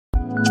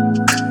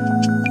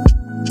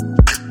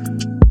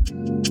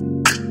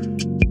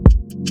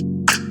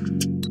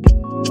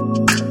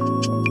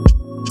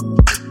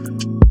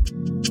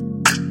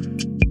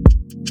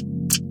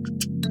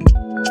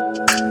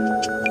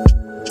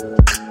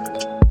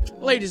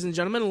Ladies and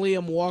gentlemen,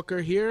 Liam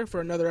Walker here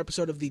for another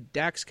episode of the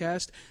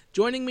Daxcast.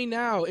 Joining me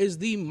now is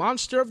the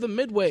monster of the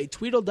Midway,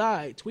 Tweedle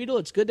Die. Tweedle,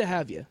 it's good to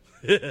have you.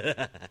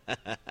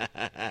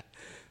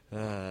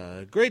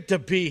 Great to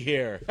be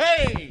here.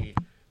 Hey!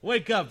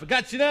 Wake up, I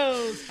got your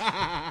nose.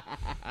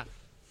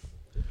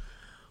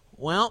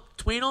 Well,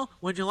 Tweedle,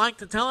 would you like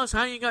to tell us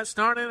how you got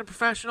started in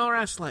professional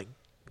wrestling?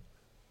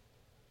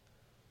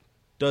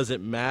 Does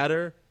it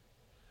matter?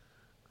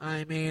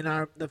 I mean,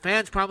 the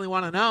fans probably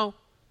want to know.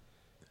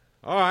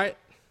 All right.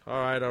 You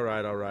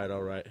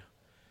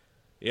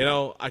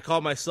know, I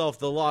call myself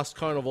the Lost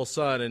Carnival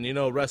Son, and you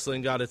know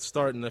wrestling got its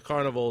start in the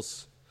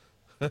carnivals.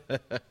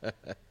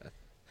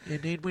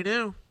 Indeed we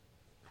do.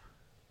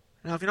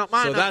 Now, if you don't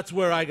mind... So that's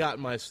where I got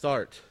my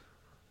start.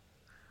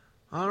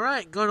 All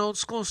right, good old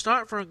school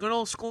start for a good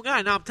old school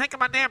guy. Now I'm taking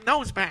my damn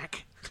nose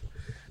back.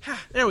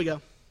 There we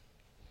go.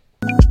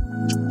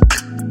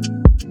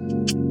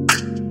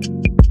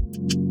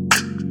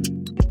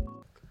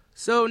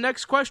 So,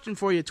 next question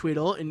for you,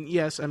 Tweedle, and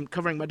yes, I'm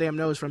covering my damn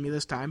nose from you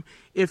this time.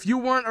 If you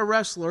weren't a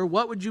wrestler,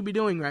 what would you be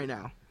doing right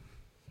now?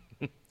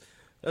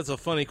 That's a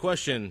funny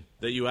question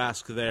that you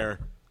ask there,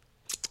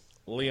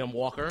 Liam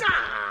Walker.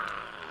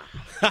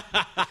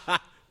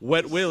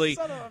 Wet Willie.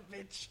 Son of a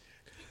bitch.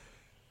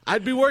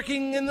 I'd be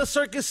working in the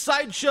circus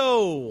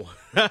sideshow.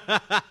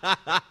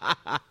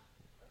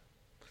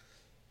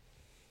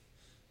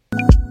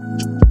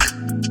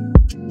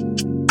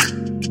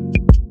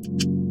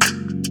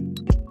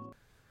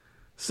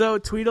 So,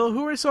 Tweedle,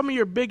 who are some of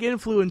your big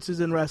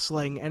influences in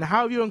wrestling, and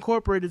how have you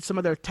incorporated some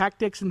of their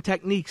tactics and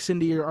techniques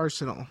into your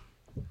arsenal?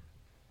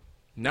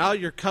 Now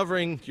you're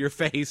covering your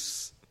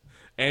face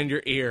and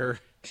your ear.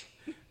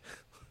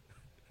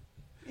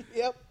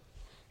 Yep.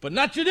 But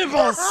not your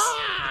nipples.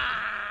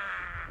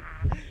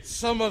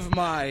 Some of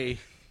my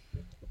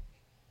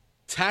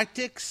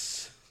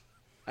tactics,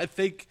 I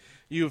think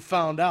you've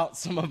found out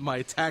some of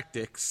my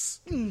tactics.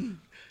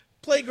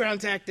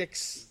 Playground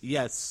tactics.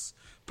 Yes.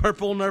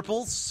 Purple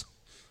nurples,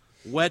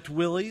 wet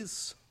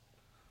willies,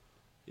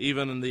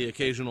 even the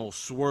occasional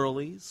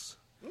swirlies.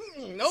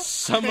 Nope,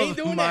 ain't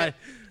doing that.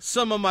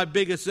 Some of my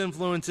biggest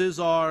influences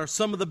are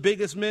some of the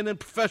biggest men in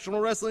professional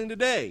wrestling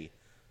today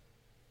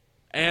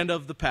and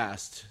of the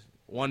past,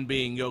 one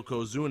being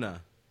Yokozuna.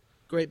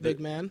 Great big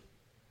man.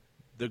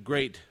 The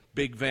great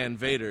Big Van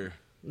Vader.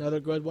 Another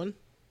good one.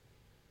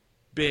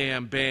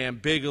 Bam Bam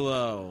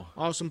Bigelow.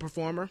 Awesome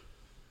performer.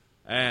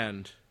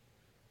 And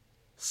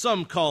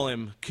some call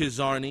him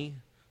Kizarni.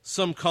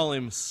 Some call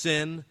him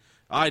Sin.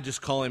 I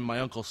just call him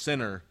my Uncle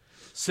Sinner.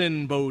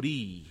 Sin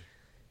Bodhi.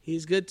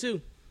 He's good,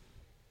 too.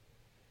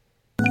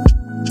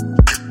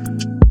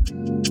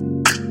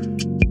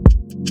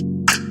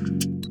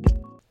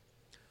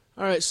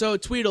 All right, so,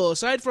 Tweedle,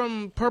 aside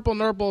from purple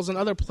nurples and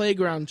other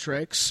playground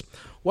tricks,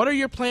 what are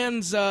your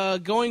plans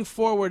going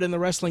forward in the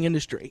wrestling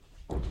industry?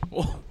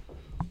 Well,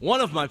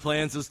 one of my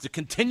plans is to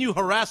continue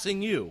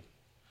harassing you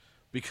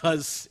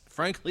because,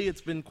 frankly,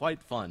 it's been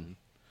quite fun.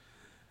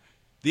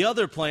 The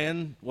other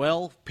plan,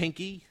 well,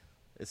 Pinky,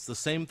 it's the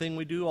same thing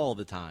we do all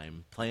the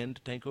time, plan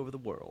to take over the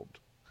world.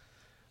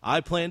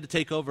 I plan to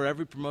take over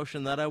every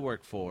promotion that I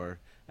work for,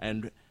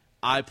 and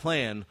I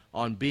plan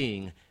on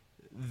being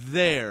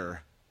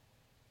their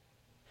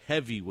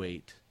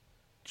heavyweight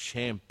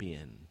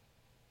champion.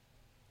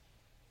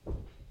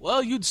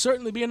 Well, you'd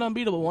certainly be an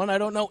unbeatable one. I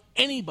don't know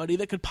anybody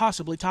that could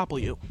possibly topple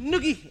you.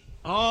 Noogie!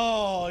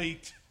 Oh,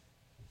 eat.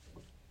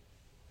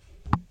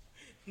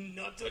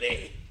 Not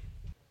today.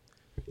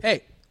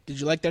 Hey, did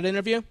you like that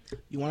interview?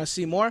 You want to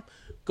see more?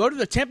 Go to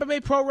the Tampa Bay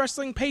Pro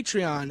Wrestling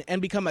Patreon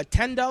and become a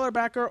 $10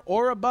 backer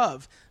or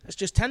above. That's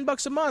just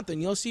 $10 a month, and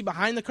you'll see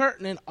behind the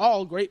curtain in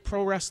all great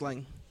pro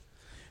wrestling.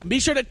 And be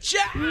sure to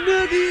check.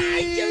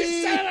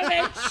 You son of a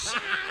bitch!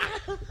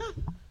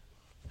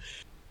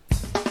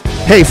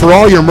 Hey, for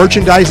all your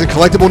merchandise and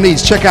collectible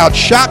needs, check out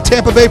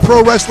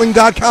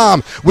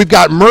ShopTampaBayProWrestling.com. We've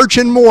got merch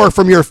and more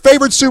from your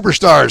favorite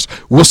superstars.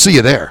 We'll see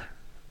you there.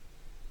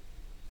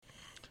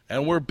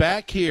 And we're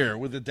back here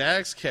with the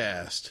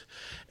Daxcast.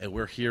 And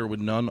we're here with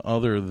none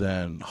other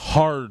than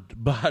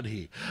Hard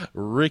Body,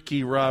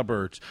 Ricky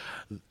Roberts,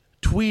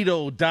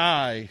 Tweedle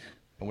Die.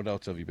 And what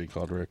else have you been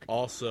called, Rick?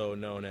 Also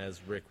known as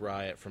Rick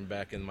Riot from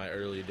back in my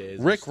early days.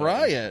 Rick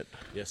Riot?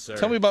 Yes, sir.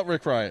 Tell me about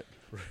Rick Riot.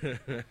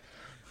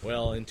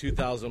 Well, in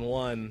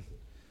 2001,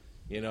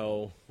 you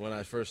know, when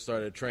I first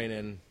started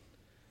training,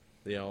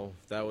 you know,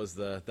 that was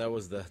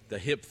the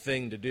hip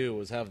thing to do,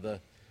 was have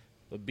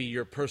be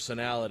your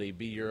personality,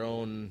 be your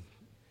own,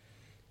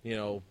 you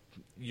know,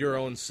 your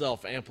own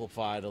self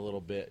amplified a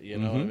little bit, you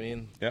know what I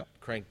mean? Yeah.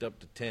 Cranked up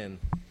to 10.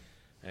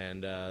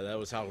 And that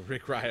was how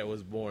Rick Riot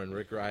was born.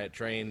 Rick Riot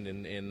trained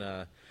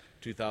in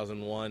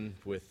 2001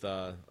 with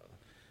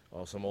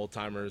some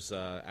old-timers.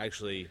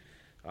 Actually,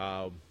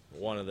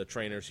 one of the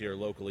trainers here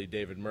locally,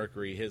 David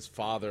Mercury, his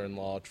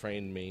father-in-law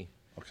trained me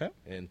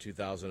in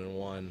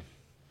 2001.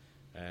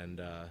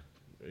 And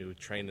we would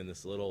train in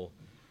this little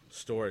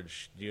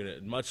storage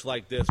unit, much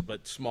like this,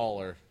 but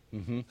smaller.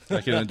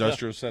 Like an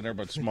industrial center,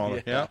 but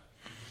smaller. Yeah.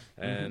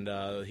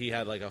 and he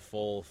had like a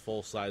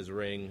full size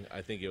ring.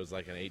 I think it was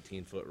like an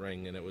 18-foot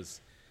ring, and it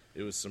was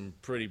some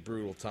pretty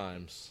brutal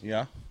times.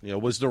 Yeah.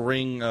 Was the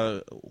ring?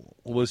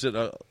 Was it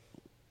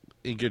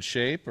in good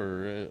shape,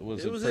 or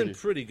was it? It was in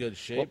pretty good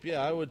shape. Well,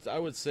 yeah, I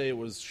would say it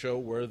was show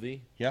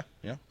worthy. Yeah.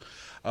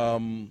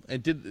 And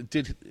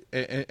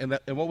and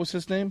what was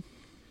his name?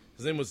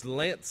 His name was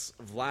Lance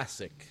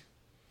Vlasic.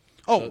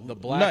 Oh, the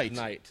Black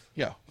Knight.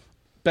 Yeah,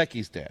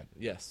 Becky's dad.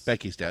 Yes,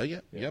 Becky's dad. Yeah.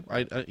 Yep.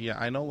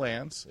 I know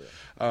Lance.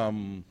 Yeah.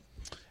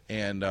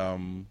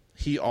 And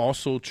he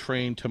also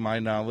trained, to my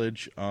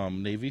knowledge,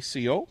 Navy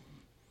SEAL.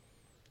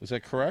 Is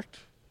that correct?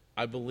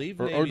 I believe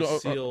Navy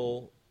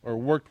SEAL. Or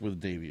worked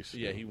with Navy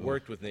SEAL. Yeah, he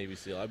worked with Navy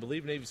SEAL. I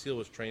believe Navy SEAL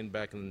was trained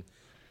back in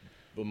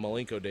the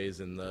Malenko days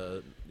in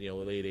the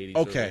late 80s,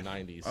 early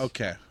 90s.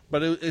 Okay,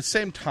 but it's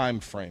same time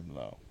frame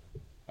though,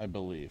 I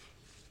believe.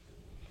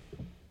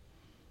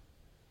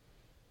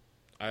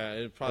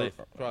 Probably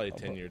a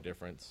 10-year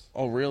difference.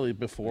 Oh, really?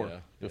 Before?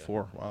 Yeah.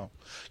 Wow.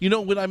 You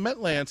know, when I met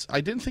Lance,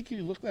 I didn't think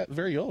he looked that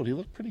very old. He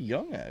looked pretty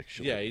young,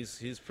 actually. Yeah,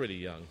 he's pretty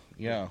young.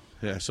 Yeah.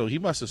 So he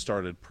must have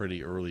started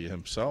pretty early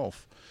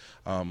himself.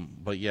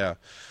 But yeah.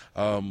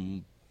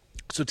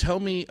 So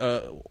tell me.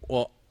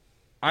 Well,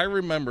 I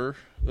remember.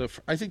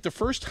 I think the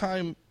first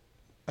time.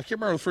 I can't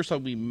remember the first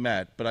time we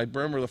met, but I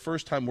remember the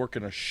first time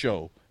working a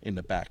show in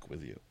the back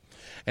with you.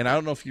 And I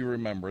don't know if you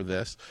remember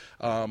this.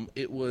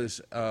 It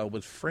was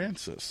with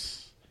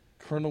Francis,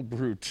 Colonel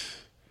Brute.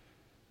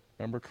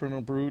 Remember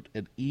Colonel Brute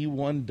at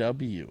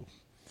E1W.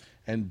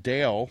 And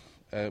Dale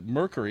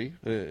Mercury,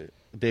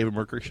 David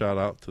Mercury, shout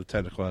out to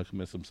 10 o'clock,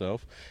 miss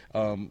himself,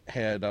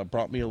 had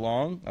brought me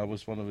along. I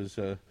was one of his,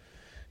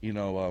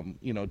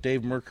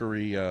 Dave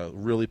Mercury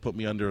really put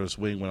me under his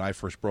wing when I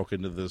first broke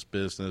into this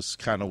business.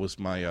 Kind of was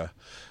my...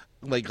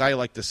 like I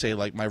like to say,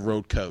 like my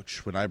road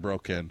coach when I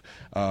broke in,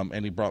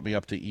 and he brought me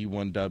up to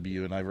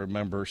E1W, and I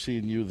remember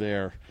seeing you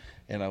there,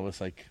 and I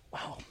was like,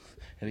 wow,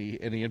 and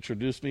he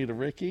introduced me to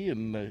Ricky,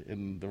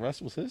 and the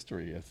rest was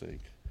history, I think.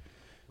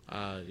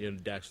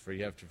 Dax,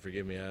 you have to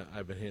forgive me.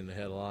 I've been hitting the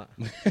head a lot.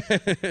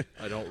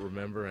 I don't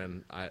remember,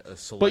 and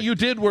but you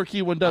did work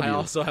E1W. I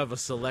also have a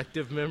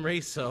selective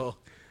memory, so.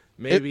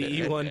 Maybe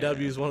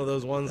E1W is one of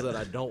those ones that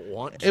I don't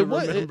want to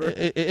remember.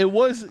 It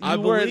was. You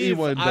were at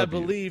E1W. I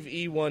believe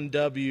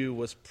E1W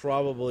was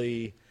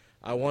probably,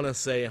 I want to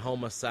say,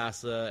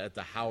 Homosassa at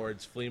the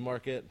Howard's Flea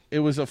Market. It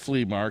was a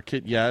flea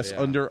market, yes,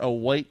 under a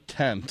white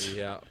tent.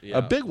 Yeah.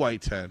 A big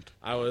white tent.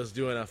 I was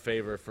doing a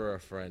favor for a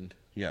friend.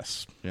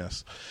 Yes.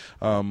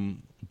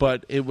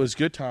 But it was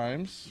good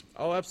times.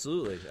 Oh,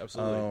 absolutely.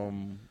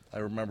 I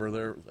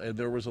remember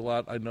there was a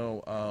lot. I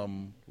know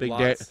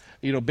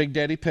Big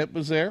Daddy Pimp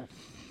was there.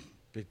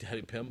 Big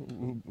Daddy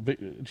Pimp?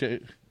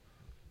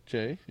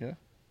 Jason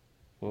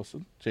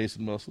Wilson.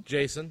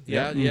 Jason,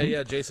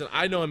 yeah, Jason.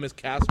 I know him as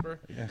Casper,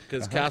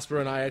 because Casper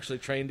and I actually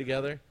trained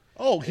together.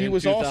 Oh, he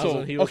was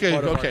also... He was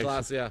part of our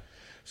class, yeah.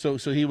 So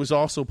he was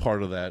also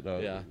part of that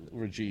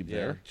regime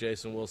there.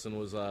 Jason Wilson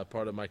was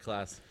part of my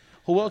class.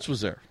 Who else was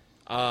there?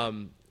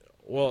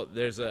 Well,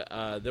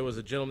 there was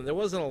a gentleman. There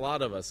wasn't a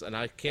lot of us, and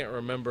I can't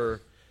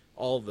remember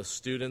all the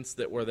students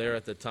that were there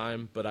at the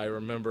time, but I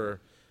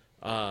remember...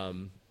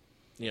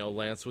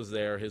 Lance was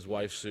there, his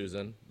wife,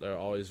 Susan. They're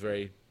always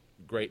very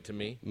great to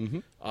me.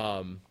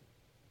 Mm-hmm.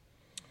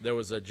 There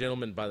was a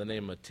gentleman by the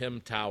name of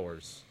Tim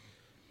Towers.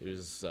 He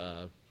was,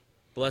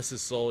 bless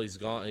his soul, he's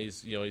gone.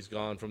 He's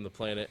gone from the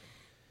planet.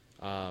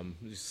 He's a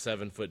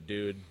 7-foot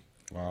dude.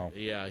 Wow.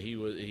 Yeah,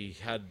 he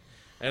had,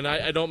 and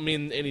I don't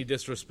mean any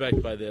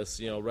disrespect by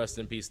this, rest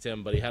in peace,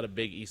 Tim, but he had a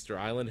big Easter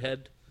Island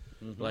head.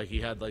 Mm-hmm. Like,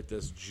 he had,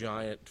 this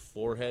giant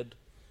forehead.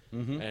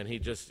 Mm-hmm. And he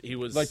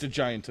was like the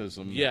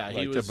giantism. Yeah,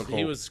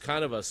 he was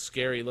kind of a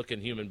scary looking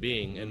human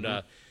being. Mm-hmm.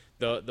 And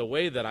the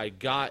way that I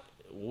got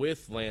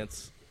with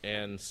Lance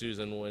and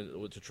Susan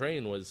to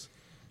train was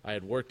I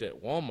had worked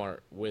at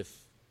Walmart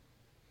with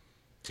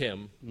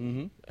Tim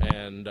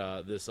and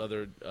this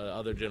other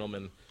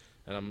gentleman,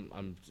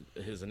 and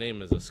his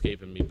name is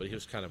escaping me, but he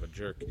was kind of a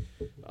jerk.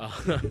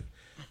 But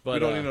we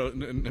don't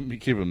need to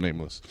keep him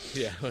nameless.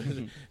 Yeah,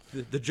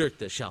 the jerk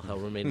that shall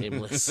remain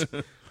nameless.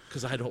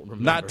 Because I don't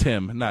remember.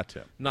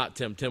 Not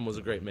Tim. Tim was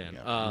a great man.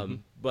 Yeah.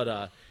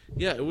 But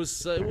it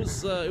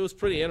was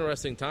pretty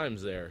interesting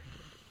times there.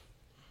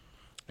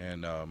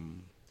 And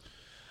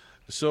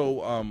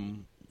so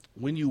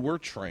when you were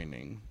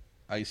training,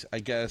 I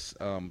guess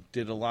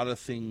did a lot of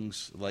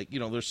things like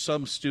there's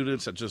some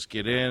students that just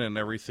get in and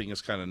everything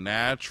is kind of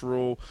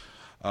natural.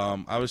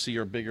 Obviously,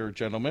 you're a bigger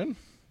gentleman,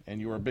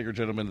 and you were a bigger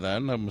gentleman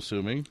then, I'm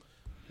assuming.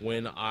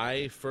 When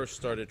I first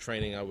started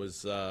training, I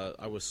was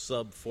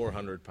sub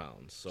 400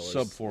 pounds. So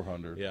sub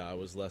 400. Yeah, I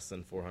was less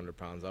than 400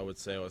 pounds. I would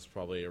say I was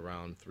probably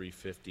around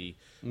 350.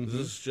 Mm-hmm. This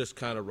is just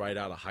kind of right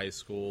out of high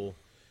school,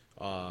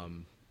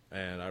 and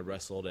I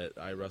wrestled at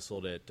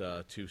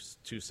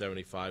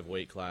 275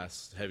 weight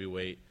class,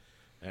 heavyweight,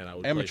 and I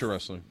would amateur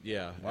wrestling.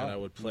 Yeah, wow. And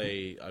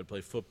I'd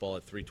play football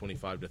at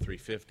 325 to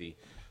 350.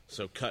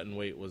 So cutting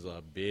weight was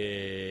a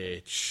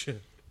bitch.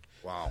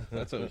 Wow,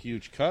 that's a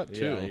huge cut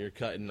too. Yeah, you're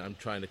cutting. I'm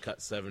trying to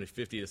cut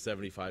 50 to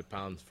 75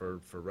 pounds for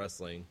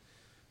wrestling,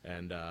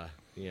 and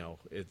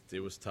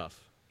it was tough.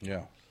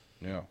 Yeah.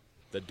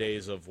 The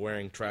days of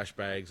wearing trash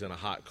bags in a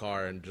hot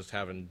car and just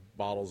having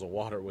bottles of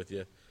water with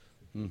you.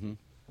 Mm-hmm.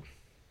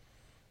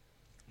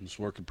 Just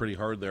working pretty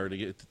hard there to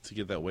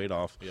get that weight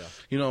off. Yeah.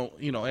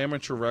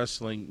 Amateur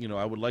wrestling.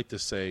 I would like to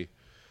say,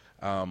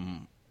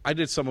 I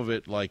did some of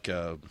it like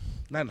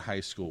not in high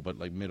school, but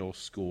like middle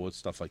school and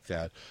stuff like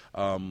that.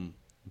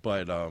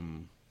 But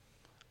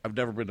I've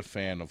never been a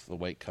fan of the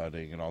weight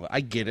cutting and all that.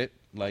 I get it,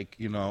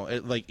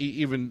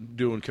 even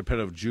doing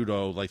competitive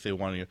judo, like they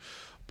want you.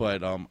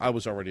 But I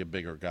was already a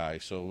bigger guy,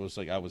 so it was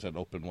like I was at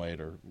open weight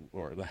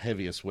or the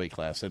heaviest weight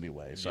class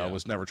anyway. So I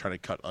was never trying to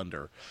cut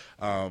under.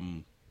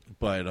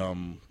 But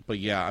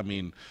yeah, I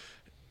mean,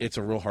 it's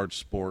a real hard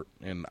sport,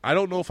 and I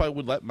don't know if I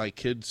would let my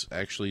kids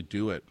actually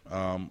do it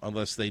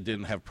unless they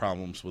didn't have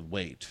problems with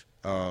weight.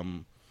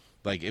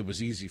 Like it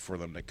was easy for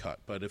them to cut,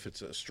 but if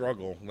it's a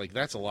struggle, like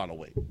that's a lot of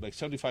weight. Like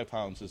 75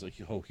 pounds is a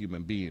whole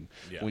human being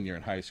when you're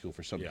in high school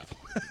for some people.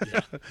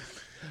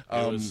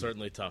 It was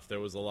certainly tough. There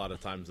was a lot of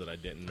times that I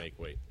didn't make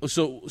weight.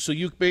 So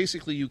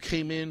you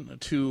came in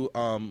to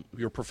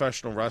your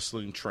professional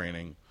wrestling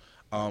training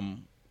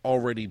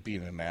already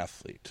being an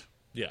athlete.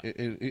 Yeah,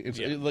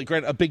 like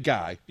a big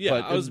guy. Yeah,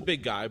 I was a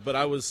big guy, but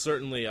I was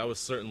certainly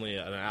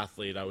an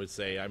athlete. I would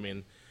say. I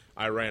mean,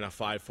 I ran a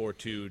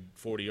 5.42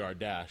 40-yard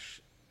dash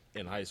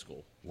in high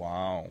school.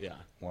 Wow. Yeah.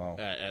 Wow.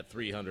 At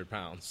 300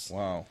 pounds.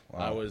 Wow.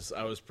 I was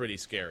pretty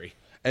scary.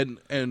 And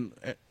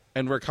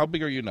Rick, how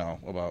big are you now?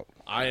 About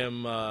I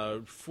am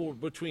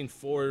between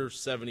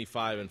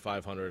 475 and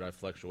 500. I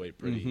fluctuate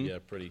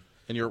pretty.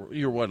 And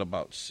you're what,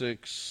 about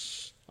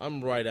 6?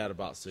 I'm right at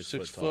about 6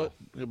 foot tall.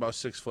 About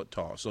 6 foot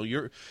tall. So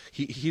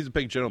he's a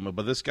big gentleman.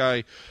 But this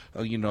guy,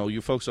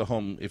 you folks at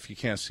home, if you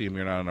can't see him,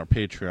 you're not on our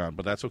Patreon.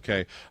 But that's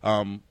okay.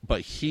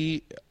 But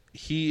he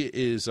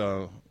is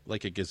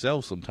like a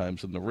gazelle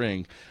sometimes in the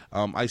ring.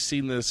 I've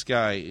seen this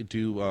guy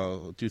do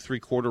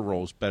 3/4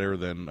 rolls better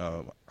than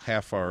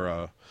half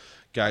our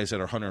guys that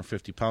are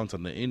 150 pounds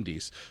on the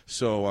indies.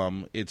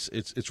 So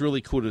it's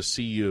really cool to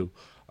see you.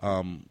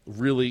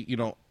 Really,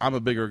 I'm a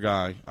bigger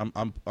guy.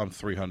 I'm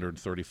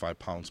 335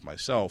 pounds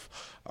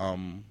myself.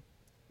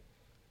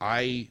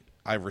 I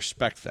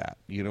respect that.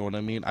 You know what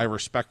I mean? I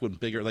respect when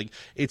bigger. Like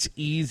it's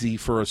easy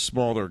for a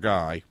smaller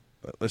guy.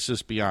 Let's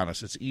just be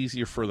honest. It's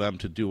easier for them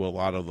to do a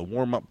lot of the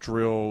warm-up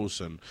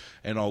drills and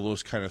all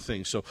those kind of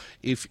things. So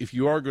if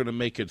you are going to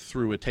make it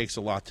through, it takes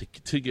a lot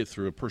to get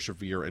through and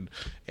persevere and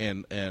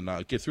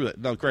get through that.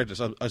 Now,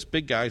 granted, us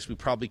big guys, we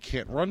probably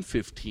can't run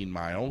 15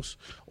 miles,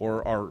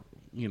 or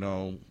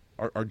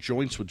our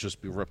joints would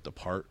just be ripped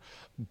apart.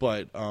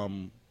 But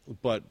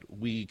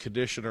we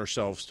condition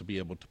ourselves to be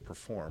able to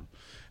perform.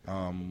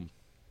 You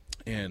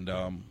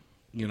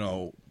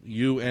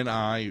and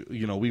I,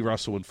 we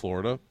wrestle in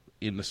Florida,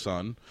 in the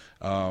sun,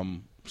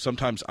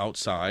 sometimes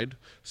outside,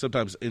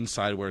 sometimes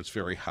inside where it's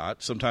very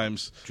hot,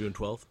 sometimes June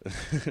 12th.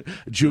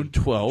 June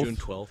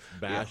 12th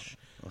Bash.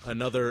 Yeah.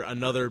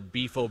 Another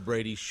Beef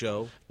O'Brady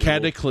show.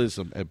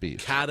 Cataclysm at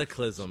Beef.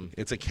 Cataclysm.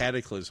 It's a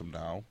cataclysm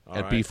now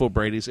All right. Beef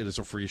O'Brady's. It is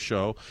a free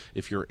show.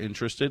 If you're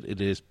interested, it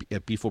is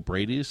at Beef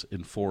O'Brady's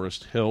in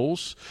Forest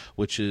Hills,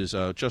 which is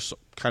just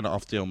kind of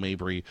off Dale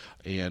Mabry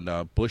and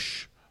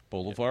Bush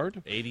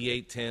Boulevard.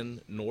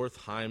 8810 North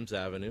Himes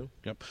Avenue.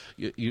 Yep.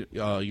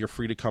 You're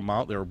free to come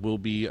out. There will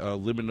be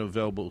limited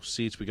available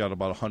seats. We got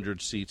about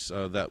 100 seats,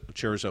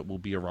 chairs that will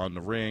be around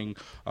the ring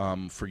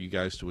for you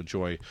guys to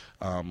enjoy.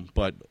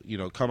 But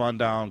come on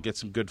down, get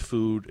some good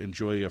food,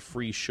 enjoy a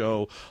free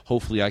show.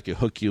 Hopefully I can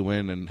hook you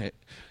in and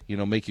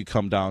make you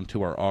come down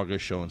to our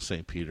August show in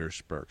St.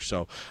 Petersburg.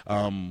 So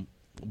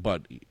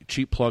but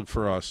cheap plug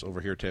for us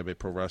over here at Tampa Bay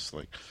Pro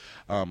Wrestling.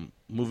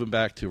 Moving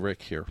back to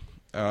Rick here.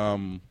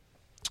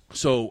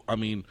 So, I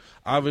mean,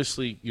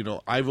 obviously,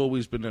 I've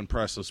always been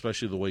impressed,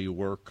 especially the way you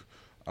work.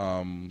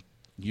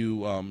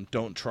 You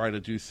don't try to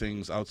do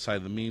things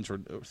outside the means or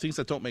things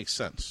that don't make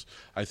sense.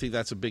 I think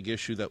that's a big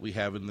issue that we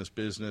have in this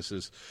business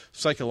is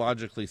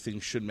psychologically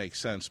things should make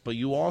sense, but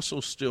you also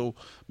still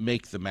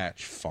make the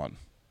match fun.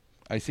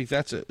 I think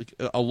that's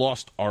a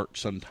lost art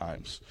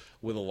sometimes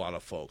with a lot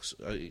of folks.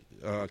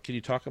 Can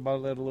you talk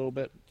about that a little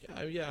bit?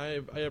 Yeah,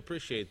 I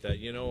appreciate that.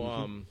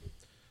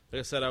 Like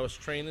I said, I was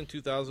trained in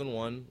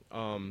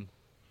 2001.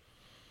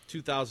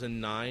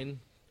 2009,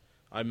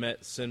 I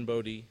met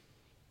Sinbodi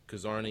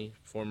Kazarni,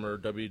 former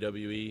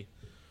WWE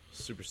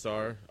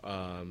superstar.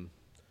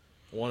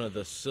 One of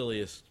the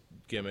silliest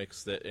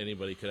gimmicks that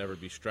anybody could ever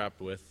be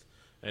strapped with.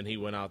 And he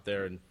went out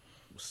there and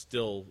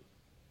still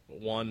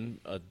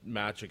won a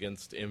match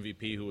against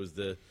MVP, who was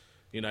the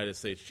United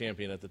States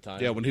champion at the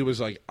time. Yeah, when he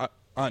was like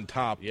on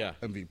top, yeah.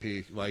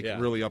 MVP,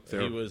 really up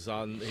there. He was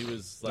like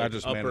Not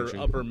just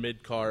upper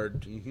mid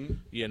card,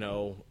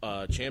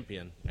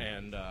 champion,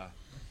 and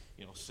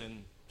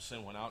Sin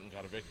went out and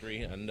got a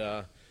victory, and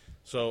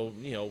so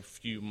a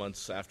few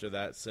months after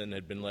that, Sin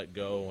had been let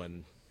go,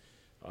 and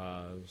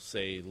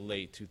say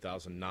late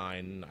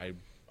 2009,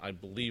 I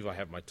believe I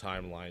have my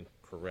timeline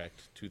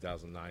correct,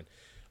 2009.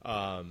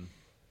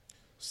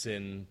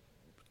 Sin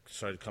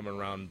started coming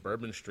around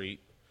Bourbon Street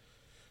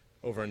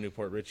over in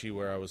Newport Richey,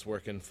 where I was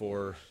working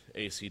for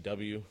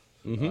ACW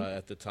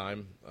at the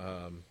time.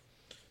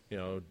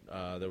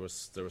 There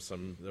was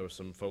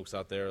some folks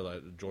out there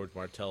like George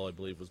Martell, I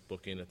believe, was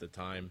booking at the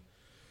time.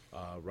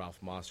 Ralph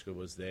Mosca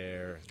was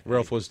there.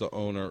 Ralph was the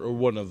owner, or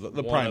one of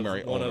the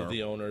primary owner. One of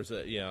the owners.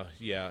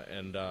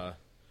 And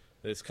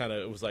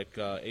it was like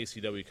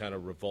ACW kind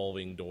of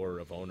revolving door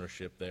of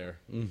ownership there.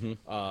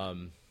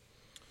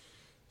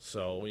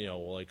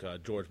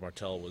 George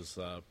Martell was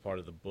part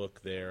of the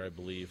book there, I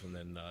believe, and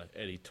then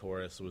Eddie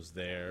Torres was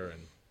there,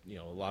 and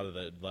a lot of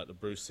the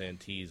Bruce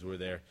Santee were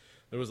there.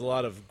 There was a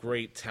lot of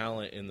great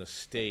talent in the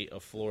state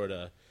of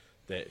Florida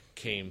that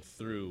came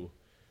through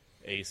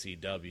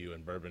ACW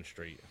and Bourbon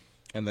Street.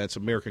 And that's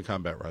American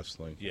Combat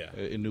Wrestling. Yeah.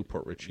 In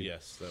Newport Richey.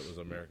 Yes, that was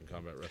American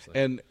Combat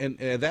Wrestling.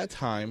 And at that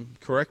time,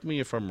 correct me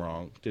if I'm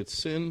wrong, did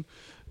Sin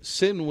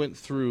went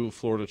through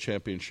Florida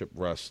Championship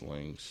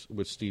Wrestling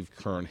with Steve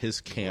Kern,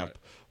 his camp. Right.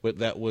 But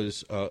that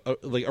was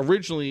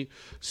originally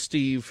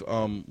Steve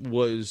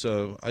was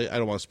I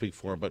don't want to speak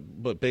for him,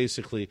 but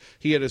basically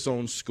he had his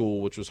own school,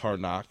 which was Hard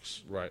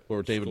Knocks, right?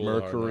 Where David School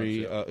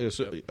Mercury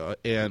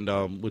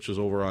which was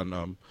over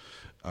on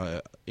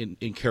in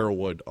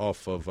Carrollwood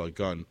off of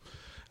Gunn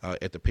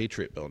at the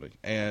Patriot Building,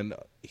 and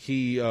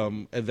he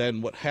and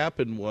then what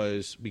happened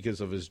was,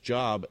 because of his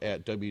job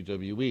at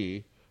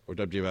WWE. Or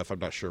WWF, I'm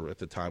not sure at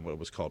the time what it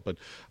was called, but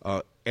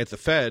at the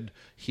Fed,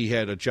 he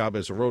had a job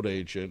as a road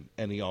agent,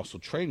 and he also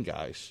trained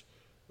guys.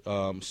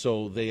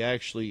 So they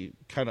actually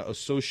kind of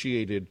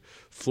associated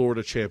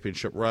Florida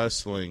Championship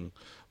Wrestling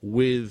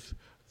with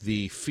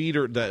the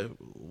feeder. That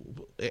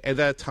at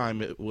that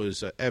time it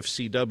was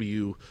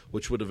FCW,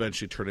 which would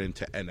eventually turn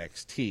into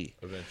NXT.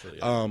 Eventually,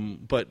 yeah.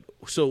 But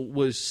so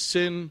was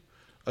Sin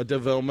a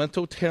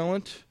developmental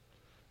talent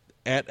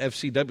at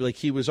FCW? Like,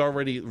 he was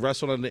already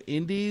wrestled on the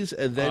indies,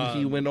 and then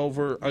he went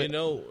over.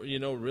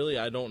 Really,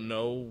 I don't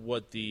know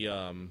what the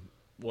I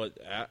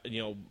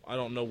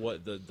don't know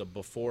what the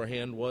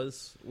beforehand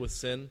was with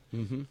Sin.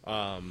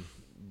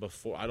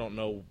 Before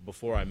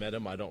I met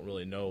him, I don't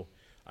really know.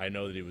 I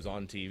know that he was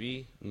on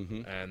TV,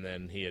 and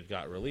then he had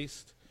got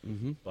released.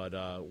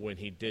 But when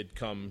he did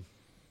come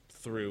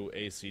through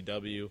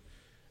ACW.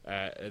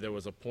 There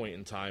was a point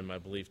in time, I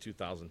believe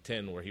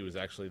 2010, where he was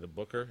actually the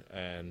booker,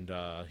 and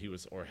he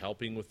was, or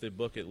helping with the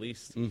book at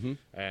least.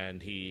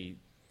 And he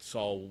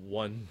took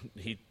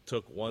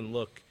one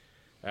look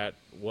at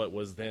what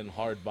was then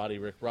hard body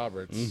Rick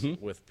Roberts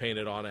with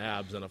painted on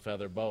abs and a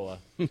feather boa,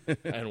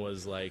 and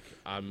was like,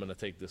 "I'm going to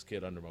take this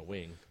kid under my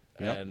wing."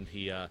 Yep. And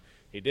he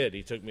did.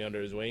 He took me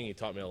under his wing. He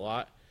taught me a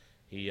lot.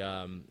 He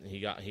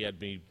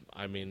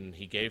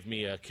gave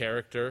me a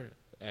character,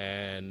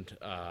 and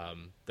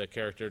the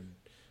character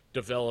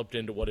developed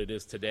into what it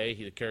is today.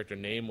 The character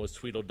name was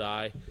Tweedle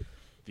Die.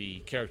 The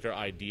character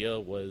idea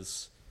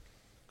was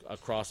a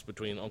cross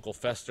between Uncle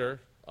Fester,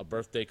 a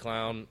birthday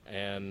clown,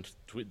 and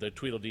the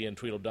Tweedledee and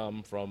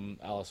Tweedledum from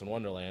Alice in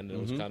Wonderland.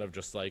 And it was kind of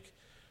just like,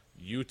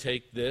 you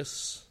take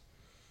this,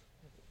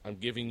 I'm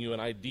giving you an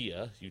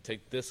idea, you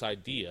take this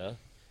idea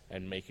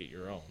and make it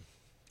your own.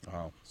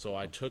 Wow. So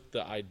I took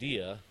the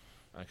idea,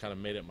 I kind of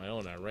made it my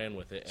own, I ran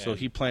with it. So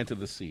he planted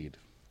the seed.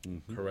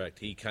 Correct.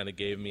 He kind of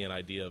gave me an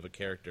idea of a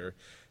character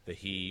that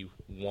he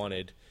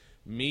wanted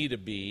me to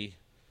be,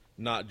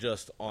 not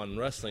just on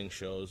wrestling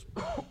shows,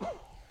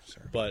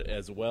 but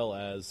as well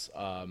as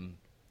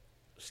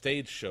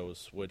stage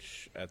shows,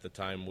 which at the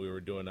time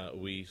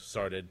we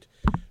started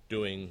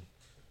doing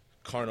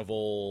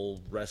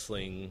carnival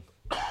wrestling.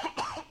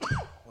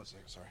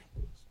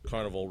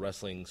 Carnival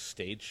wrestling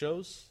stage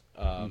shows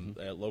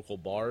at local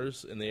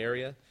bars in the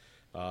area,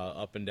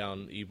 up and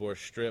down Ybor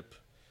Strip.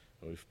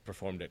 We've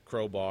performed at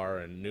Crowbar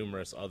and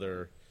numerous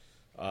other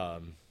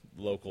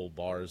local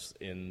bars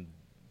in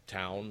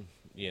town,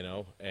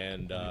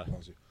 and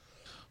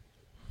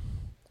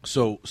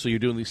so you're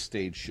doing these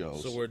stage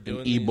shows. So we're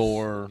doing in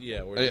Ybor.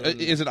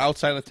 Is it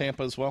outside of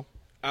Tampa as well?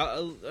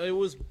 It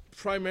was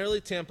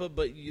primarily Tampa,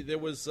 but there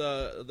was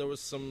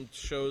some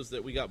shows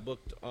that we got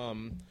booked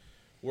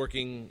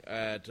working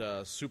at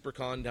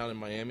SuperCon down in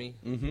Miami.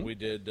 We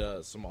did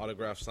some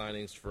autograph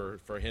signings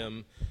for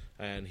him,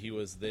 and he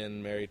was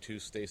then married to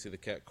Stacy the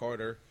Cat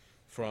Carter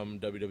from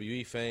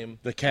WWE fame.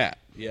 The Cat.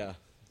 Yeah.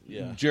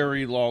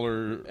 Jerry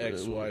Lawler,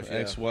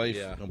 ex-wife.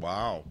 Yeah.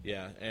 Wow.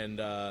 Yeah, and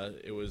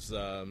it was.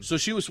 So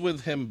she was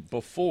with him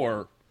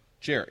before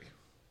Jerry,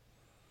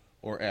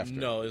 or after?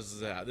 No, this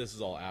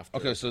is all after.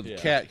 Okay, so the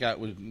Cat got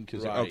with.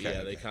 Right. Okay,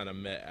 yeah, they kind of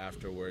met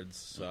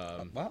afterwards.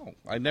 Wow,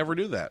 I never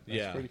knew that.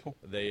 That's pretty cool.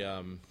 They.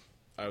 I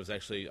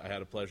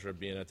had a pleasure of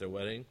being at their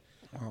wedding.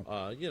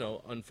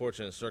 Wow.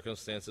 Unfortunate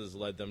circumstances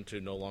led them to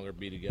no longer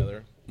be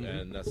together,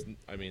 and that's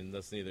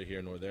neither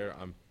here nor there.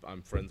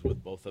 I'm friends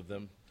with both of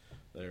them.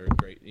 They're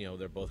great.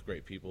 They're both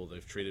great people.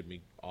 They've treated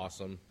me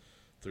awesome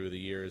through the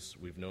years.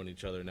 We've known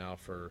each other now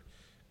for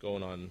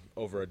going on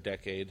over a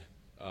decade.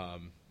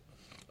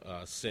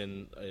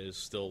 Sin is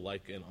still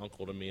like an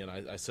uncle to me, and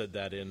I said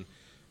that in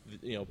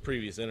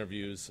previous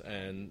interviews,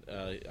 and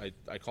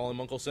I call him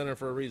Uncle Center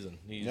for a reason.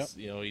 He's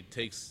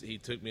he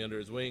took me under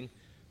his wing.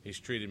 He's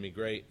treated me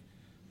great.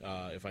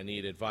 If I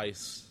need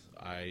advice,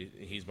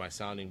 he's my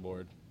sounding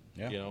board.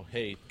 Yeah.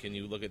 Hey, can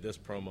you look at this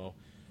promo?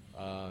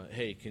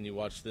 Hey, can you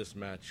watch this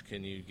match?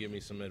 Can you give me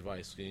some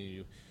advice? Can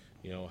you,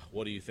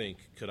 what do you think?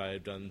 Could I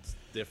have done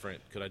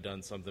different? Could I have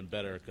done something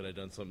better? Could I have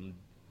done something,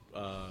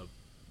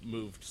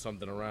 moved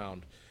something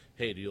around?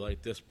 Hey, do you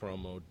like this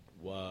promo?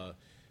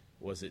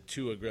 Was it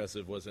too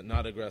aggressive? Was it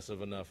not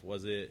aggressive enough?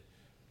 Was it,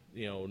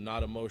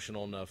 not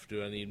emotional enough?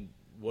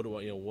 What do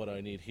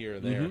I need here or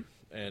there?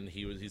 Mm-hmm. And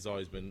he's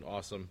always been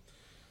awesome.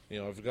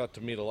 I've got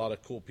to meet a lot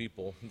of cool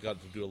people.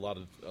 Got to do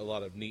a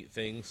lot of neat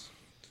things.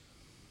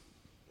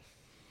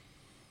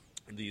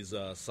 These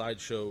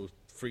sideshow,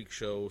 freak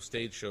show,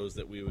 stage shows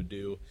that we would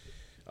do,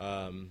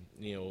 a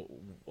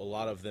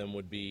lot of them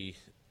would be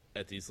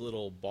at these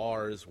little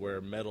bars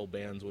where metal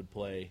bands would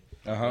play.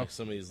 Like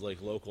some of these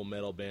local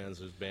metal bands.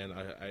 There's band.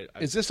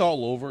 Is this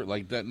all over?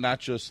 Like that? Not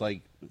just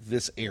like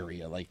this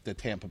area, like the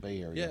Tampa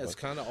Bay area. Yeah, it's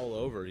kind of all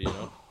over.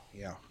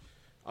 Yeah.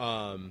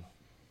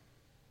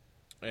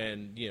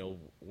 And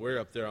we're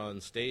up there on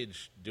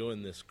stage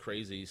doing this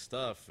crazy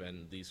stuff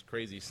and these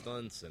crazy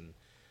stunts, and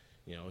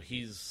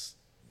he's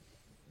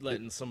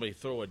letting somebody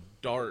throw a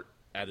dart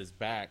at his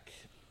back,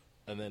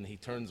 and then he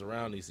turns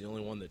around. He's the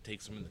only one that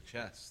takes him in the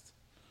chest.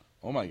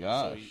 Oh my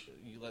gosh! So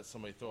you let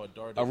somebody throw a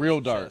dart. A real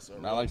dart, chest,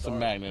 not like some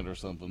magnet or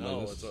something.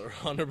 No, it's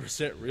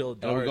 100% real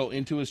dart. It would go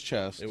into his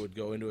chest. It would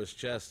go into his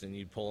chest, and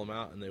you'd pull him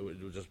out, and it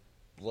would just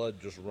blood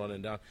just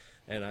running down.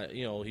 And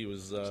he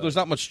was. So there's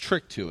not much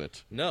trick to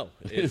it. No,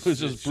 It was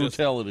just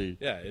brutality.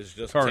 It's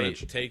just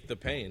Carnage. take the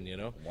pain.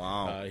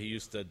 Wow. He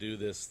used to do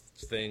this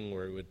thing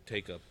where he would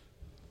take a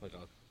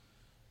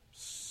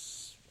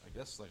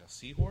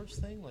seahorse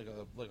thing, like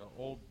an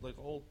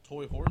old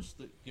toy horse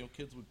that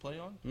kids would play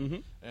on,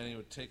 and he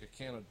would take a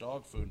can of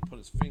dog food and put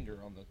his finger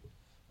on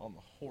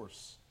the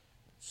horse,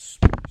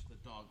 smash the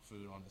dog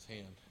food on his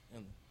hand,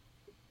 and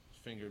his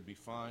finger would be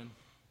fine.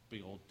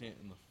 Big old dent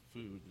in the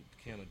food,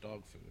 can of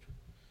dog food.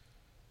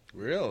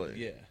 Really?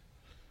 Yeah.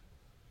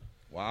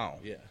 Wow.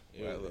 Yeah.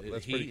 Wow,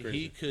 that's pretty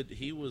crazy.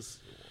 He was,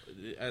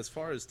 as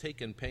far as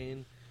taking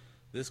pain,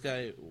 this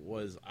guy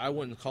was, I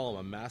wouldn't call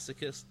him a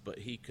masochist, but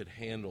he could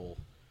handle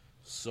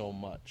so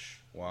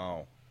much.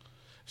 Wow.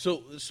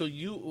 So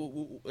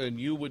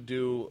you would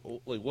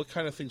do, like, what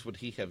kind of things would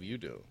he have you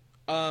do?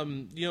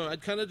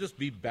 I'd kind of just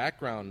be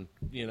background,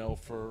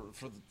 for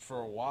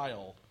a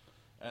while,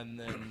 and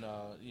then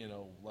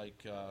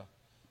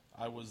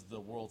I was the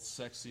world's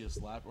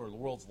sexiest the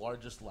world's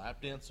largest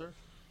lap dancer.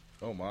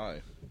 Oh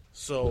my!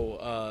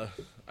 So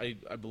I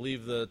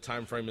believe the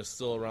time frame is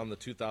still around the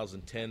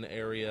 2010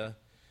 area,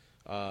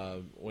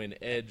 when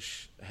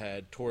Edge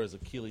had tore his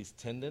Achilles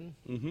tendon,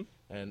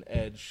 and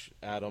Edge,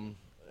 Adam,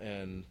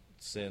 and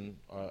Sin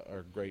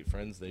are great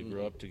friends. They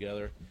grew up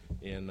together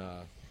in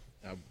I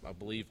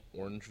believe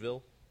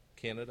Orangeville,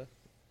 Canada,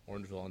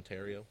 Orangeville,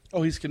 Ontario.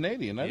 Oh, he's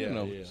Canadian. I didn't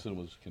know yeah. Sin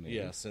was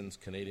Canadian. Yeah, Sin's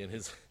Canadian.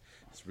 His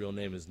real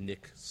name is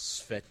Nick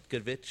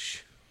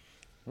Svetkovich.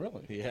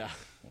 Really? Yeah.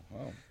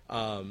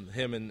 Wow.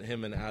 Him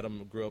and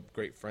Adam grew up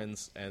great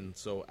friends, and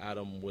so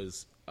Adam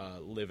was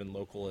living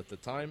local at the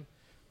time.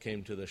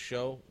 Came to the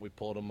show. We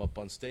pulled him up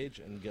on stage,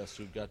 and guess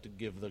who got to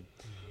give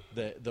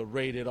the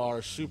rated R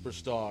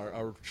superstar,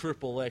 our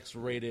XXX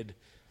rated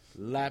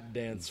lap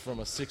dance from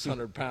a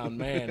 600-pound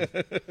man.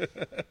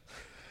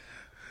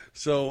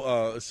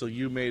 So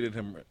you made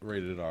him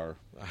rated R,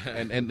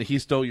 and he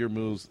stole your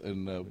moves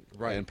and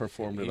Right. and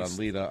performed it on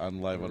Lita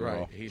on Live on Raw.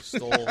 Right. He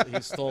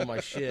stole my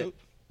shit.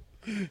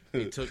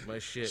 He took my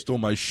shit. Stole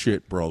my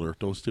shit, brother.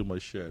 Don't steal my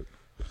shit.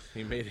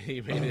 He made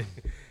it.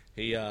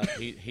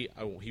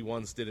 He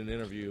once did an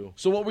interview.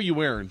 So what were you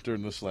wearing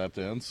during this lap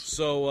dance?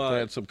 So to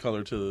add some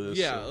color to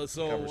this.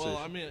 Well,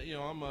 I mean,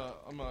 I'm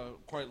a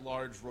quite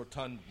large,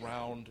 rotund,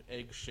 round,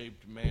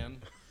 egg-shaped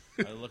man.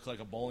 I look like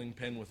a bowling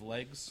pin with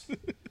legs.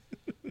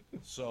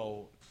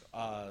 So,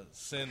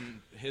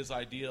 Sin, his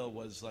idea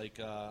was like,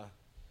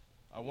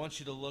 I want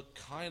you to look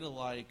kind of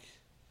like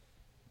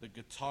the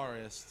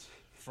guitarist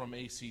from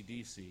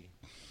AC/DC.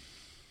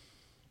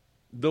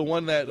 The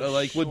one that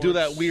would do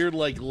that weird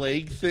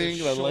leg thing,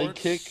 the leg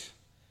kick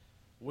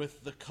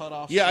with the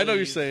cutoff. Yeah, I know what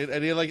you're sleeve saying,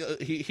 and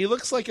he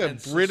looks like a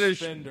and British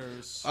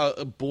suspenders.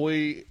 a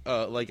boy,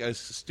 like a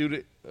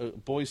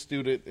boy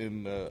student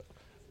in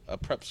a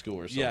prep school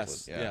or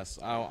something. Yes.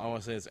 I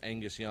want to say it's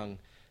Angus Young,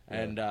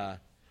 and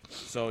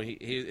so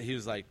he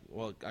was like,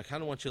 well, I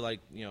kind of want you like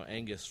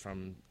Angus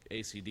from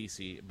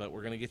AC/DC, but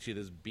we're gonna get you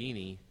this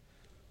beanie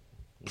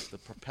with the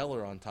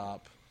propeller on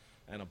top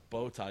and a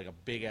bow tie, like a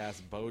big ass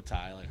bow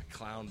tie, like a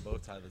clown bow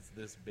tie that's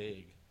this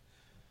big,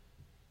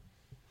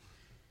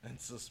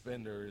 and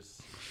suspenders,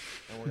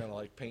 and we're gonna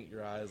like paint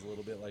your eyes a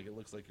little bit, like it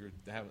looks like you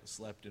haven't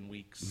slept in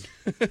weeks.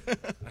 I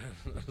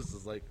was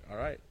just like, all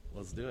right,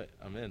 let's do it.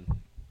 I'm in.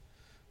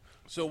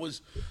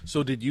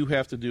 So did you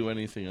have to do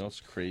anything else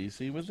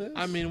crazy with this?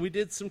 I mean, we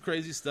did some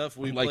crazy stuff.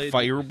 We like played,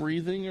 fire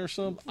breathing or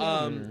something,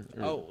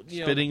 or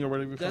spitting or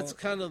whatever you call that's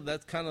it?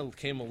 that kind of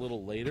came a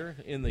little later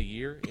in the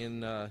year.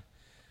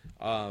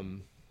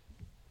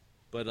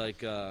 But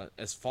like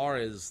as far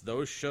as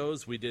those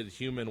shows, we did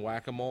human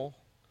whack-a-mole,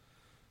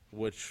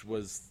 which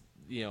was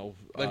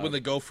Like when the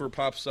gopher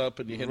pops up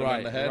and you hit him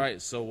on the head?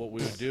 Right. So what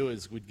we would do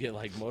is we'd get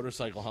like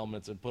motorcycle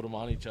helmets and put them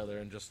on each other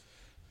and just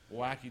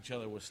whack each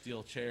other with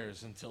steel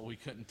chairs until we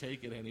couldn't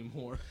take it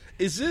anymore.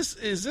 Is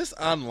this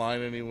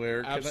online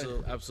anywhere?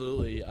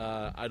 Absolutely.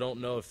 I don't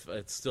know if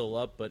it's still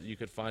up, but you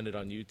could find it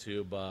on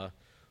YouTube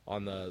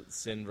on the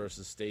Sin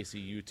vs.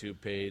 Stacy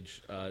YouTube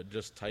page.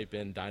 Just type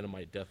in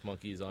Dynamite Death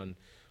Monkeys on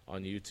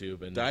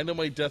YouTube. And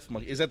Dynamite Death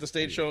Monkey. Is that the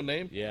stage show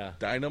name? Yeah.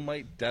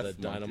 Dynamite Death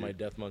Monkey. Dynamite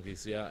Death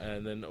Monkeys, yeah.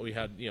 And then we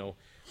had,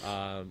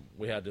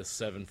 we had this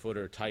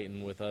 7-footer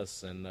Titan with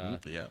us, and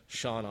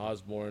Sean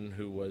Osborne,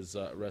 who was,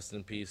 rest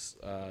in peace,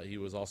 he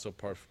was also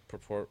part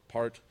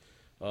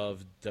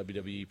of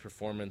WWE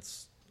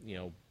Performance,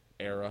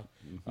 era,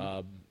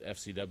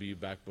 FCW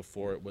back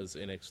before it was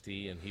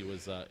NXT, and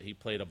he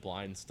played a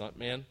blind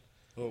stuntman.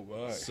 Oh,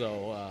 my.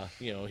 So,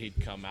 he'd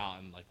come out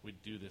and, like,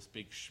 we'd do this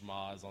big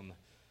schmoz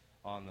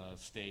on the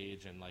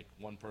stage, and like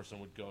one person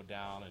would go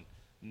down and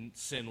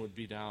Sin would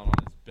be down on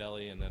his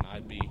belly, and then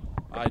I'd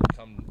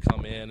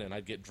come in and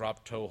I'd get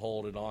drop toe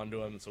holded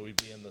onto him, so we'd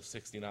be in the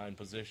 69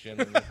 position,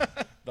 and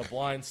the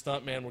blind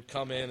stuntman would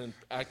come in and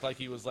act like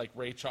he was like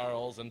Ray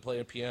Charles and play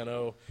a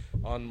piano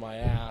on my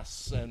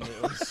ass, and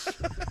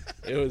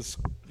it was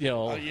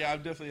Oh yeah, I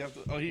definitely have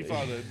to. Oh, he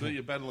found it.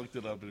 Ben looked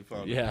it up and he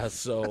found it. Yeah,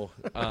 so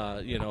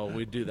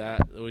we'd do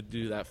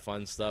that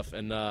fun stuff,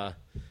 and like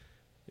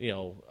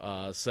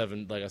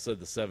I said,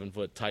 the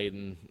 7-foot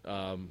Titan.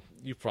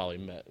 You probably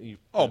met.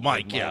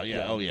 Mike.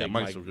 Yeah.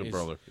 Mike's a good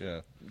brother.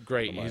 Yeah,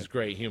 great. He's a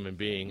great human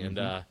being,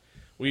 and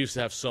we used to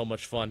have so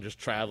much fun just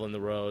traveling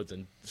the roads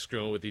and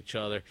screwing with each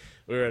other.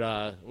 We were at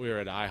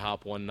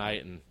IHOP one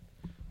night,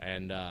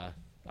 and I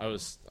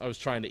was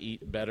trying to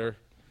eat better,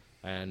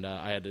 and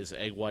I had this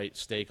egg white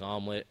steak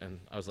omelet, and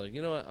I was like,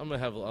 you know what, I'm gonna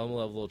have a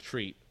little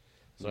treat.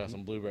 So I got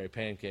some blueberry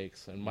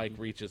pancakes, and Mike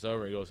reaches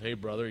over and goes, "Hey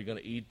brother, you gonna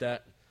eat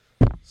that?"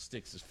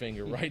 Sticks his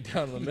finger right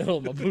down in the middle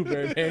of my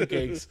blueberry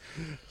pancakes.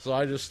 So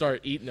I just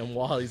start eating them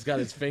while he's got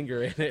his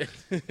finger in it.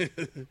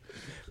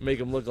 Make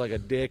him look like a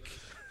dick.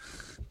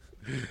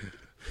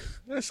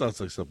 That sounds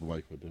like something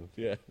Mike would do.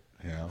 Yeah.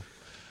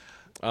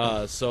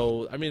 Yeah.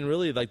 So, I mean,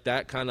 really, like,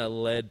 that kind of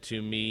led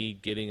to me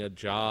getting a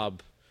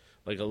job,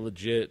 like a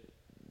legit,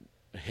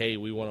 hey,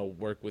 we want to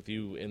work with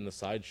you in the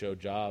sideshow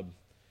job.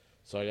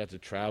 So I got to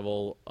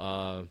travel.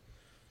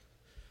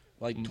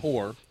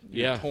 Tour.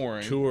 Yeah,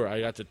 touring. Tour. I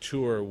got to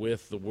tour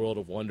with the World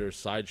of Wonders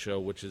sideshow,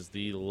 which is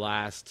the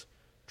last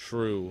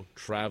true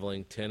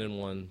traveling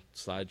 10-in-1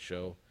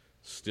 sideshow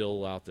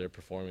still out there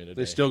performing today.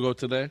 They still go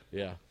today?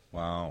 Yeah.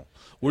 Wow.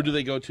 Where do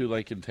they go to,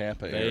 like in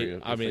Tampa area?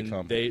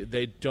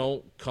 They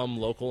don't come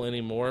local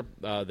anymore.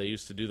 They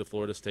used to do the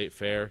Florida State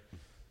Fair.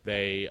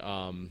 They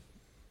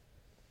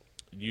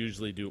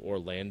usually do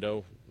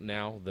Orlando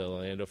now, the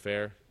Orlando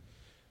Fair.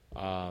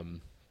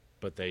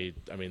 But they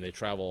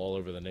travel all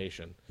over the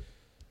nation.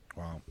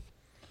 Wow.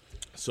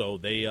 So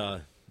they,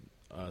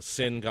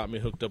 Sin got me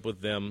hooked up with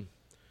them.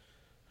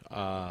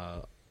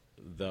 The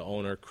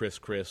owner, Chris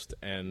Christ,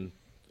 and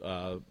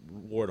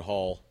Ward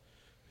Hall.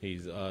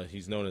 He's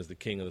known as the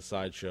king of the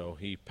sideshow.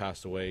 He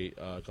passed away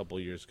a couple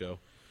of years ago.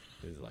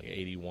 He was like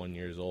 81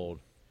 years old.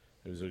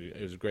 He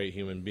was a great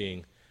human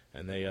being,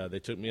 and they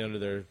took me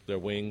under their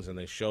wings, and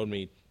they showed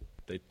me,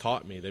 they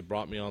taught me, they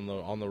brought me on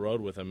the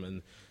road with them.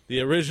 And the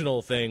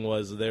original thing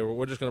was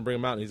we're just going to bring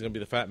him out, and he's going to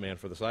be the fat man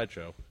for the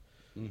sideshow.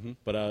 Mm-hmm.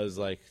 But I was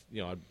like,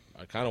 I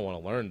kind of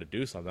want to learn to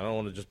do something. I don't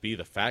want to just be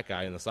the fat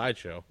guy in the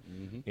sideshow.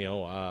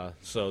 Mm-hmm.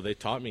 So they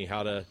taught me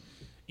how to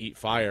eat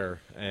fire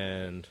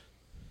and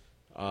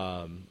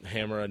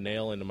hammer a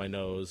nail into my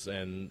nose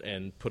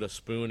and put a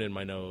spoon in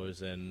my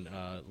nose and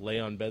lay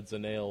on beds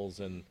of nails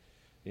and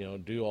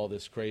do all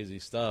this crazy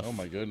stuff. Oh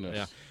my goodness!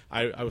 Yeah,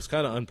 I was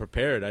kind of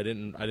unprepared. I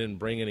didn't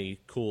bring any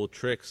cool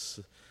tricks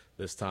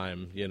this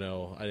time. I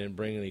didn't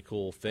bring any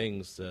cool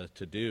things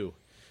to do.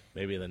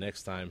 Maybe the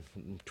next time,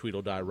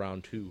 Tweedle Die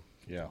round 2.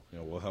 Yeah,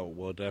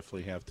 we'll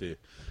definitely have to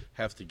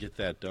get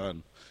that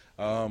done.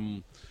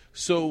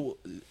 So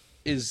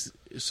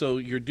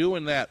you're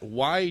doing that.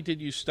 Why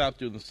did you stop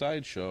doing the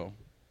sideshow?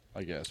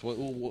 I guess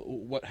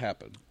what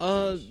happened?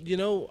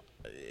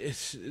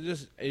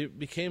 It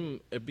became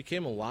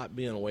a lot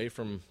being away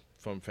from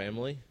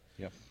family.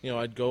 Yeah.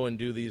 I'd go and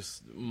do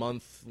these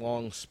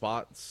month-long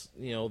spots.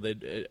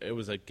 It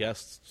was a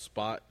guest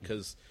spot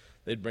because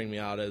they'd bring me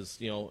out as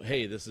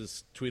hey, this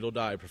is Tweedle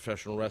Die,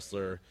 professional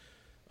wrestler.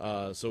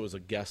 So it was a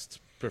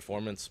guest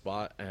performance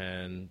spot,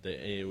 and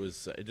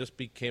it just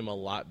became a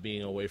lot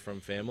being away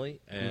from family,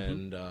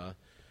 and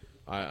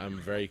I'm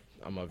very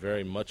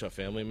much a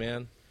family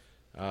man.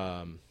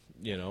 And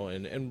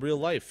real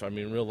life. I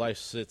mean, real life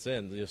sits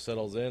in,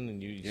 settles in,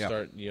 and you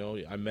start.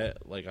 I met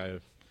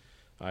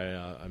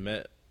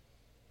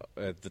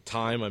at the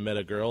time I met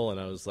a girl, and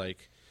I was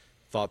like,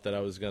 thought that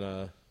I was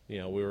gonna, we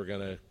were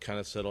gonna kind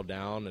of settle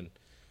down, and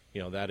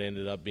that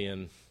ended up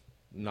being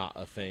not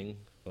a thing.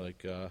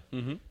 Like,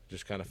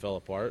 just kind of fell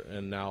apart,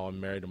 and now I'm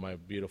married to my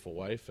beautiful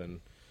wife,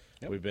 and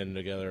we've been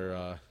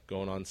together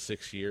going on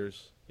 6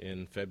 years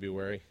in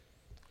February.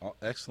 Oh,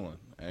 excellent.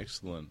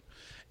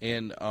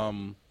 And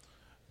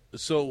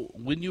so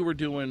when you were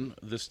doing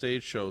the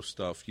stage show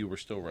stuff, you were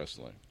still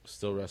wrestling?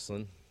 Still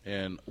wrestling.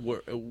 And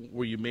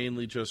were you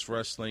mainly just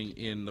wrestling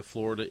in the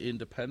Florida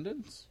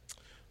Independents?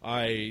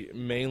 I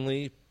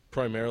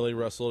primarily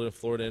wrestled in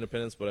Florida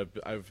Independents, but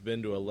I've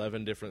been to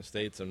 11 different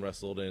states and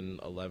wrestled in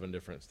 11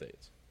 different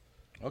states.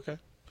 Okay.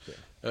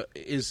 Yeah.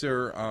 Is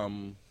there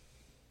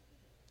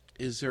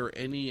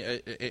any?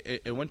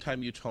 At one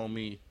time, you told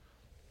me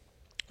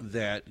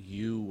that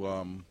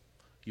you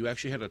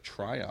actually had a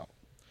tryout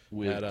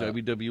with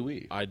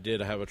WWE. I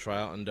did have a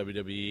tryout in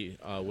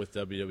WWE with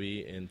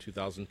WWE in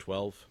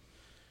 2012.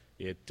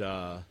 It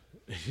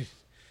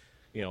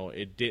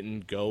it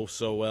didn't go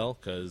so well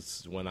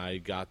because when I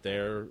got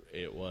there,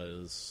 it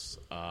was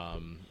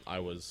I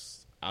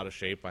was out of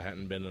shape. I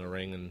hadn't been in a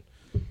ring in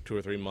 2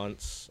 or 3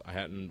 months.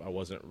 I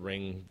wasn't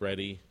ring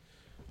ready.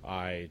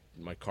 My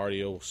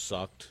cardio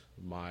sucked.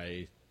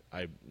 I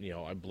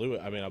blew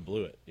it. I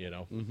blew it.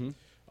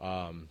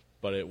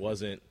 But it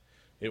wasn't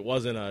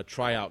a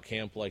tryout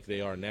camp like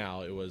they are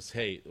now. It was,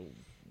 hey,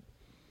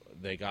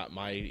 they got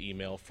my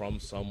email from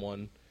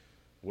someone,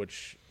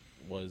 which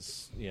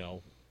was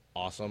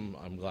awesome.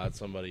 I'm glad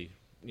somebody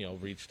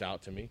reached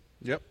out to me.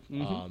 Yep.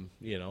 And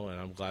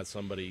I'm glad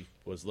somebody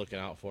was looking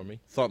out for me.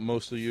 Thought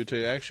most of you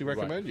to actually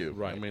recommend you.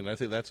 Right. I mean, I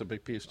think that's a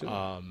big piece too.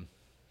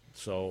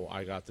 So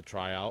I got the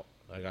tryout.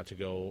 I got to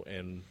go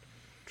and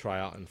try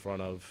out in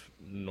front of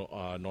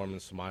Norman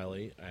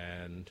Smiley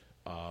and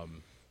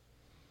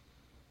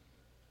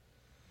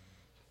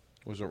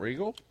was it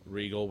Regal?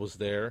 Regal was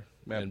there.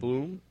 Matt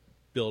Bloom.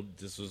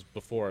 This was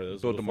before.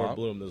 Bill DeMott.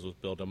 Bloom. This was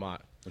Bill DeMott.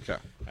 Okay.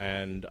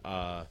 And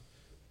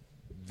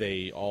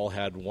they all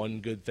had one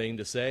good thing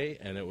to say,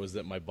 and it was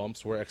that my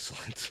bumps were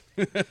excellent.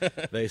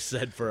 They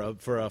said for a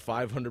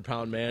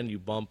 500-pound man, you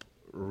bump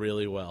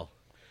really well.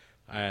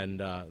 And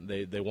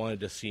they wanted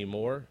to see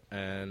more,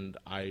 and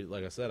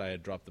like I said, I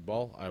had dropped the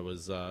ball. I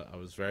was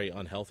very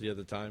unhealthy at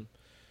the time.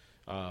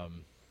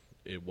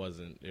 It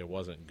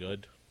wasn't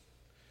good.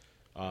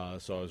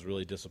 So I was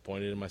really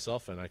disappointed in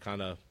myself, and I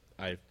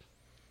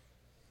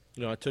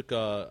took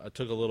a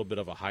little bit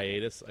of a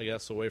hiatus, I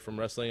guess, away from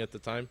wrestling at the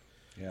time.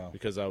 Yeah.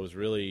 Because I was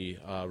really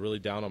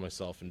down on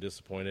myself and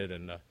disappointed,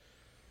 and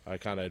I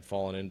kind of had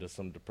fallen into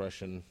some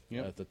depression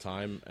at the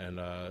time, and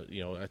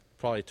I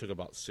probably took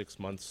about 6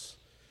 months.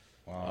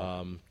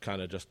 Wow.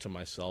 Kind of just to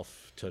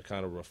myself to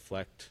kind of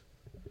reflect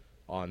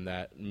on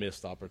that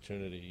missed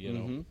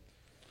opportunity,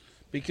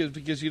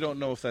 Because you don't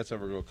know if that's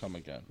ever going to come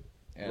again.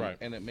 Right.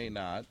 And it may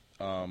not.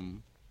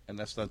 And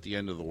that's not the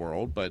end of the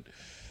world. But,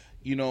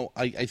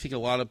 I think a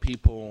lot of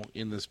people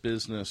in this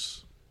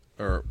business,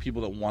 or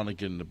people that want to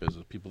get into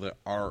business, people that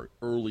are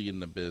early in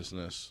the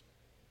business,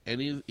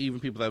 and even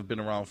people that have been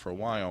around for a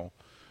while,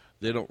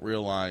 they don't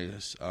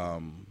realize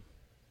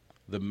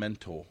the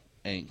mental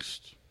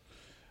angst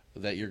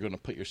that you're going to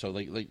put yourself,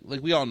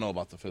 like we all know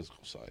about the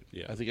physical side.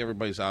 Yeah. I think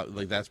everybody's out,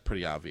 that's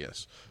pretty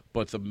obvious.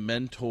 But the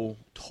mental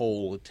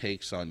toll it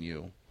takes on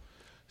you,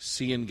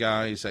 seeing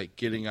guys that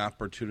getting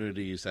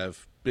opportunities that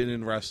have been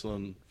in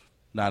wrestling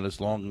not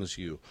as long as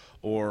you,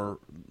 or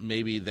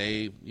maybe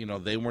they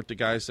weren't the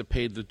guys that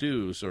paid the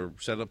dues or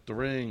set up the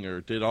ring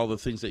or did all the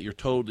things that you're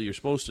told that you're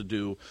supposed to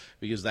do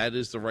because that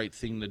is the right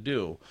thing to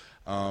do.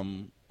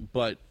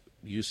 But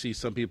you see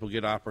some people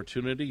get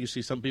opportunity, you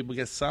see some people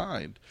get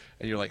signed,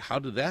 and you're like, how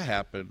did that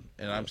happen?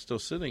 And I'm still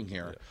sitting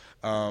here.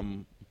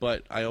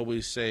 But I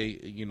always say,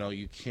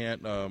 you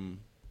can't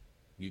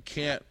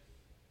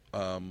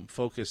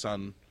focus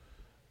on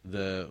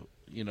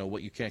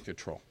what you can't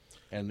control.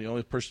 And the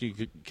only person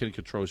you can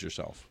control is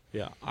yourself.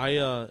 Yeah,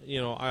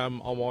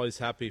 I'm always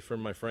happy for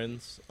my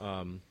friends.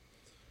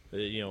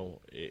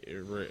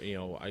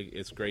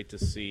 It's great to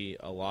see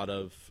a lot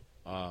of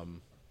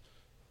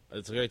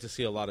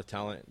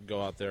talent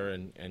go out there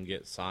and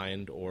get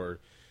signed or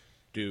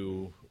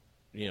do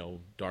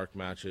dark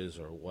matches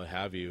or what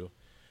have you.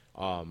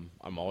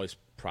 I'm always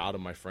proud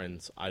of my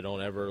friends. I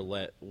don't ever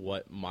let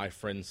what my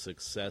friend's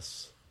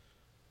success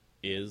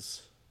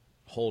is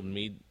hold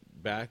me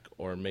back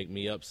or make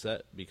me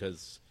upset,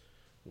 because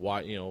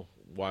why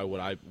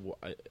would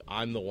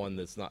I'm the one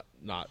that's not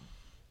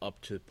up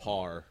to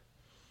par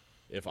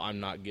if I'm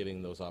not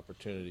getting those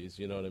opportunities,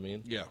 you know what I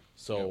mean? Yeah.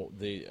 So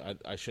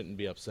I shouldn't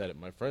be upset at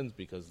my friends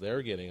because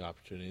they're getting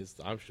opportunities.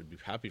 I should be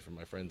happy for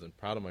my friends and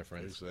proud of my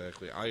friends.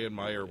 Exactly. I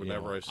admire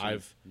whenever I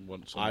see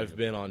I've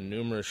been on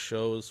numerous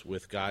shows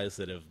with guys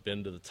that have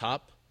been to the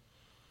top,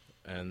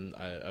 and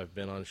I've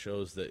been on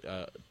shows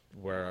that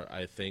where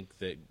I think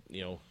that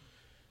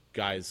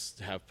guys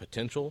have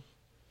potential.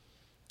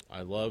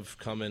 I love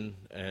coming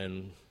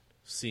and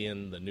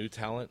seeing the new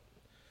talent,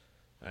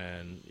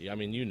 and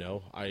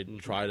I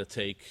try to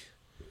take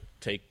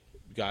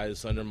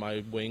guys under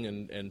my wing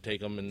and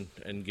take them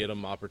and get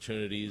them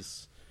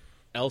opportunities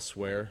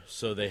elsewhere,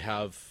 so they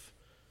have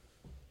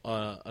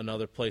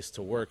another place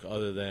to work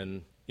other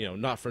than,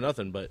 not for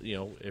nothing, but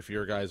if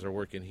your guys are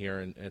working here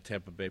in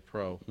Tampa Bay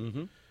Pro,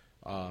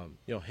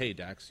 hey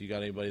Dax, you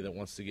got anybody that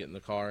wants to get in the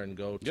car and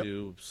go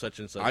to such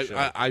and such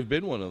show? I've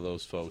been one of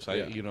those folks. Yeah.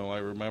 I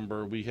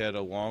remember we had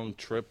a long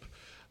trip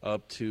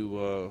up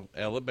to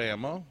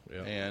Alabama,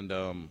 and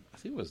I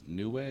think it was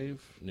New Wave.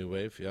 New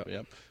Wave,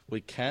 Yep.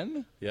 With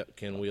Ken. Yep,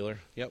 Ken Wheeler.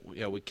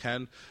 Yeah, with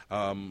Ken.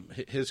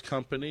 His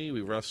company,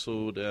 we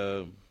wrestled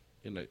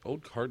in an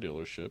old car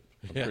dealership,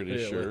 I'm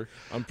pretty sure.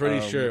 I'm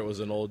pretty sure it was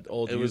an old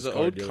It was an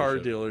old car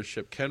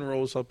dealership. Ken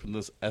rolls up in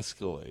this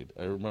Escalade.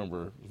 I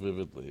remember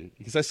vividly.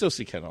 Because I still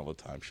see Ken all the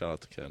time. Shout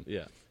out to Ken.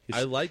 Yeah.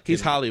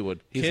 He's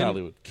Hollywood. He's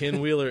Hollywood. Ken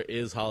Wheeler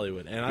is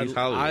Hollywood, and He's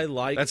Hollywood. I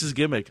like that's his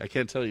gimmick. I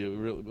can't tell you.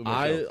 Really,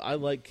 I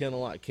like Ken a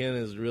lot. Ken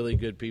is really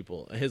good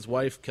people. His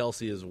wife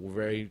Kelsey is a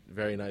very,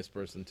 very nice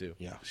person too.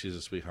 Yeah, she's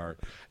a sweetheart,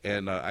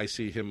 and I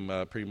see him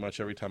pretty much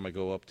every time I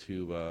go up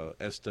to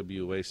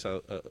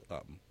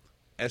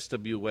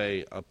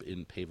SWA up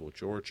in Payville,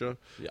 Georgia.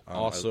 Yeah.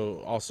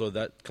 Also,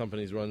 that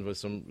company's run with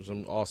some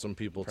awesome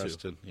people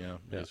Preston, too. yeah,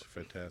 it's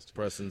fantastic.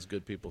 Preston's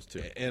good people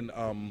too. And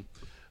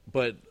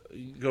but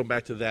going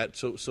back to that,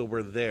 so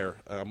we're there,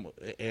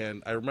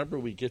 and I remember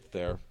we get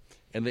there,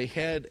 and they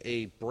had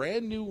a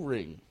brand new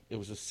ring. It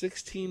was a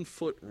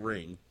 16-foot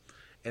ring,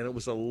 and it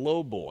was a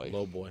low boy.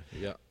 Low boy,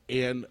 yeah.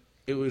 And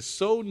it was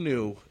so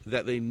new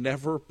that they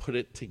never put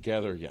it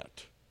together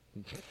yet.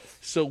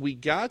 So we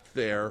got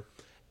there,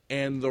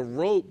 and the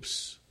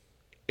ropes,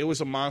 it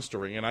was a monster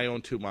ring, and I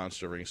own 2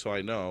 monster rings, so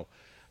I know.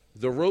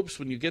 The ropes,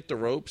 when you get the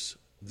ropes,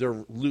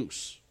 they're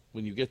loose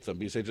when you get them,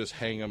 because they just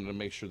hang them to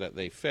make sure that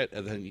they fit,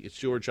 and then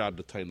it's your job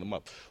to tighten them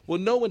up. Well,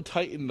 no one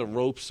tightened the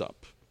ropes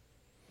up.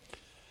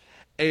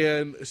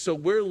 And so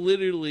we're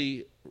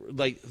literally,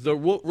 like, the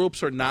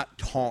ropes are not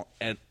taut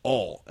at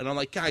all. And I'm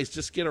like, guys,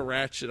 just get a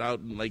ratchet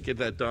out and, like, get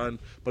that done.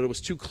 But it was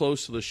too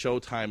close to the show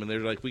time, and they're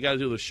like, we got to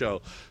do the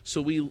show.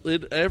 So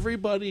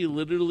everybody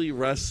literally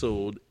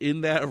wrestled in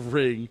that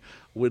ring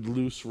with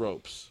loose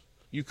ropes.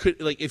 You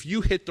could, like, if you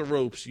hit the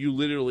ropes, you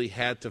literally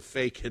had to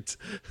fake it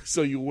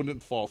so you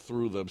wouldn't fall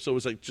through them. So it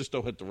was like, just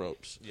don't hit the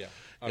ropes. Yeah,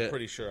 I'm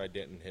pretty sure I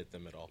didn't hit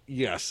them at all.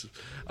 Yes.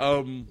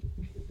 But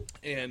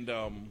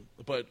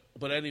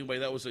anyway,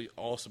 that was an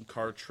awesome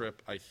car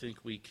trip. I think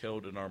we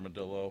killed an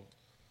armadillo.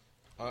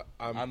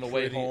 On the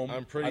way home.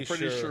 I'm pretty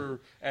sure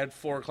at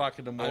 4 o'clock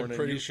in the morning. I'm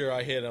pretty sure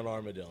I hit an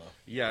armadillo.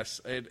 Yes,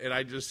 and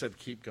I just said,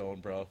 keep going,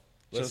 bro.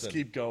 Listen, just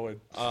keep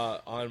going.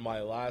 On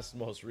my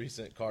most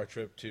recent car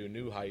trip to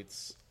New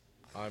Heights,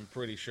 I'm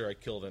pretty sure I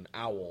killed an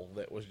owl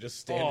that was just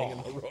standing in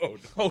the road.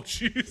 Oh,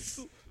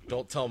 jeez.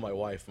 Don't tell my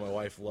wife. My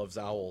wife loves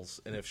owls,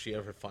 and if she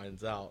ever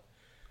finds out,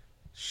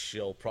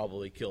 she'll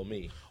probably kill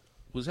me.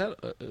 Was that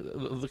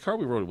the car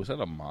we rode? Was that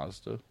a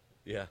Mazda?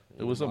 Yeah,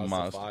 it was a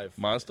Mazda 5.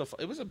 Mazda.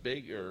 It was a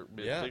bigger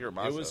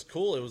Mazda. It was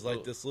cool. It was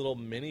like this little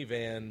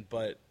minivan,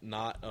 but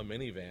not a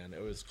minivan.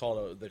 It was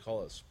they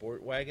call it a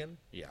sport wagon.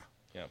 Yeah.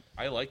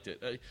 I liked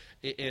it.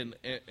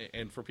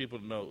 And for people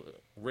to know,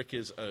 Rick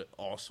is an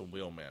awesome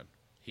wheelman.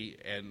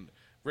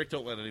 Rick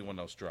don't let anyone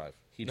else drive.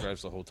 He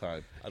drives the whole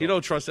time. He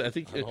don't trust it. I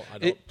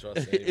don't trust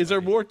anybody. Is there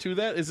more to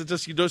that? Is it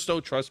just you just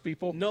don't trust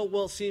people? No.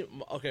 Well, see,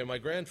 okay, my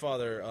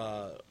grandfather,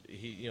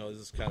 this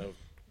is kind of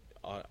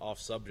off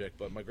subject,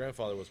 but my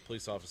grandfather was a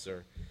police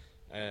officer,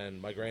 and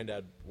my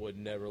granddad would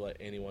never let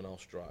anyone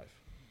else drive,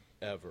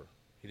 ever.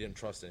 He didn't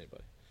trust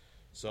anybody.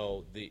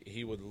 So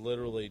he would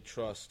literally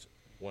trust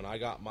when I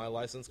got my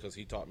license, because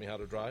he taught me how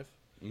to drive.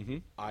 Mm-hmm.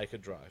 I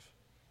could drive.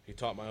 He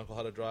taught my uncle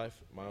how to drive.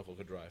 My uncle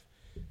could drive.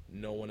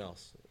 No one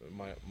else.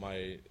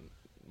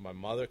 My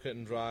mother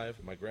couldn't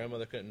drive. My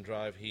grandmother couldn't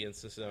drive. He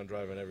insisted on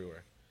driving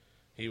everywhere.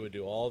 He would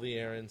do all the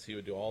errands. He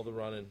would do all the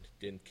running.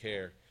 Didn't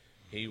care.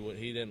 He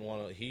didn't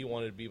want to. He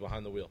wanted to be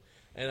behind the wheel.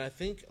 And I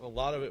think a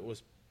lot of it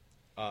was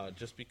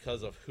just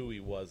because of who he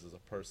was as a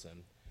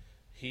person.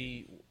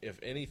 If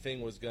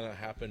anything was going to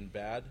happen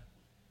bad,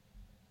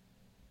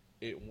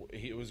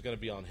 it was going to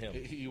be on him.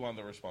 He wanted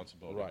the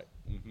responsibility. Right.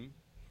 Mm-hmm.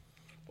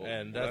 Well,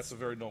 and that's a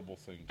very noble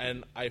thing.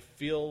 And I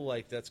feel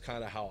like that's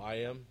kind of how I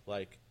am.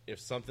 Like, if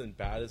something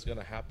bad is going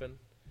to happen,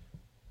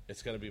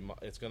 it's going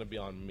to be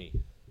on me.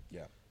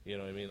 Yeah. You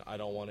know what I mean? I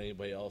don't want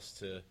anybody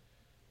else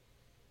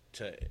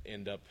to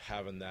end up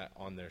having that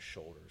on their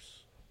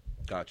shoulders.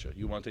 Gotcha.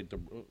 You want to take the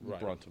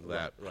brunt of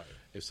that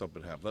if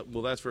something happens.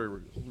 Well, that's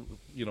very,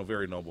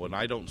 very noble. And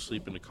I don't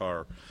sleep in the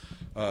car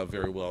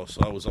very well,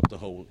 so I was up the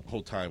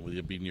whole time with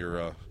you being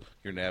your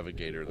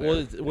navigator there.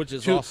 Well, which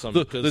is awesome.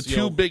 The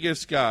two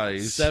biggest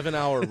guys.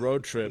 7-hour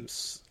road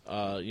trips,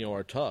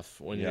 are tough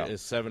when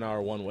it's 7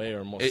 hour one way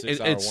or more 6 hour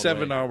one way. It's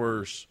 7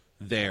 hours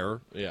there.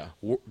 Yeah.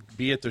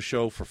 Be at the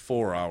show for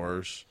 4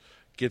 hours.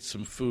 Get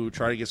some food.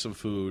 Try to get some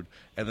food,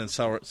 and then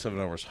 7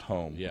 hours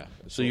home. Yeah.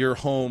 So you're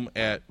home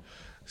at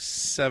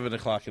 7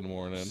 o'clock in the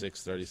morning.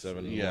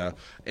 6:37. Yeah,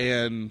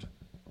 and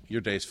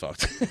your day's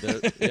fucked.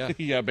 Yeah.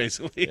 Yeah,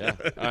 basically. Yeah,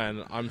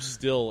 and I'm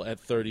still at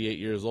 38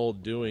 years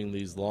old doing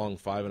these long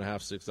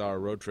 5.5, 6 hour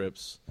road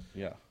trips,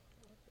 Yeah.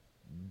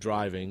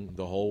 driving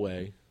the whole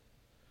way,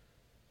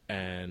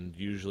 and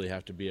usually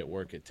have to be at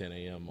work at 10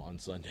 a.m. on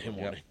Sunday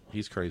morning. Yep.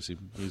 He's crazy.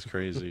 He's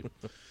crazy.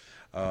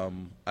 I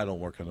don't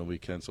work on the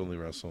weekends, only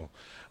wrestle.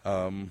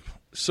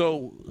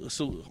 So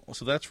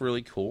that's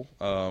really cool.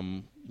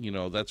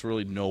 That's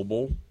really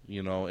noble,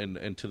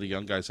 and to the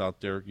young guys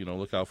out there,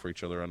 look out for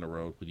each other on the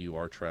road when you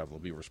are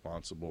traveling. Be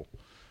responsible.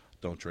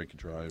 Don't drink and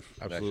drive.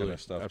 Absolutely. That kind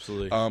of stuff.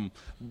 Absolutely.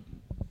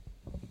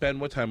 Ben,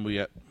 what time are we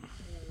at?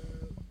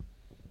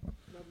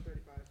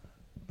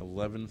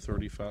 11:35.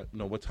 11:35.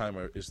 No, what time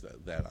is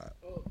that at?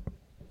 Oh,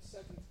 the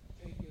second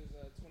take is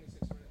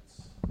 26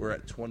 minutes. We're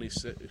at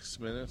 26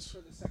 minutes.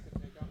 For the second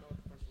take, I don't know what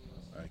the first one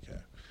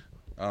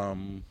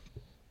was.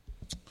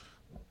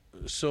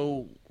 Okay.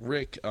 So,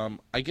 Rick,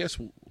 I guess,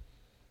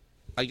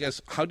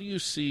 how do you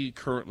see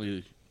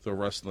currently the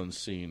wrestling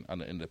scene on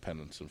the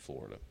independents in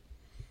Florida,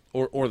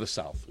 or the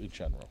South in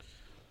general?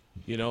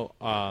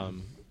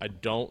 I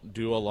don't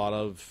do a lot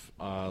of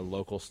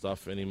local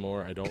stuff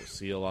anymore. I don't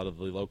see a lot of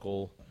the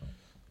local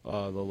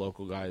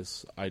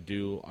guys. I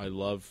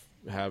love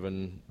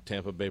having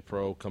Tampa Bay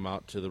Pro come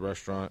out to the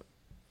restaurant.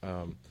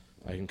 I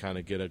can kind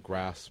of get a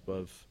grasp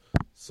of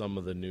some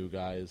of the new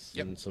guys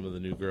and some of the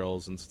new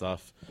girls and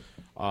stuff.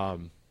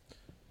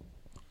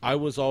 I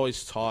was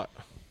always taught,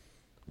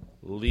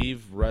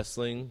 leave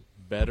wrestling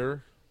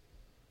better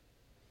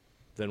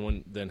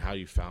than how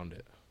you found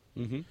it.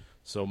 Mm-hmm.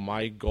 So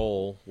my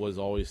goal was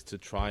always to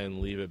try and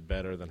leave it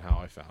better than how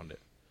I found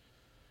it.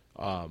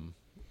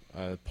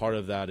 Part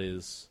of that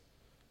is,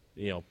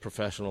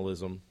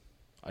 professionalism.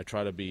 I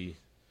try to be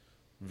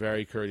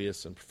very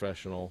courteous and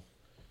professional,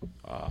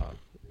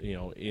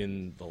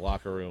 in the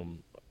locker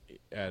room,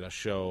 at a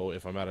show.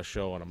 If I'm at a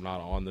show and I'm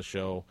not on the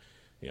show,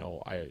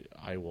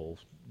 I will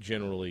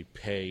generally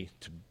pay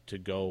to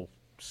go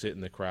sit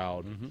in the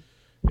crowd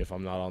if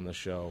I'm not on the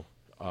show.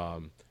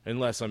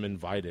 Unless I'm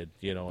invited,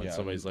 and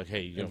somebody's like,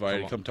 "Hey,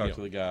 invited, come talk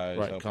to the guys,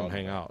 right? Come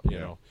hang out."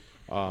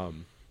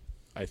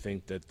 I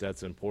think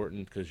that's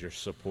important because you're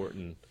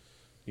supporting,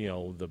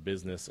 the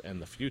business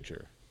and the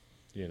future.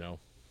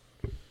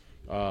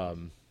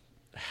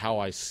 How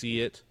I see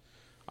it,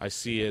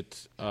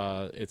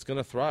 it's going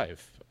to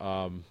thrive.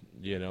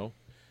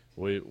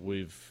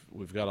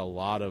 We've got a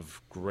lot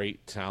of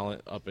great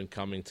talent, up and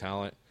coming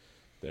talent.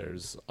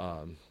 There's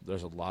a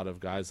lot of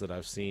guys that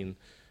I've seen.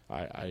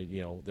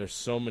 There's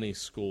so many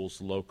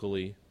schools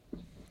locally.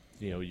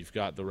 You've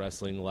got the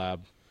Wrestling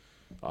Lab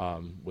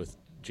with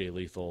Jay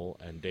Lethal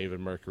and David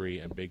Mercury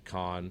and Big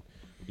Con.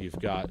 You've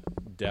got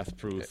Death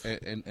Proof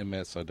and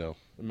Matt Seidel.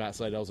 Matt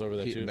Seidel's over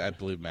there too. I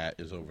believe Matt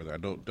is over there.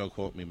 Don't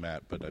quote me,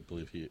 Matt, but I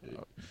believe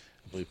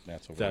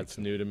Matt's over there. That's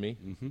new to me,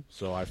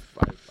 so I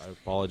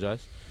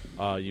apologize.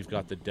 You've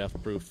got the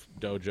Death Proof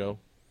Dojo,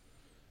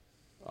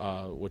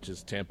 which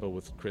is Tampa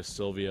with Chris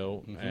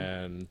Silvio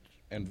and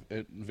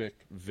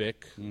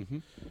Vic.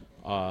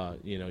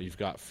 You've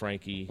got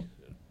Frankie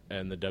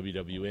and the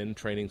WWN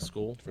training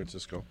school.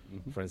 Francisco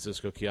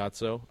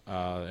Chiazzo,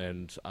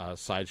 and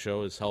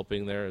Sideshow is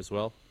helping there as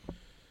well.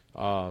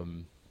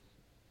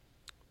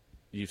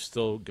 You've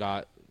still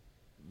got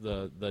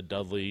the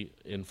Dudley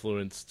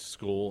influenced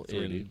school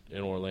in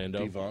Orlando,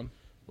 Devon,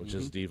 which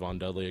is Devon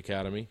Dudley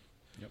Academy.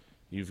 Yep.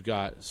 You've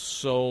got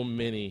so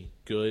many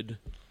good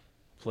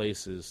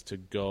places to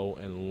go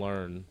and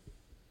learn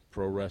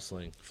pro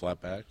wrestling.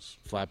 Flatbacks,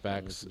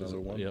 Another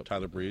one. Yep.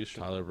 Tyler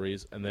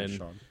Breeze, and then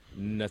Sean.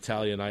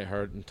 Natalia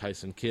Neidhart and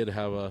Tyson Kidd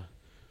have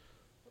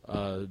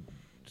a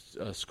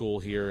school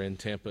here in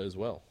Tampa as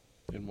well.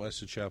 In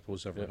West Chapel,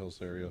 Zephyr Hills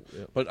area.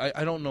 Yep. But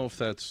I don't know if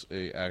that's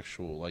a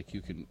actual,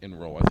 you can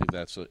enroll. I think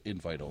that's an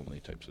invite-only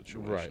type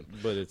situation. Right,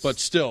 but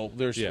still,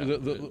 there's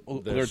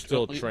they're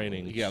still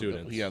training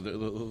students.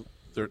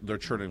 They're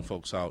churning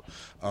folks out.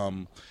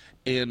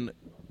 And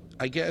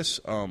I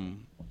guess right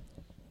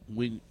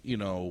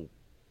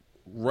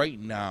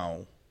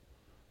now,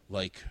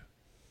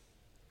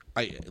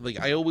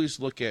 I always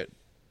look at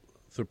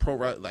the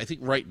pro. I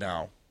think right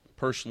now,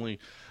 personally,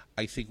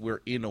 I think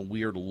we're in a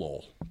weird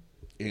lull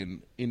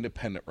in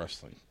independent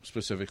wrestling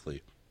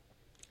specifically,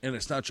 and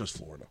it's not just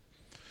Florida.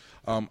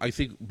 I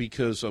think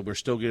because we're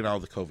still getting out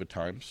of the COVID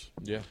times.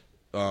 Yeah.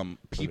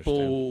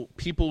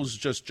 People's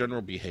just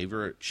general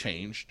behavior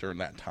changed during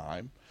that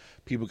time.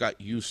 People got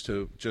used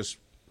to just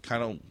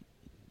kind of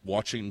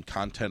watching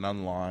content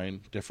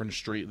online,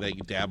 they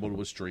dabbled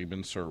with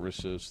streaming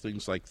services,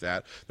 things like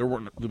that.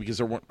 Because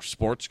there weren't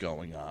sports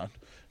going on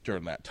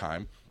during that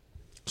time.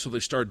 So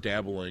they started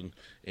dabbling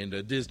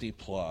into Disney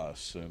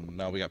Plus, and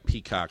now we got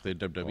Peacock, the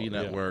WWE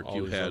Network. All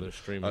you these had other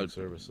streaming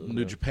services.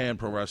 New Japan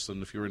Pro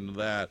Wrestling, if you're into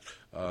that.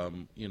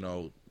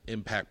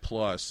 Impact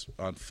Plus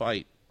on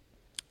Fight.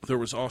 There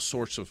was all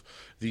sorts of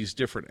these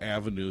different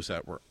avenues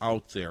that were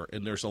out there,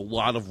 and there's a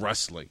lot of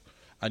wrestling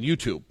on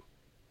YouTube,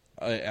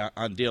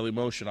 on Daily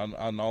Motion,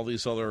 on all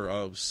these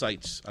other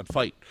sites, on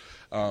Fight,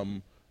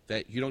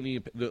 that you don't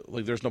need.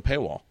 There's no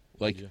paywall.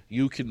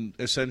 You can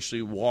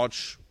essentially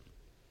watch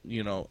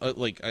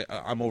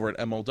I'm over at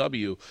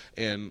MLW,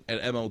 and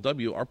at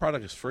MLW, our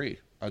product is free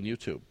on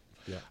YouTube.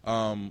 Yeah.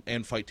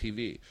 And Fight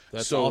TV.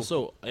 That's so,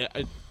 also,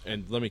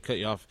 and let me cut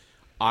you off.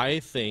 I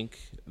think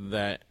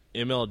that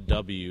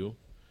MLW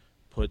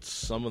puts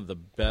some of the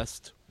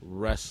best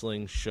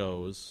wrestling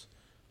shows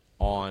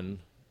on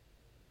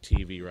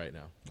TV right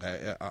now.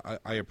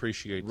 I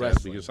appreciate that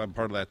Wrestling. because I'm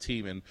part of that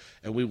team,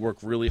 and we work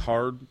really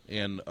hard,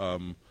 and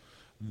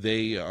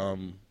they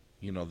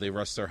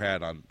rest their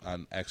hat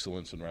on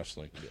excellence in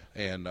wrestling.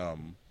 Yeah. And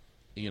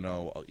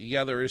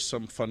there is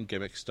some fun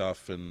gimmick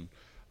stuff and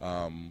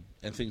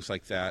things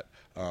like that.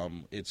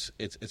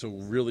 It's a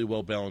really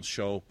well balanced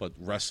show, but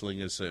wrestling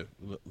is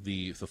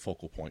the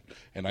focal point,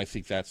 and I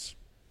think that's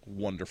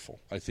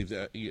wonderful. I think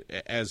that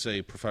as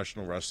a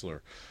professional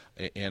wrestler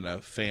and a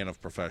fan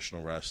of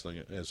professional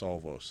wrestling, as all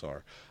of us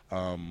are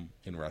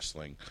in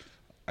wrestling,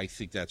 I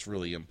think that's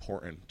really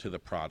important to the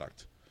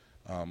product.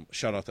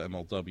 Shout out to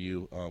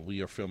MLW.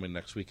 We are filming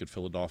next week in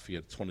Philadelphia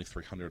at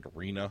 2300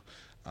 Arena.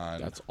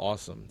 That's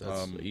awesome.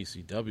 That's the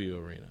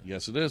ECW arena.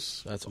 Yes, it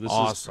is. This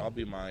awesome. Is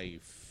probably my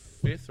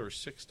 5th or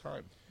 6th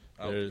time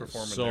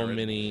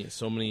performing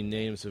so many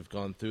names have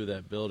gone through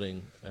that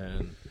building,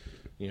 and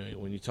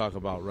when you talk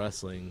about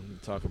wrestling, you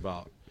talk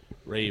about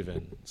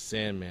Raven,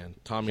 Sandman,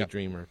 Tommy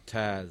Dreamer,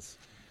 Taz.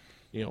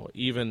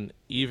 Even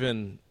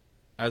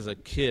as a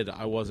kid,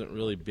 I wasn't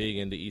really big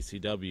into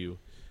ECW.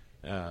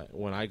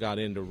 When I got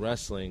into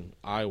wrestling,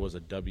 I was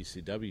a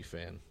WCW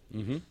fan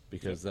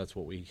because that's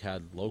what we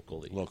had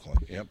locally.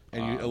 Yep.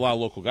 And a lot of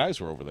local guys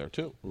were over there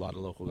too. A lot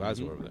of local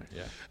guys were over there.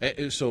 Yeah.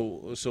 And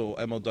so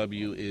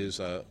MLW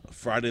is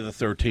Friday the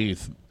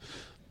 13th,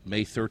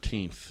 May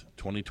 13th,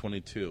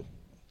 2022,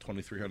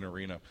 2300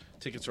 Arena.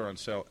 Tickets are on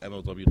sale at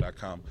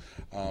MLW.com.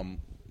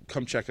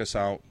 Come check us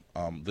out.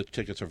 The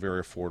tickets are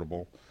very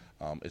affordable.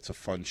 It's a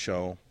fun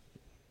show,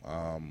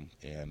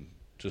 and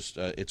just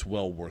it's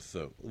well worth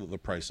the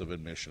price of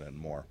admission and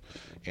more.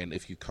 And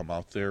if you come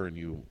out there and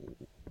you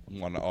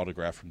want an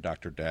autograph from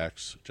Dr.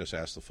 Dax, just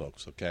ask the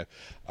folks, okay?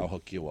 I'll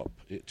hook you up.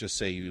 Just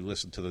say you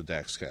listen to the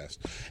Daxcast.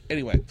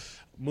 Anyway,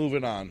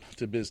 moving on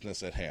to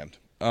business at hand.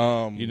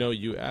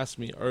 You asked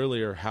me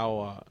earlier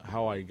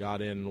how I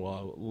got in.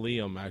 Well,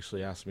 Liam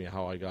actually asked me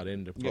how I got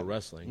into pro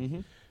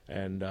wrestling,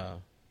 and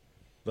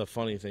the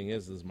funny thing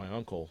is my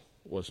uncle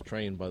was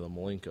trained by the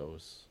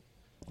Malenkos.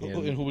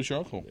 And who was your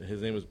uncle?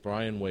 His name was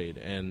Brian Wade,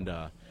 and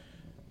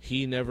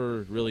he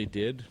never really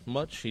did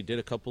much. He did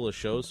a couple of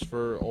shows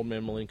for Old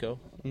Man Malenko.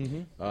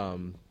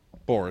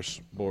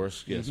 Boris,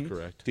 yes,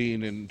 correct.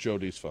 Dean and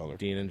Jody's father.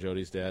 Dean and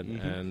Jody's dad,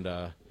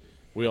 and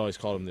we always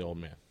called him the Old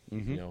Man.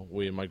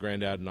 My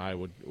granddad and I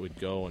would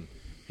go, and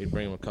he'd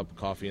bring him a cup of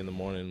coffee in the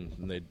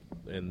morning,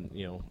 and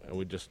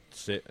we'd just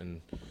sit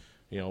and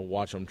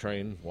watch them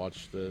train,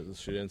 watch the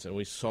students, and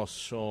we saw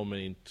so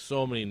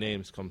many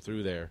names come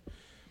through there.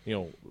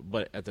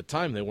 But at the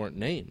time they weren't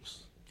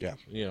names. Yeah.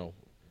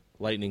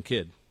 Lightning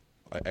Kid.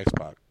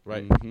 X-Pac.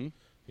 Right.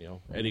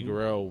 Eddie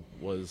Guerrero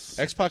was...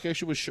 X-Pac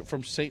actually was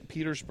from St.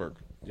 Petersburg.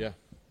 Yeah.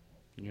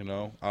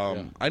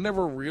 I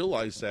never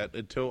realized that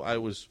until I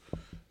was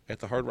at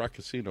the Hard Rock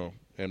Casino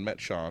and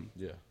met Sean.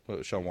 Yeah.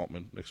 Sean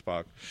Waltman,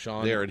 X-Pac.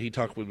 Sean... There, and he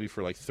talked with me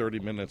for like 30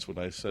 minutes when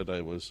I said I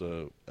was...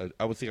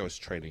 I would think I was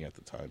training at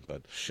the time,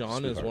 but...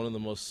 Sean is one of the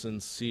most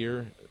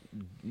sincere,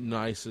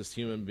 nicest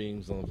human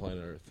beings on the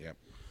planet Earth. Yep.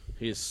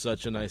 He is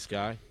such a nice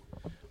guy.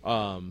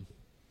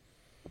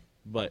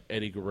 But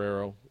Eddie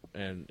Guerrero,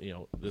 and,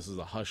 this is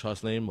a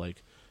hush-hush name,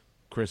 like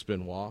Chris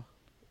Benoit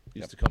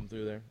used to come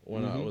through there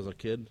when I was a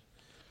kid.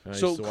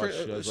 So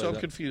I'm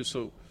confused.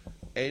 So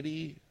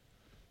Eddie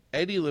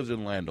lived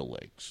in Land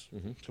O'Lakes,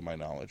 to my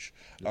knowledge.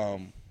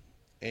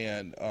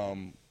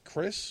 And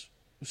Chris,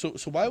 so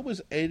why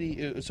was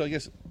Eddie, so I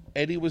guess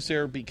Eddie was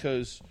there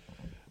because...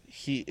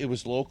 It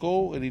was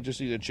local, and he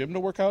just needed a gym to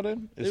work out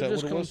in. Is that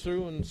what it was?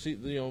 Through and see,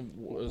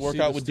 work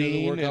out with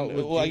Dean.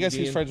 I guess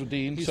he's friends with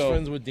Dean. He's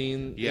friends with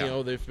Dean.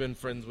 Yeah. They've been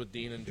friends with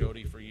Dean and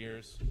Jody for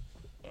years.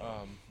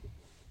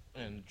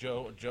 And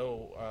Joe,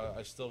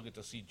 I still get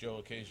to see Joe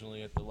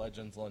occasionally at the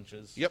Legends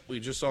lunches. Yep,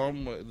 we just saw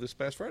him this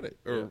past Friday.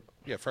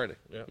 Friday.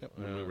 Yep,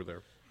 when we were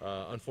there.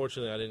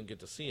 Unfortunately, I didn't get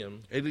to see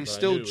him. And he's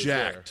still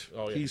jacked.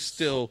 Oh, yeah. He's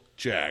still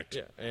jacked.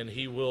 Yeah, and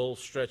he will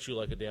stretch you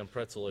like a damn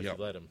pretzel if you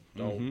let him.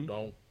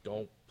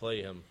 Don't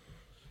play him.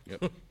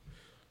 Yep.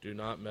 Do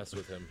not mess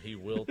with him. He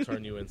will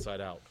turn you inside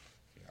out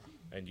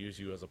and use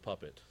you as a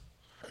puppet.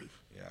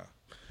 Yeah.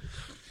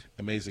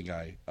 Amazing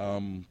guy.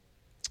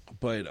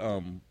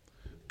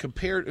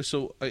 Compared,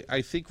 so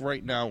I think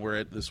right now we're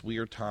at this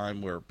weird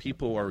time where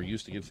people are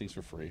used to getting things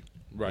for free.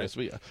 Right.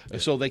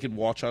 So they can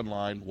watch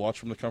online, watch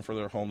from the comfort of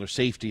their home, their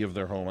safety of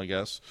their home, I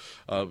guess.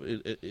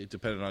 It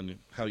depending on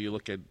how you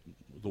look at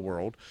the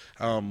world.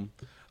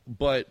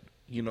 But,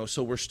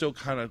 so we're still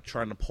kind of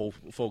trying to pull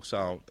folks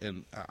out.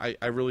 And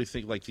I really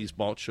think like these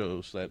ball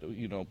shows that,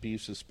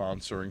 Beefs is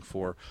sponsoring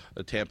for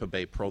the Tampa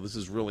Bay Pro, this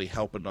is really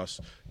helping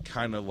us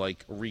kind of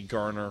like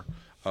regarner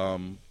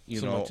Some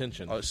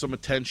attention. Some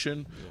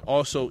attention. Yeah.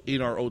 Also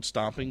in our old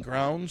stomping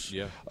grounds.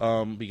 Yeah.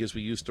 Because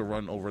we used to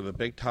run over the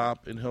Big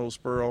Top in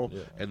Hillsboro,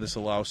 and this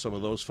allows some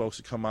of those folks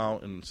to come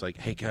out, and it's like,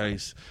 hey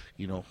guys,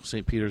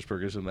 St.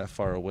 Petersburg isn't that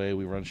far away.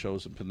 We run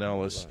shows in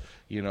Pinellas.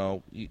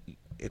 Right.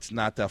 It's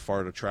not that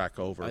far to track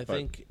over. I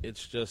think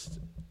it's just,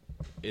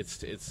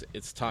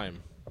 it's time.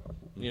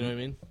 You know what I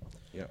mean?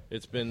 Yeah.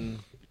 It's been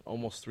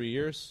almost 3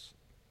 years.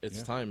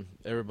 It's time.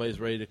 Everybody's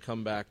ready to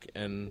come back,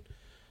 and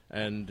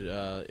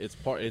it's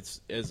part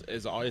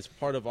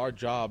of our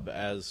job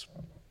as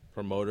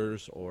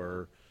promoters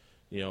or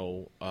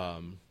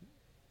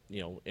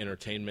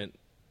entertainment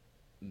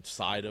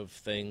side of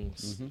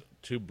things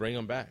to bring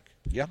them back.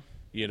 Yeah.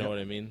 You know what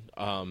I mean?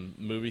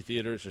 Movie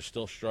theaters are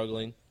still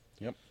struggling.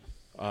 Yep.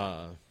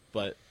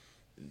 But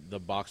the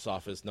box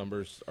office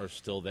numbers are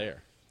still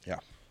there. Yeah.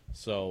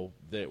 So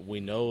that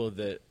we know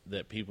that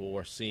people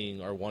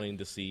are wanting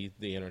to see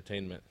the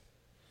entertainment.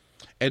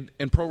 And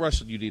pro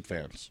wrestling, you need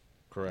fans.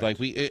 Correct.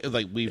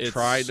 We've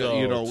tried,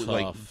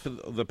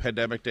 the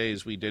pandemic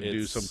days, we did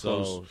do some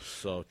close,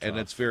 so and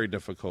it's very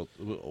difficult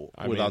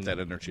without that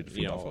energy to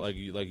feed off of. Like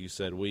you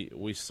said, at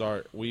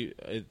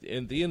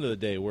the end of the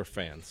day, we're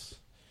fans,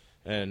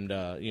 and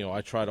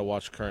I try to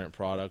watch current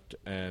product,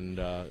 and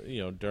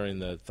during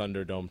the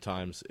Thunderdome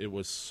times, it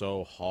was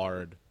so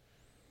hard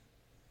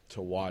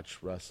to watch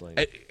wrestling.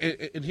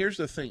 And here's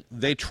the thing: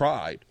 they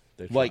tried.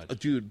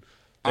 Dude,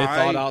 they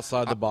thought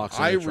outside the box.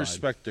 I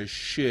respect the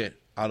shit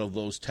out of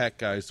those tech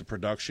guys, the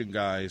production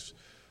guys,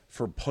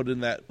 for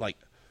putting that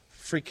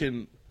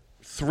freaking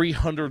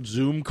 300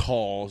 Zoom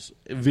calls,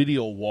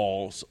 video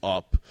walls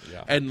up,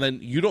 and then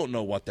you don't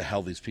know what the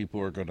hell these people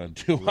are going to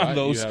do on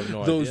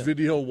those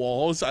video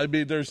walls. I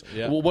mean,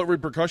 what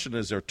repercussion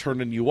is there?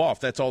 Turning you off.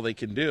 That's all they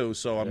can do.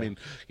 So I mean,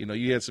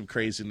 you had some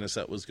craziness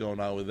that was going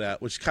on with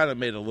that, which kind of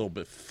made it a little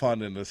bit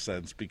fun in a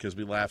sense because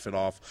we laugh it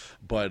off.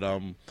 But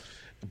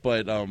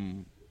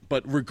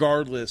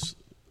regardless,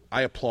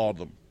 I applaud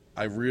them.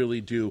 I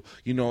really do.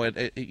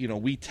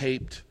 We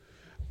taped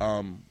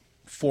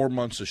 4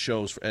 months of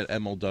shows at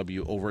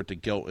MLW over at the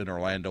Gilt in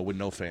Orlando with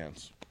no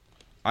fans.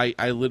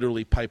 I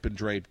literally pipe and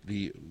draped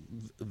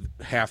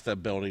half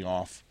that building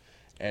off,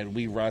 and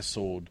we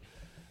wrestled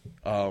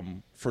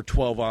for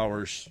 12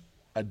 hours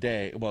a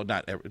day. Well,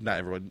 not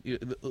everyone.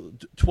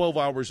 12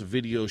 hours of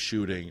video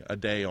shooting a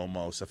day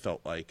almost. I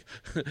felt like,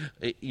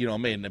 it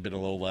may have been a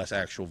little less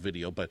actual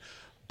video, but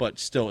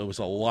still, it was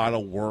a lot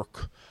of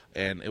work,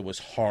 and it was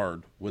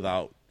hard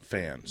without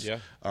fans. Yeah.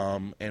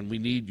 And we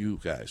need you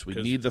guys. We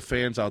need the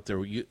fans out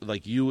there. You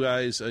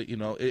guys.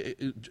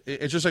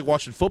 It's just like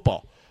watching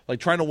football. Like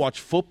trying to watch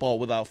football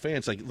without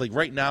fans. Like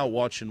right now,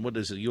 watching what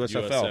is it?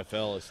 USFL.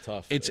 USFL is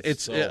tough.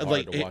 It's so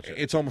hard to watch it.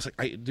 It's almost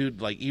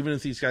like even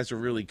if these guys are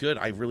really good,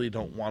 I really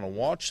don't want to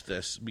watch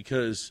this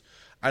because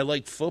I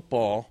like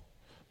football.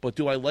 But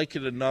do I like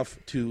it enough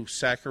to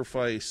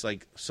sacrifice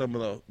some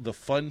of the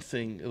fun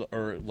thing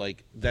or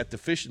that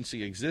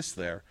deficiency exists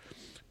there?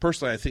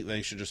 Personally, I think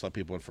they should just let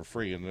people in for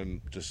free and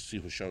then just see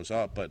who shows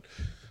up. But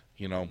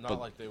not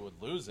like they would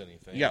lose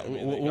anything. Yeah,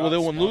 they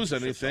wouldn't lose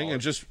anything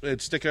and just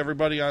stick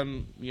everybody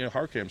on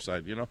Hardcam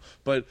side.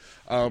 But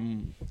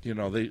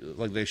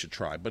they should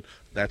try. But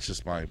that's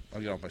just my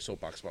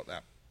soapbox about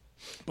that.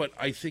 But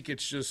I think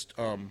it's just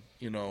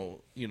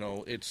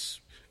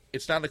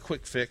it's not a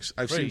quick fix.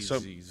 I've seen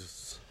some.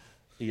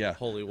 Yeah,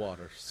 holy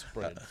water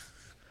spread.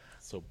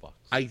 Soapbox.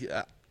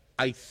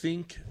 I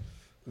think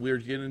we're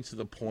getting to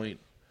the point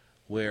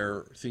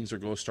where things are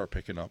going to start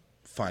picking up.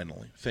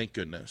 Finally, thank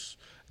goodness.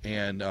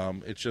 And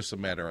it's just a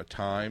matter of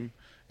time,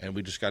 and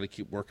we just got to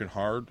keep working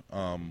hard.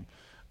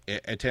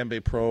 At Tampa Bay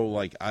Pro,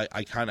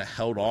 I kind of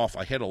held off.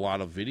 I had a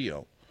lot of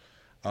video,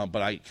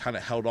 but I kind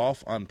of held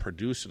off on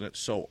producing it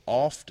so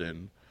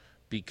often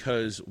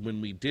because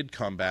when we did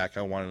come back,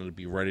 I wanted to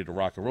be ready to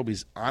rock and roll.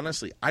 Because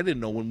honestly, I didn't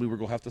know when we were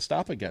going to have to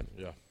stop again.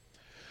 Yeah.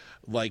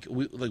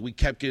 We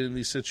kept getting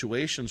these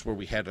situations where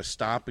we had to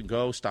stop and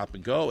go,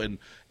 and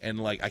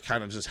I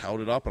kind of just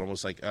held it up, and I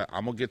was like,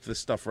 I'm gonna get this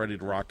stuff ready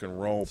to rock and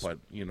roll, but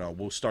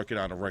we'll start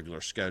getting on a regular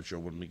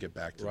schedule when we get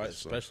back to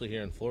this. Especially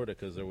here in Florida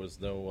because there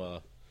was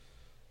no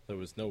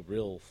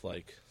real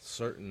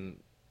certain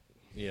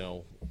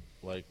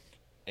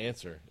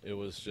answer. It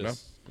was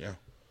just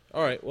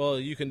all right. Well,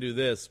 you can do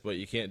this, but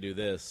you can't do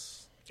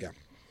this. Yeah.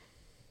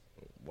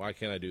 Why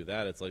can't I do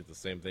that? It's the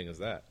same thing as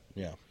that.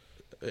 Yeah.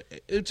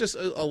 It's just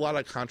a lot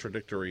of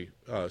contradictory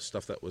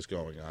stuff that was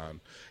going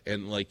on.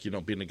 And,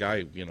 being a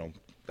guy,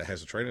 that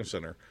has a training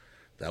center,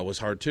 that was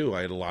hard, too.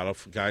 I had a lot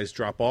of guys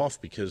drop off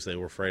because they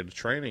were afraid of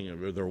training,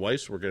 or their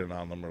wives were getting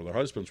on them, or their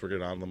husbands were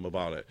getting on them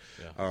about it.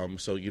 Yeah.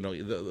 So,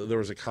 there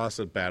was a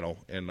constant battle.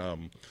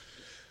 And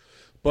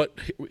but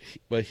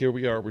here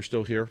we are. We're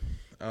still here.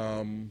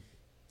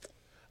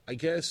 I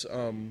guess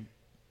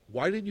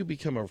why did you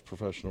become a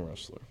professional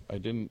wrestler? I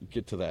didn't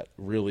get to that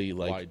really.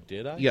 Why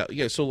did I?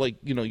 Yeah. So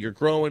you're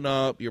growing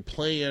up, you're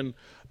playing,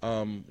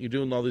 you're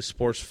doing all these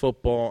sports,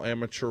 football,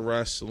 amateur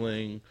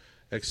wrestling,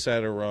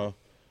 etc.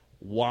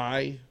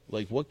 Why?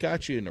 What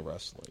got you into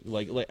wrestling?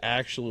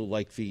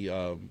 Actually,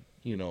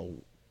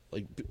 the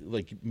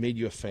like made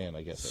you a fan?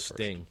 I guess. At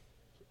Sting.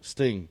 First.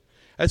 Sting.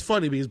 That's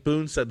funny because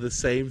Boone said the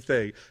same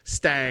thing.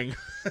 Stang.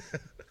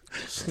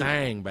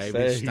 Stang,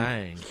 baby,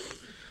 Stang. Stang.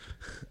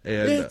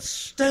 And It's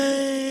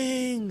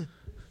Sting.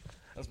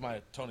 That's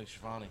my Tony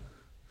Schiavone.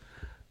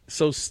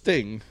 so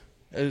Sting.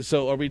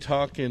 So are we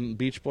talking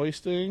Beach Boy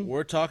Sting?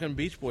 We're talking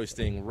Beach Boy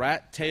Sting.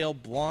 Rat tail,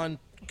 blonde,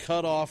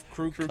 cut off,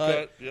 crew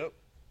cut, Yep.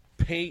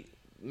 paint,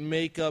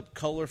 makeup,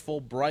 colorful,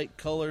 bright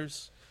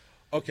colors.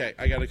 Okay,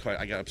 I'm sorry,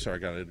 I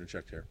got to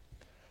interject here.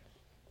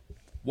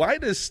 Why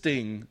does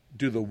Sting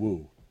do the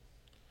woo?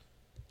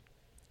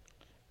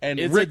 And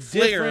Ric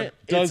Flair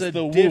does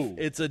the woo.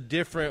 It's a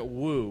different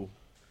woo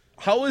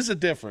How is it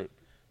different?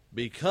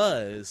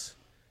 because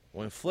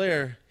when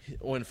Flair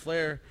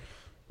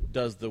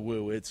does the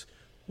woo, it's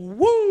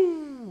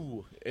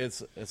woo.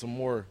 It's a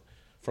more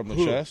From the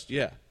who. chest?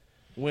 Yeah.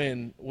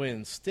 When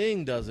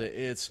Sting does it,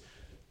 it's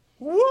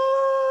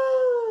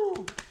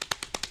woo.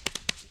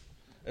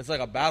 It's like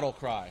a battle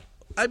cry.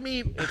 I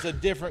mean, It's a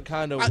different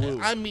kind of woo.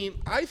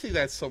 I think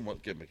that's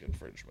somewhat gimmick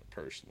infringement,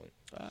 personally.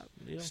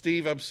 Yeah.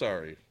 Steve, I'm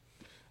sorry.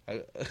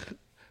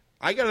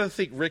 I got to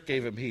think Rick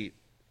gave him heat.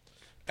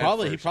 at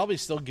He first. probably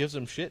still gives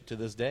him shit to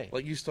this day.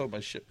 Like, you stole my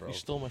shit, bro. You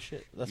stole my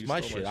shit. That's You my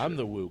stole my shit. I'm shit.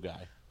 the woo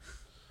guy.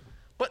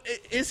 But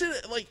isn't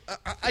it, like,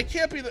 I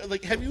can't be,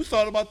 like, have you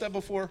thought about that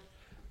before?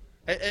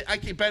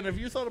 Ben, have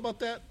you thought about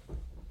that?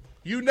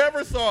 You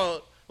never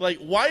thought, like,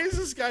 why is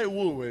this guy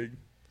wooing?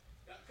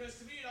 Because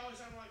to me, it always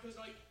sounded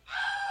like,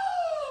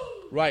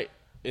 Right.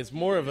 It's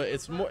more of a.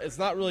 It's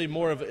not really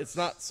more of a. It's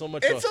not so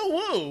much. It's a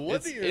woo. What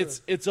It's do you...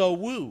 it's a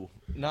woo,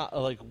 not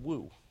like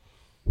woo.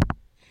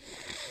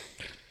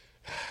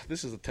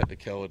 This is a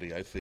technicality,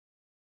 I think.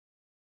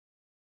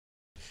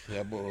 Yeah,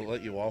 I'm going to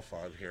let you off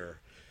on here.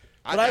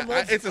 But I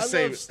love- it's the I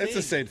same. love It's the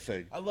Sting. same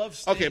thing. I love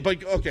Sting. Okay,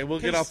 we'll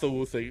get 'Cause- off the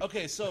woo thing.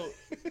 Okay, so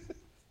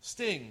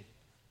Sting,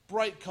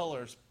 bright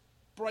colors,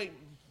 bright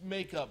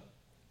makeup.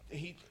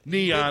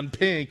 Neon,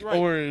 pink, Right.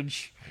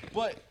 orange.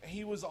 But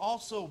he was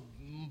also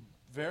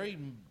very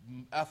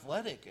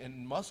athletic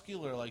and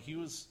muscular. Like he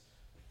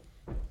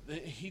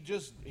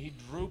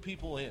drew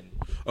people in.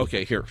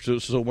 Okay, here.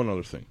 So one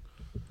other thing.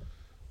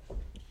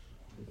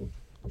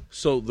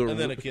 So And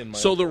then again,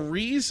 the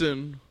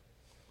reason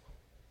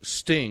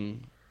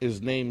Sting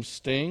is named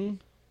Sting,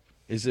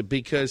 is it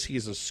because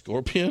he's a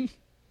scorpion?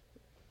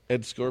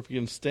 And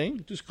scorpions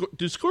sting?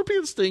 Do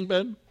scorpions sting,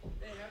 Ben?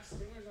 they have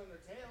stingers on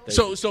their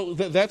tails. So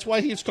that's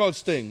why he's called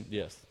Sting.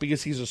 Yes.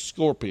 Because he's a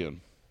scorpion.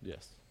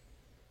 Yes.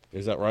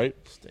 Is that right?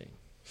 Sting.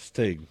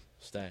 Sting.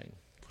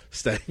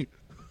 Stang.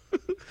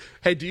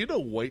 Hey, do you know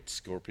White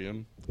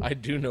Scorpion? I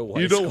do know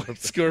why. You know White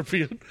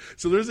Scorpion?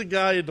 So there's a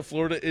guy in the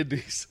Florida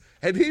Indies,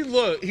 and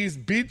he's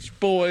Beach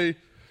Boy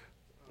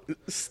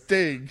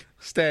Stang.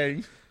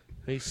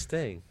 He's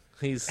Sting.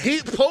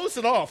 He pulls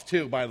it off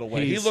too, by the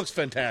way. He He's- looks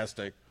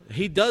fantastic.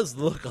 He does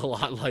look a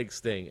lot like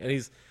Sting,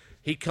 and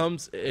he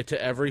comes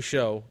to every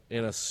show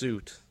in a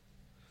suit,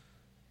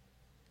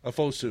 A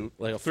faux suit.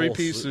 like a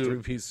three-piece suit.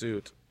 3-piece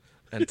suit,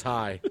 and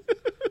tie,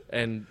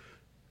 and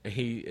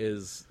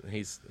he's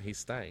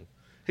Sting.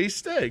 He's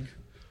Sting,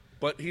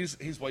 but he's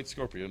White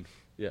Scorpion.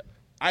 Yeah.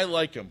 I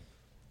like him.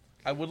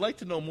 I would like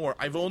to know more.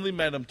 I've only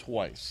met him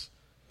twice.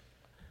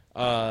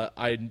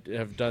 I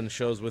have done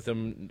shows with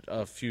him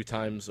a few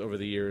times over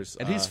the years,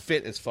 And he's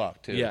fit as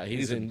fuck, too. yeah,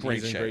 he's in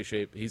great great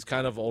shape. He's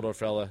kind of older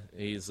fella.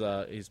 He's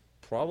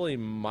probably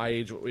my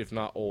age, if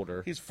not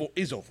older. He's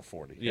over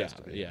 40. He Yeah, has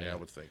to be. yeah. I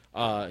would think.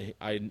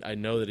 I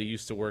know that he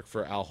used to work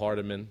for Al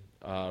Hardiman.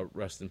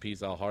 Rest in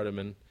peace, Al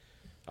Hardiman.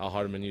 Al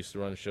Hardiman used to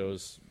run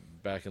shows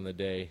back in the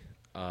day,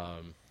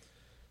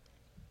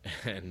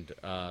 and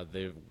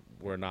they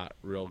were not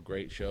real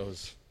great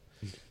shows.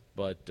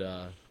 But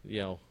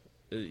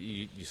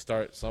you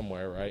start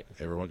somewhere, right?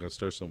 Everyone got to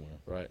start somewhere.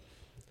 Right.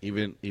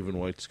 Even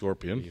White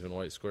Scorpion. Even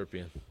White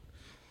Scorpion.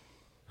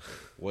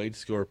 White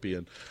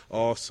Scorpion.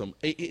 Awesome.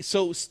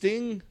 So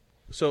Sting.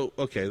 So,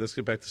 okay, let's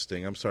get back to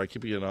Sting. I'm sorry, I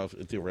keep getting off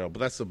derailed, but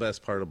that's the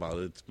best part about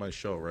it. It's my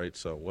show, right?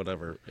 So,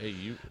 whatever. Hey,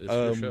 it's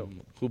your show.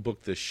 Who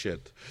booked this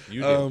shit?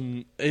 You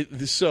did.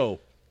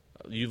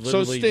 You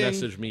literally Sting-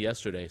 messaged me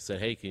yesterday. Said,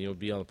 "Hey, can you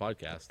be on the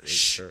podcast?"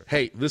 Sure.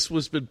 Hey, this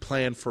was been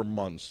planned for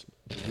months.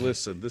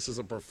 Listen, this is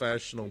a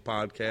professional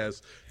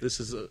podcast. This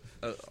is a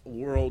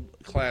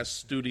world-class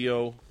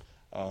studio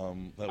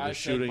that we're I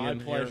shooting said my in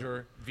here.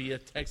 pleasure via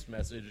text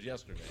message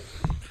yesterday.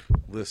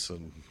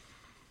 Listen,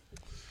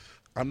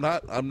 I'm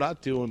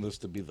not doing this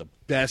to be the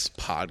best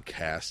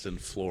podcast in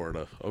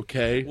Florida,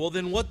 okay? Well,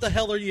 then what the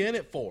hell are you in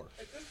it for?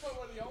 At this point,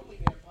 we're the only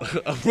damn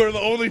podcast. We're the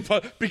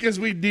only because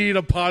we need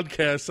a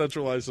podcast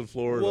centralized in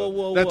Florida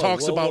that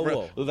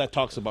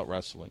talks about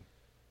wrestling.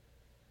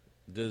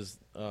 Does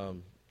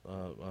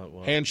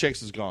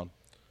Handshakes is gone.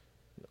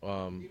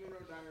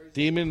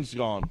 Demon's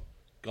gone,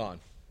 gone?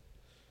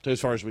 as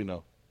far as we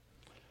know.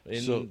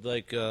 In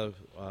So-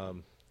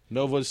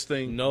 Nova's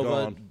thing Nova,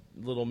 gone.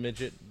 little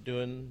midget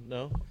doing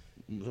no?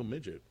 Little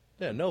midget.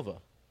 Yeah, Nova.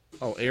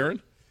 Oh,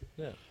 Aaron?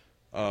 Yeah.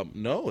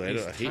 No,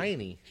 He's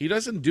tiny. He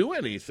doesn't do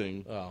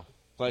anything. Oh,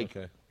 Like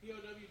okay. POW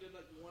did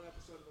like one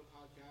episode of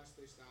podcast,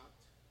 they stopped.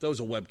 That was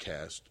a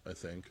webcast, I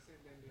think.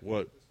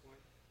 What?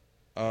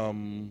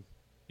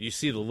 You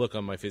see the look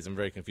on my face. I'm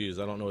very confused.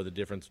 I don't know what the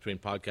difference between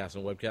podcast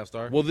and webcast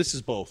are. Well, this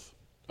is both.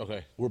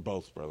 Okay. We're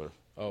both, brother.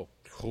 Oh,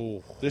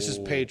 cool. This is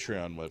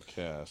Patreon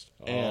webcast.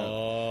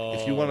 And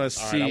if you want to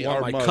see I want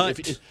our my mug,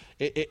 cut.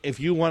 if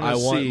you want to I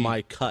see... want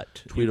my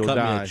cut. Tweedle Cut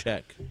Die. me a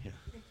check.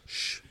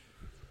 Shh.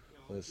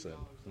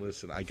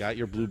 Listen, I got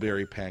your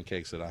blueberry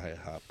pancakes at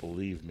IHOP.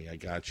 Believe me, I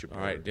got you, All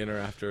brother. right, dinner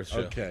after a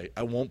show. Okay,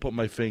 I won't put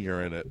my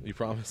finger in it. You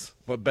promise?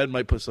 But Ben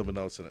might put something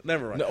else in it.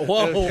 Never mind. No,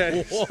 whoa,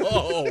 Okay.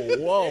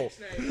 whoa.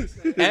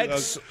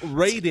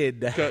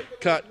 X-rated.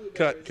 Cut.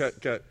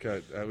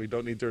 We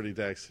don't need dirty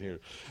Dax here.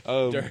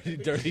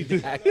 Dirty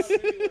Dax.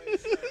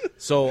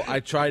 So I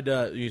tried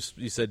to.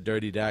 You said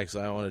dirty Dax.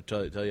 I want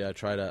to tell you. I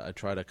tried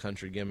a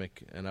country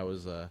gimmick, and I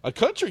was A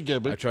country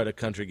gimmick? I tried a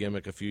country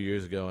gimmick a few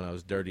years ago, and I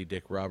was Dirty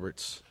Dick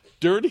Roberts.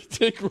 Dirty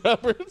Dick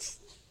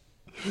Roberts?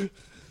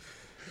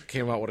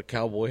 Came out with a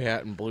cowboy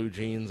hat and blue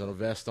jeans and a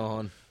vest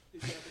on.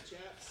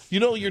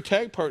 You know, your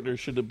tag partner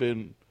should have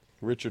been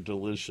Richard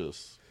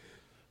Delicious.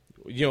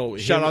 You know,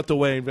 Shout out to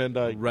Wayne Van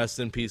Dyke. Rest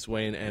in peace,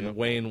 Wayne. And Yep.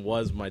 Wayne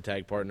was my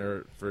tag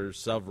partner for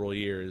several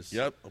years.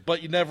 Yep,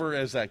 but you never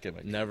as that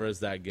gimmick. Never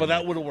as that gimmick. But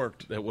that would have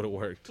worked. That would have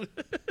worked.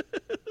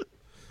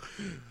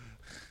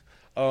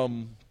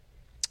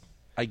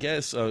 I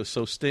guess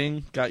so.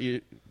 Sting got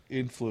you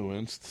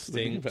influenced.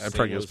 Sting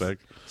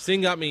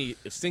got me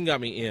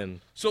in.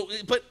 So,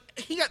 but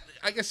he got.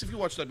 I guess if you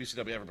watch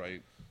WCW,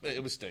 everybody,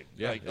 it was Sting.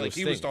 Yeah, like it was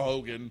he was Sting. the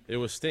Hogan. It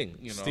was Sting.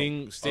 You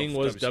know, Sting of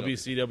was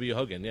WCW. WCW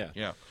Hogan. Yeah.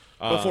 Yeah,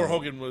 before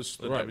Hogan was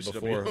the Right WCW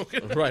before.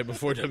 Hogan. Right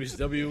before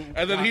WCW.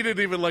 And then he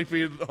didn't even like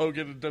being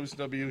Hogan in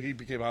WCW. He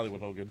became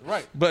Hollywood Hogan.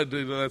 Right. But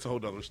that's a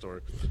whole other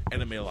story.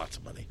 And it made lots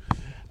of money.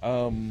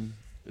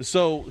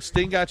 So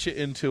Sting got you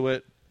into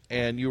it,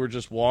 and you were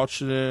just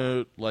watching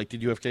it. Like,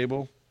 did you have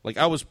cable? Like,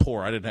 I was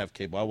poor. I didn't have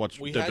cable. I watched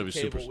We WWE had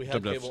Super. cable. We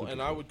had WWF cable, Super.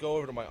 and I would go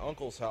over to my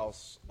uncle's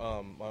house. My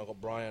uncle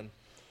Brian,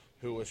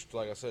 who was,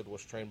 like I said,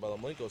 was trained by the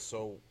Malinkos.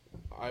 So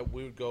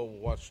we would go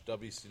watch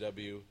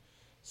WCW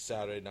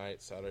Saturday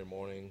night, Saturday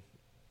morning.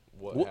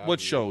 What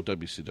show,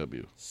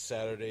 WCW?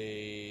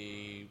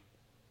 Saturday,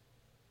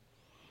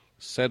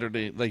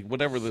 like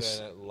whatever this.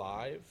 Saturday Night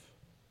Live.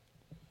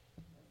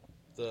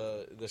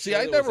 The See, show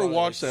I that never was on,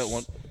 watched like, that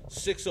one.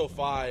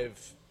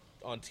 6:05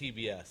 on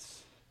TBS.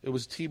 It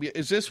was TBS.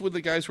 Is this when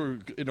the guys were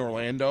in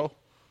Orlando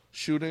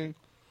shooting?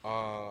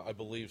 I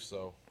believe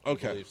so.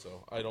 Okay. I believe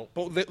so. I don't.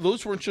 But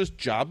those weren't just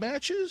job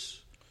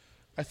matches?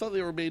 I thought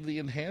they were mainly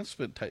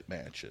enhancement type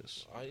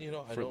matches. I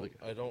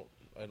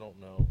don't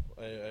know.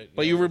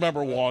 But you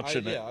remember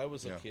watching it. Yeah, I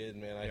was a Yeah. kid,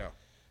 man. Yeah.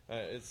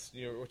 It's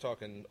we're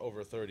talking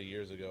over 30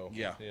 years ago.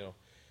 Yeah.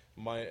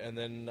 Like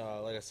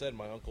I said,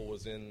 my uncle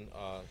was in.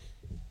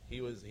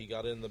 He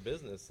got in the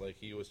business. Like,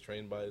 he was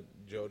trained by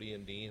Jody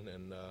and Dean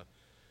and the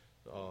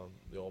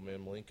old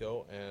man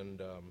Malenko,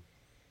 and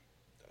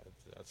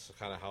that's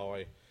kind of how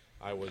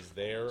I was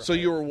there. So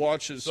you were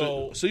watching.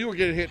 So you were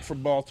getting hit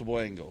from multiple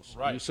angles.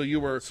 Right. So you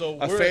were a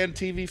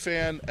TV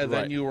fan, and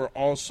then Right. you were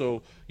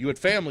also you had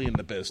family in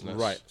the business.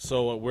 Right.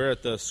 So we're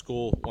at the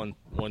school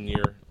one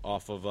year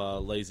off of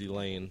Lazy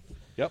Lane.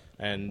 Yep.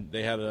 And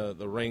they had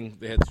the ring.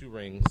 They had two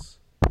rings.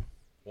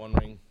 One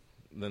ring,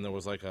 and then there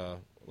was like a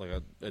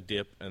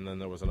dip, and then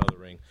there was another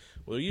ring.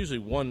 Well, usually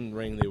one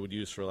ring they would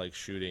use for like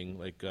shooting,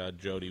 like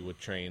Jody would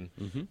train,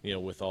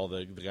 with all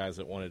the guys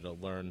that wanted to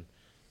learn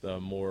the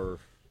more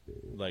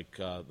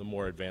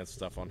advanced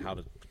stuff on how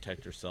to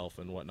protect yourself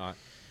and whatnot.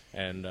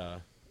 And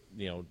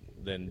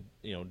then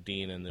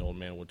Dean and the old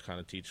man would kind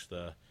of teach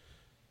the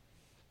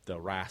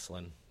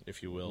wrestling,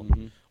 if you will.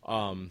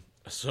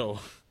 So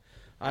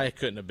I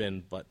couldn't have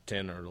been but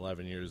 10 or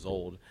 11 years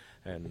old,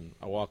 and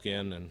I walk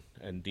in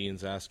and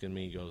Dean's asking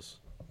me, he goes,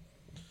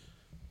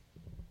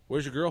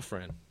 "Where's your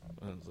girlfriend?"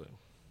 I was like,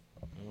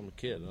 "I'm a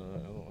kid. I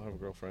don't have a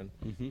girlfriend."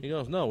 He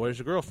goes, "No, where's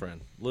your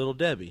girlfriend?" "Little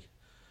Debbie."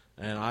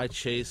 And I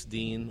chased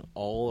Dean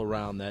all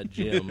around that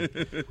gym.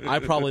 I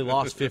probably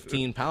lost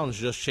 15 pounds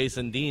just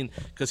chasing Dean,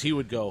 because he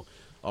would go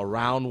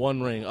around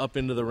one ring, up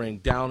into the ring,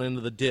 down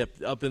into the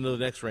dip, up into the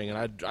next ring,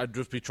 and I'd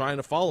just be trying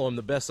to follow him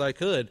the best I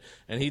could,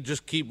 and he'd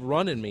just keep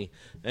running me.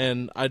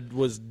 And like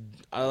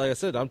I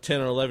said, I'm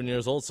 10 or 11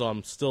 years old, so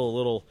I'm just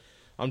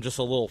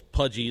a little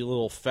pudgy,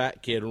 little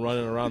fat kid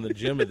running around the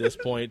gym at this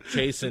point,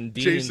 chasing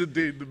Dean. Jason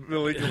Dean, the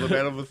Malenko, the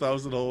man of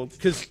 1,000 holds.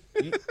 Because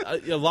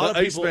a lot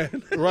of people,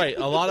 Iceman. right?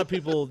 A lot of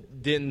people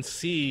didn't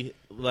see,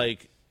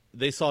 like,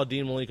 they saw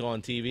Dean Malenko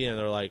on TV and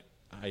they're like,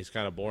 he's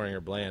kind of boring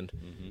or bland,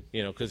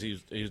 because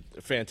he's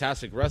a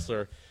fantastic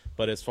wrestler,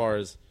 but as far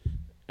as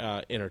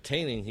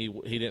entertaining, he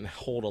didn't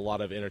hold a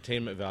lot of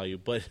entertainment value.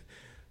 But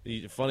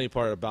the funny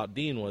part about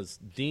Dean was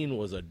a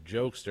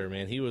jokester,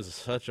 man. He was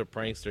such a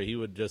prankster. He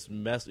would just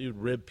he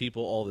would rib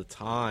people all the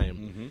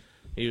time.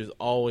 He was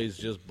always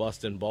just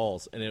busting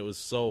balls, and it was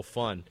so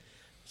fun.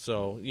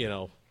 So,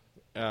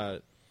 I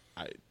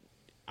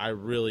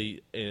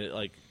really,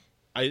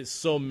 it's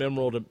so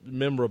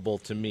memorable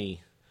to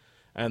me,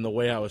 and the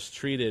way I was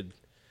treated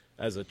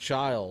as a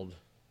child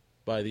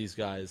by these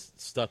guys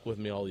stuck with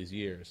me all these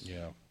years.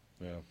 Yeah.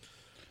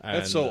 And,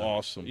 That's so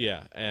awesome.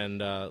 Yeah,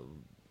 and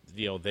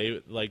they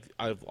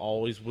I've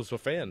always was a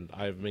fan.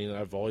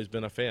 I've always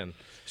been a fan.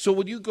 So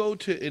would you go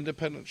to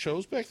independent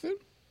shows back then?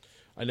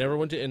 I never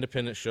went to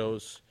independent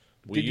shows.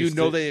 Did you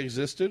know they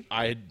existed?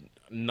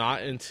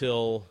 Not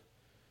until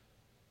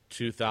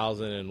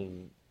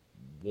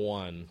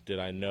 2001 did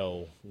I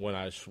know when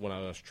I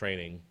was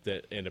training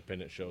that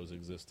independent shows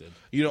existed.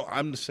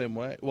 I'm the same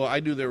way. Well, I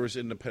knew there was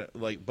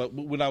independent, but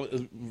when I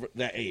was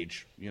that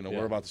age,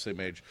 we're about the same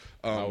age.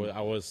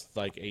 I was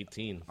like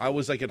 18. I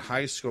was like in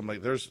high school. I'm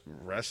like, there's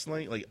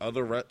wrestling,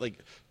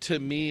 to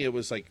me, it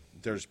was like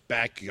there's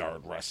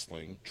backyard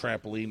wrestling,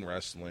 trampoline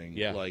wrestling,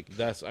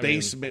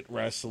 basement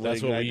wrestling.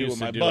 That's what I we do used with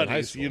to my do buddies, in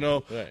high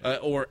school. Right.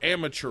 Or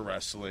amateur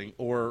wrestling,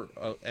 or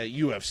at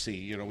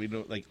UFC. We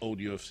know like old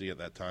UFC at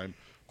that time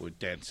with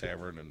Dan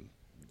Savern and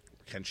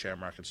Ken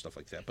Shamrock and stuff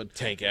like that. But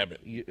Tank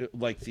Abbott,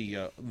 like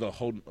the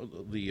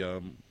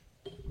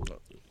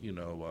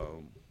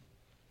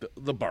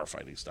bar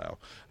fighting style.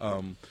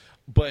 So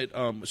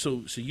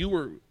you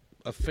were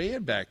a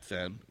fan back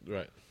then,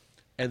 right?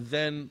 And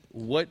then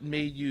what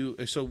made you?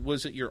 So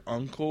was it your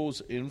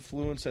uncle's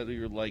influence that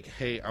you're like,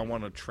 hey, I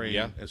want to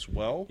train as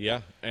well?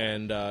 Yeah,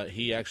 and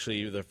he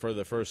actually for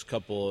the first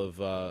couple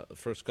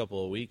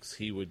of weeks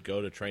he would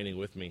go to training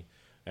with me,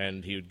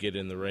 and he would get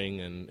in the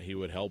ring and he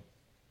would help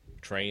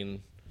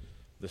train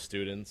the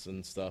students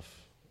and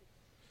stuff.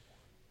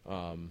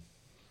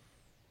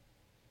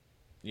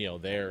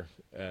 There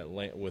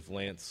with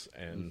Lance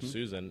and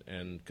Susan,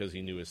 and because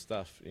he knew his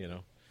stuff,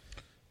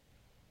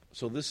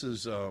 So this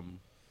is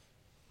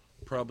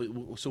probably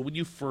so when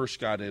you first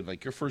got in,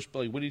 like your first,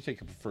 when do you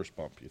take your first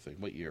bump? You think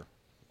what year?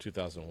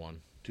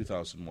 2001.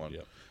 2001.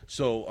 Yep.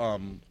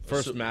 So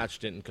first match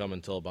didn't come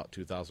until about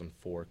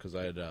 2004 because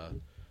I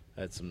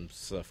had some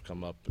stuff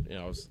come up.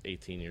 I was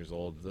 18 years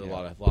old. A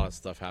lot of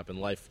stuff happened.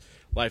 Life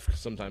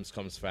sometimes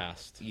comes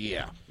fast.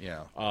 Yeah.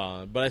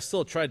 But I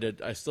still tried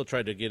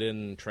to get in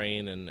and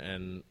train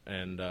and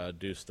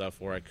do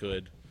stuff where I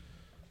could.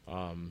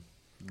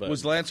 But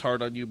was Lance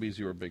hard on you because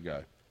you were a big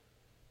guy?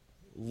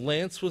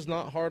 Lance was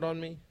not hard on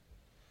me.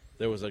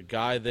 There was a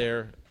guy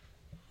there.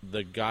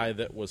 The guy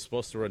that was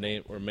supposed to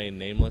remain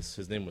nameless,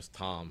 his name was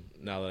Tom,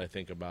 now that I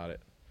think about it.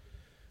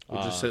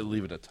 We'll just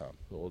leave it at Tom.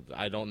 Well,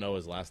 I don't know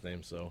his last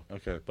name, so.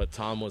 Okay. But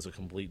Tom was a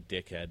complete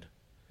dickhead.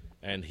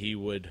 And he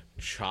would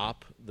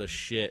chop the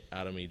shit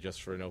out of me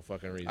just for no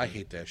fucking reason. I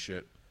hate that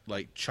shit.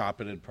 Like,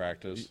 chopping in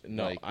practice.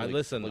 No,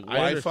 listen.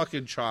 Why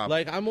fucking chop?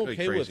 Like, I'm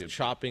okay with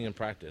chopping in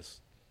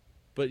practice.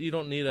 But you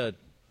don't need to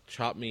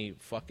chop me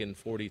fucking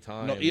 40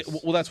 times. No,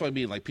 well, that's what I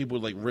mean. Like,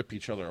 people would, rip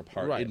each other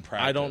apart in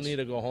practice. I don't need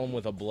to go home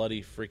with a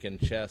bloody freaking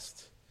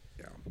chest,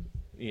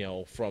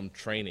 from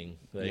training.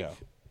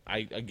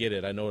 I get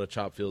it. I know what a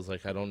chop feels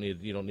like. You don't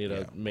need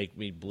to make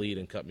me bleed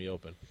and cut me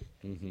open.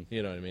 Mm-hmm.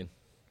 You know what I mean?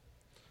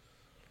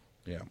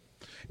 Yeah.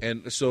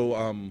 And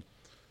so,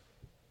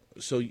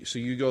 so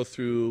you go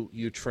through,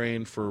 you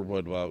train for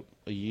what, about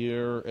a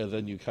year, and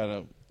then you kind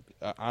of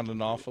on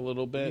and off a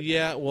little bit?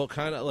 Yeah, well,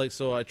 kind of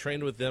so I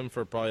trained with them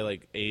for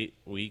probably 8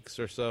 weeks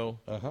or so.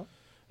 Uh-huh.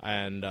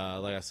 And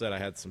like I said, I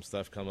had some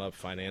stuff come up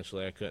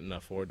financially. I couldn't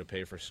afford to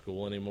pay for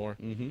school anymore.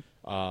 Mm-hmm.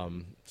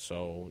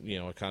 So,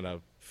 I kind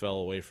of fell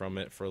away from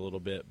it for a little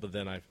bit. But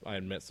then I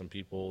had met some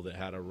people that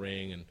had a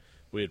ring, and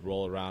we'd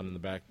roll around in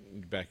the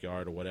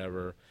backyard or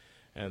whatever.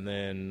 And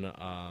then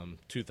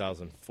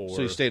 2004.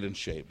 So you stayed in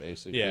shape,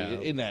 basically. Yeah.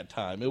 In that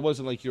time, it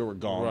wasn't like you were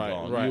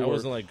gone. Right. You I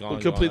wasn't gone.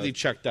 Completely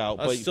checked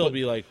out. I'd still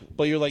be like.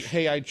 But you're like,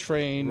 hey, I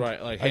trained.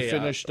 Right. Like, hey, hey, I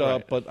finished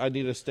up, but I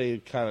need to stay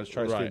try to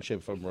stay in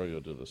shape if I'm ready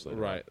to do this later.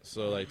 Right.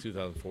 So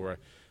 2004,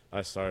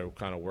 I started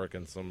kind of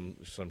working some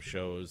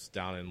shows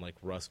down in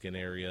Ruskin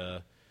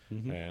area,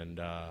 and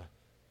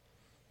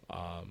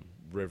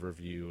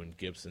Riverview and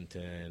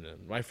Gibsonton.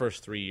 And my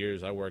first 3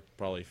 years, I worked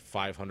probably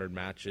 500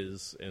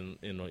 matches in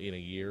a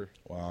year.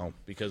 Wow!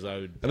 Because I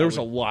would. And there was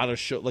a lot of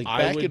shows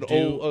back in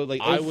 04?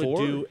 I would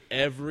do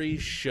every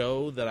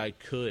show that I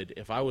could.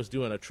 If I was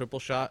doing a triple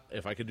shot,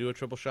 if I could do a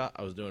triple shot,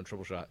 I was doing a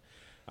triple shot.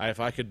 If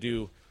I could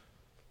do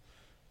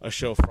a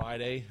show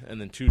Friday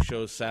and then 2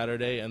 shows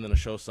Saturday and then a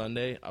show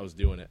Sunday, I was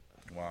doing it.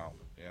 Wow!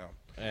 Yeah.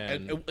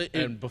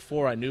 And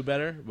before I knew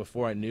better,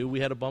 before I knew we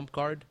had a bump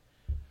card,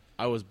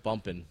 I was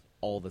bumping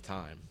all the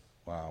time.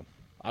 Wow.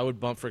 I would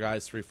bump for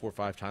guys 3, 4,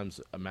 5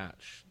 times a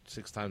match,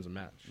 6 times a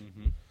match.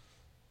 Mm-hmm.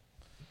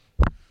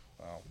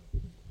 Wow.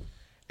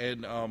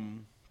 And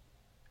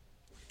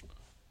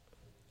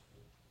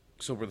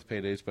so were the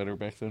paydays better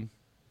back then?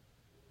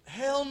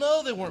 Hell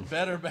no, they weren't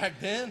better back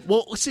then.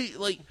 Well, see,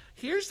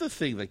 here's the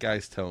thing that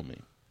guys tell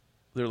me.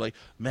 They're like,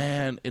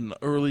 man, in the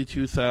early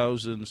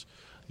 2000s,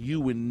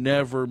 you would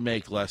never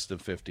make less than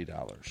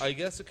 $50. I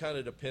guess it kind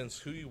of depends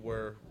who you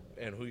were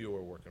and who you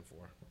were working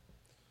for.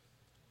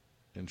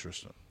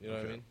 Interesting. You know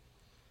what I mean?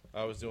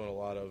 I was doing a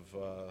lot of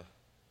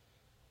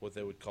what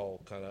they would call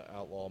kind of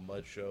outlaw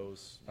mud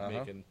shows,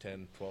 making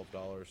 $10, $12,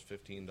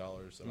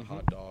 $15 and a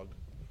hot dog.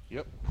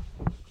 Yep.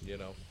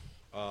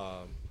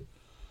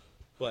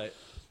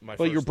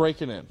 But you're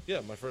breaking in.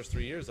 Yeah, my first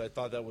 3 years, I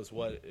thought that was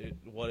what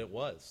it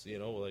was. You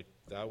know, like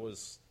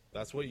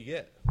that's what you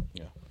get.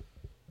 Yeah.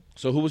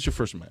 So who was your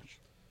first match?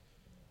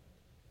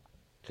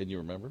 Can you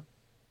remember?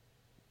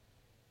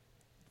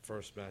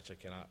 First match, I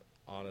cannot.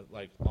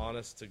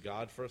 Honest to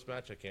God, first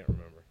match, I can't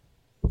remember.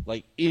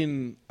 Like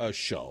in a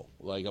show,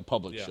 like a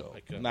public Yeah, show,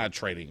 I couldn't. not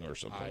training or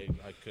something.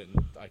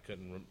 I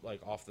couldn't like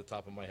off the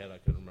top of my head, I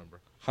couldn't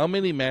remember. How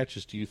many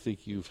matches do you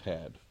think you've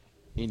had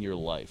in your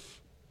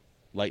life?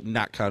 Like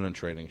not counting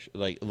training,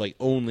 like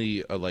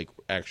only like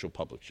actual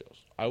public shows.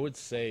 I would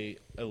say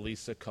at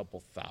least a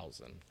couple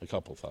thousand. A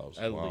couple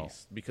thousand, At wow.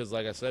 least. Because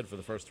like I said, for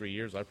the first 3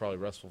 years, I probably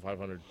wrestled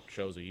 500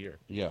 shows a year.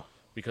 Yeah.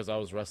 Because I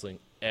was wrestling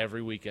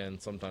every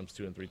weekend, sometimes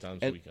 2 and 3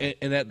 times a weekend.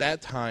 And at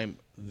that time,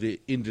 the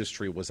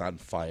industry was on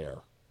fire.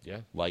 Yeah.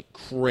 Like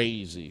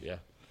crazy. Yeah.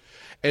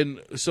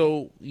 And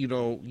so,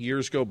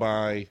 years go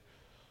by.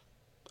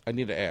 I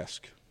need to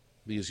ask,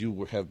 because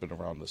you have been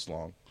around this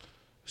long.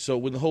 So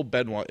when the whole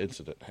Benoit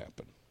incident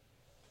happened,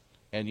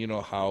 and you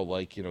know how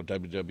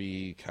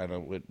WWE kind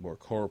of went more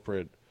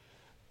corporate,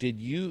 did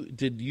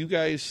you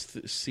guys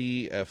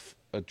see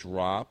a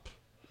drop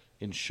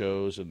in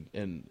shows and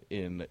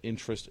in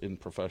interest in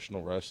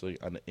professional wrestling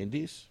on the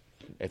indies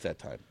at that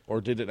time,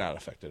 or did it not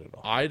affect it at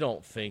all? I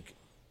don't think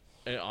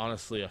it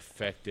honestly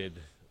affected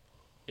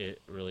it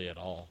really at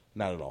all.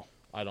 Not at all.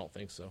 I don't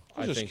think so.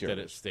 I'm I just think curious.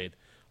 that it stayed.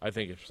 I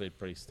think it stayed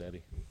pretty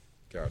steady.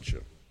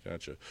 Gotcha.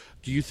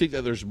 Do you think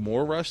that there's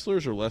more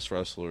wrestlers or less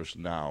wrestlers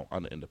now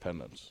on the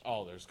independents?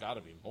 Oh, there's got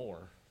to be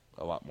more.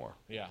 A lot more.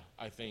 Yeah,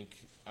 I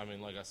mean,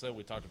 like I said,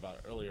 we talked about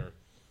it earlier.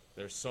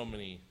 There's so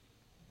many.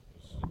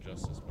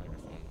 Adjust this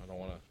microphone. I don't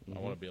want to. I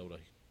want to be able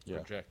to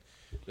project.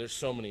 There's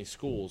so many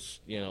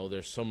schools.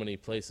 There's so many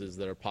places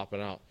that are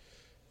popping out.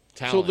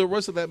 Talent. So there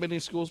wasn't that many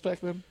schools back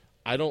then?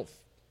 I don't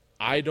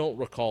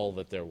recall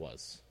that there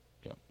was.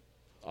 Yeah.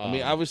 I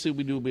mean, obviously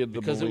we knew we had the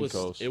Because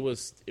Malinkos.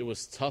 it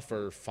was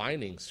tougher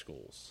finding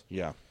schools.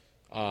 Yeah.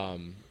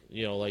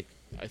 Like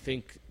I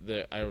think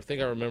I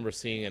remember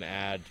seeing an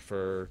ad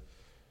for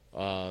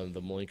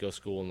the Malenko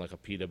School in like a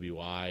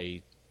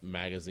PWI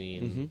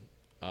magazine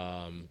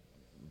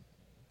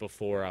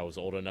before I was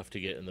old enough to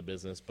get in the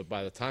business. But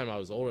by the time I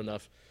was old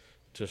enough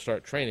to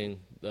start training,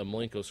 the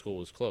Malenko School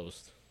was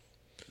closed.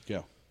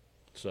 Yeah.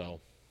 So.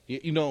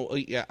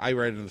 Yeah, I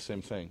ran into the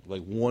same thing.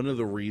 Like, one of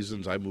the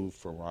reasons I moved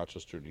from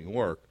Rochester, New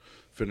York,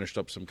 finished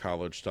up some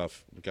college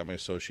stuff, got my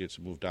associates,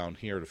 and moved down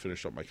here to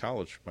finish up my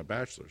college, my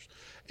bachelor's.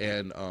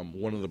 And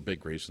one of the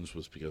big reasons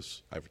was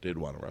because I did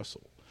want to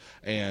wrestle.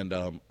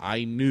 And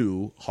I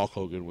knew Hulk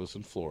Hogan was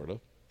in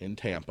Florida, in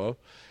Tampa.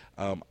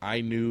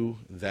 I knew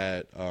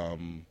that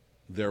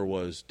there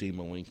was Dean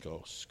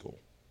Malenko's school.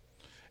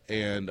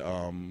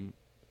 And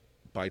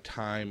by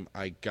time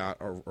I got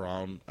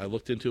around, I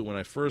looked into it when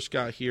I first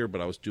got here,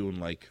 but I was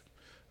doing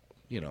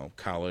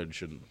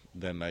college, and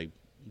then I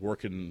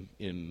working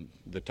in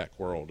the tech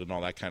world and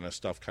all that kind of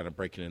stuff, kind of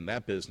breaking in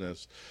that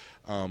business.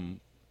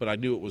 But I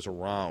knew it was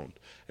around,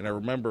 and I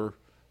remember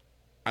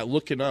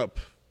looking up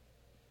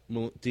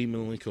Dean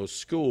Malenko's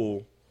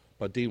school,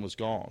 but Dean was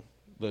gone.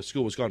 The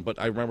school was gone, but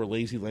I remember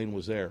Lazy Lane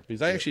was there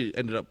because I actually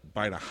ended up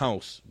buying a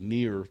house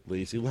near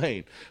Lazy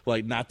Lane,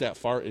 like not that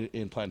far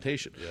in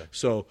Plantation. Yeah.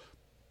 So.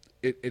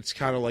 It's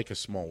kind of like a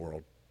small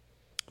world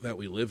that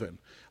we live in.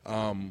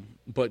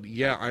 But,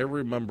 yeah, I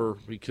remember,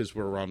 because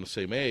we're around the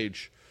same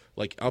age,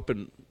 like up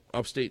in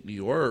upstate New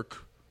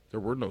York, there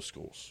were no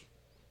schools.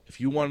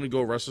 If you wanted to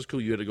go wrestle school,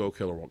 you had to go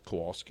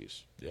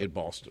Kowalski's in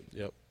Boston.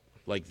 Yep.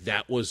 Like,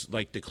 that was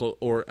like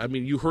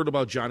you heard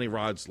about Johnny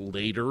Rod's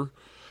later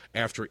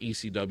after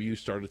ECW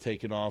started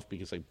taking off,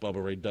 because like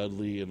Bubba Ray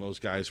Dudley and those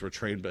guys were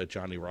trained by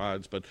Johnny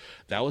Rod's. But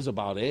that was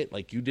about it.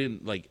 Like, you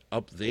didn't, like,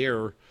 up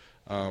there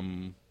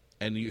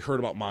and you heard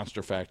about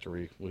Monster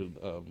Factory with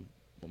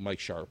Mike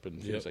Sharp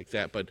and things like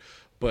that. But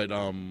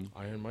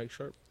Iron Mike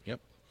Sharp. Yep.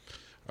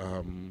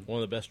 One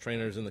of the best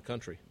trainers in the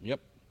country.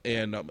 Yep.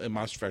 And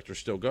Monster Factory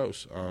still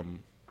goes.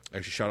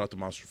 Actually, shout out to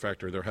Monster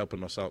Factory. They're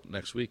helping us out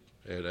next week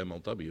at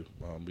MLW.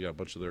 We got a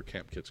bunch of their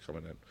camp kits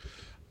coming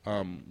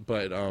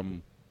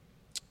in.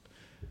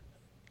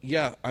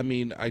 Yeah, I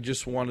mean, I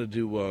just wanted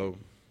to,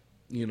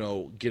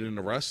 get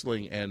into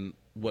wrestling. And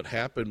what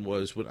happened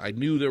was, when I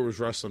knew there was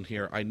wrestling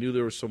here, I knew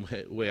there was some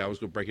way I was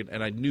going to break it.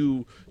 And I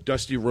knew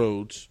Dusty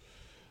Rhodes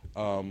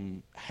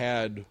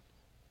had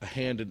a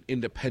hand in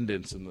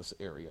independence in this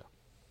area.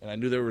 And I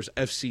knew there was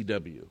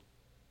FCW.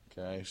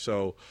 Okay,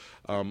 so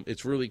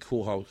it's really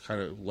cool how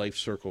kind of life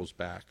circles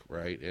back,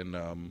 right? And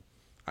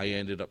I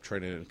ended up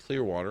training in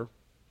Clearwater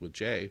with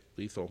Jay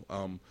Lethal,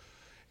 at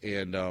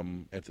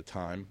the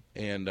time,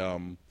 and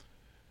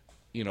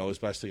it was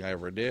the best thing I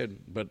ever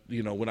did. But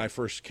when I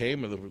first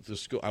came to the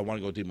school, I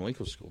wanted to go to Dean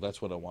Malenko's school.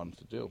 That's what I wanted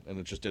to do, and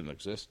it just didn't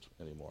exist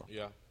anymore.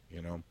 Yeah.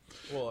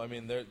 Well, I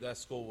mean, that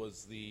school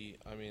was they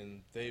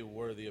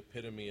were the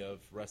epitome of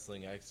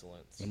wrestling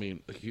excellence. They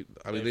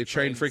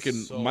trained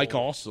freaking Mike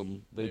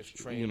Awesome. They've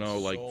trained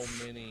so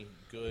many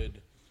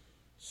good,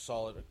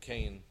 solid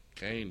Kane,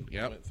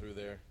 yep. went through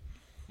there.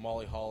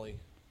 Molly Holly,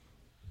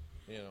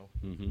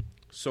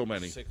 so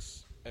many.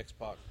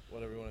 X-Pac,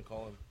 whatever you want to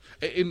call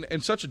him.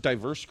 In such a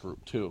diverse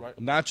group too, Right.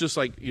 Not just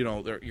like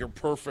you're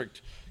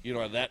perfect.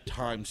 At that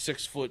time,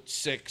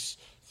 6'6",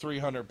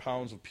 300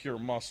 pounds of pure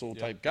muscle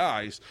type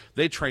guys.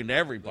 They trained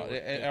everybody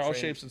in all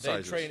shapes and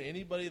sizes. They trained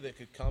anybody that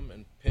could come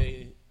and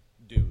pay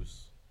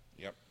dues.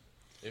 Yep.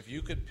 If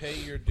you could pay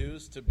your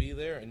dues to be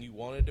there and you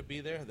wanted to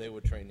be there, they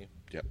would train you.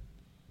 Yep.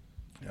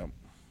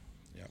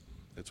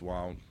 It's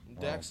wild.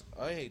 Dax,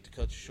 I hate to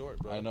cut you short,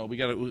 bro. I know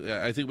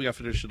I think we got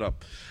to finish it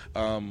up.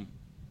 Man,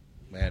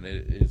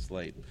 it's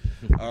late.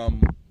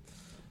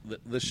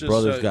 Let's just,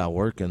 Brother's got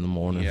work in the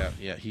morning.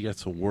 Yeah, he got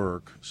to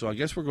work. So I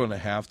guess we're going to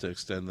have to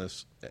extend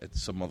this at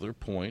some other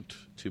point,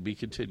 to be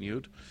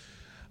continued,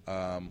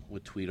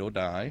 with Tweedle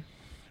Die.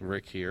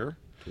 Rick here.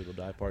 Tweedle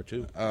Die Part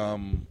 2.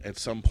 At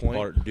some point.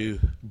 Part 2.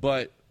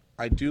 But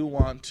I do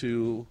want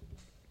to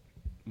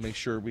make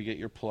sure we get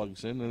your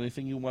plugs in.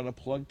 Anything you want to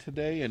plug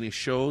today? Any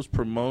shows,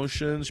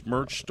 promotions,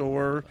 merch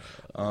store?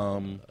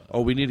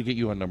 We need to get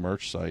you on the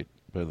merch site,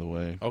 by the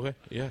way. Okay,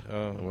 yeah.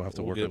 We'll have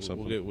to work on something.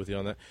 We'll get with you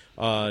on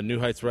that.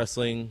 New Heights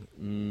Wrestling,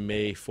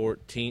 May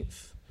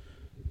 14th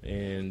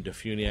in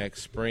Defuniak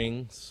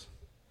Springs.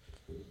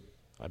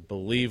 I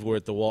believe we're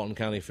at the Walton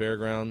County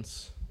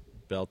Fairgrounds.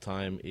 Bell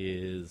time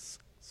is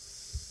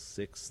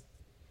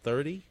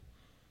 6:30.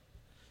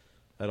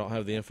 I don't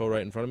have the info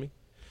right in front of me.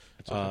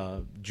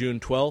 June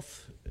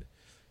 12th,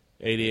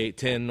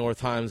 8810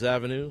 North Himes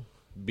Avenue,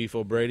 Beef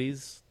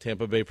O'Brady's,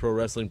 Tampa Bay Pro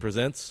Wrestling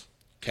presents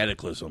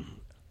Cataclysm.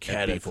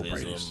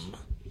 Cataclysm.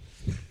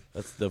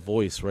 That's the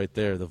voice right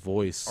there, the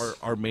voice.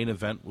 Our main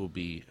event will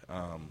be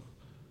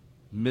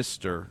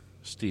Mr.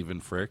 Stephen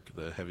Frick,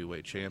 the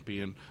heavyweight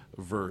champion,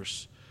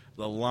 versus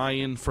the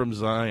Lion from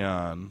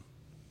Zion,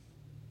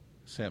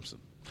 Samson.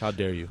 How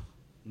dare you?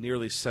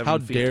 Nearly 7 How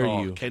feet dare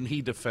tall. you? Can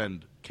he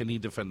defend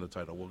the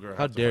title? We're gonna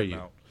How have to dare find you?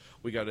 out.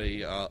 We got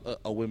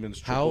a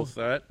women's How- triple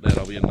threat that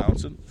I'll be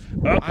announcing.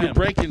 You're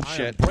breaking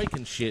shit. I'm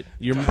breaking shit.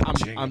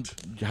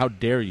 How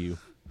dare you?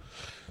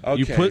 Okay.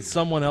 You put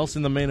someone else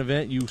in the main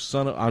event, you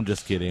son of... I'm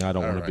just kidding. I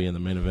don't want to be in the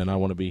main event. I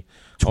want to be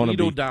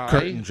Tweedle Die.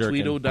 curtain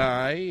jerking. Tweedle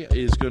Die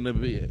is going to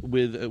be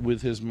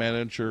with his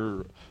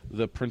manager,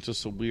 the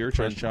Princess of Weir,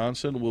 Trent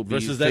Johnson, will be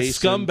Versus that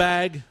facing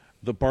scumbag.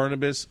 the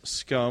Barnabas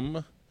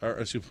Scum,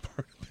 or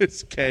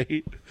Barnabas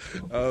K.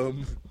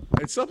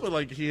 It's something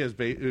like he has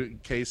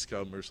K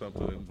Scum or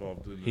something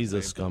involved in. He's a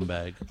his name.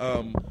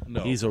 scumbag.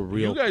 No, He's a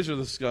real... You guys are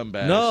the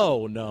scumbags.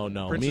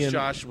 No. Princess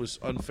Josh was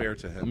unfair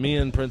to him. Me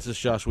and Princess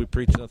Josh, we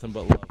preach nothing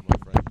but love, my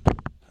friend.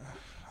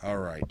 All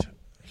right,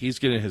 he's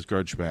getting his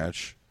grudge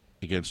match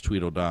against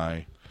Tweedle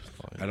Die.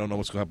 I don't know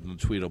what's going to happen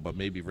to Tweedle, but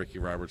maybe Ricky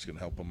Roberts can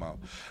help him out.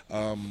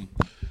 All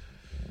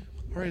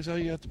right, is that all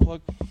you have to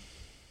plug?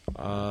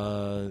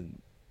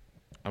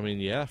 I mean,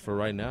 yeah, for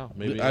right now.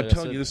 Maybe I'm like I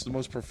telling said, you, this is the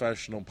most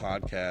professional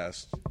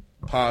podcast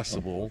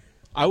possible.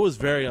 I was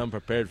very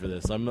unprepared for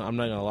this. I'm not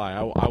gonna lie.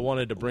 I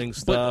wanted to bring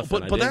stuff,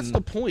 But and I that's didn't.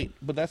 the point.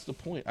 But that's the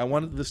point. I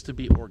wanted this to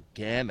be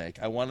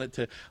organic. I wanted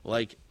to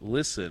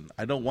listen.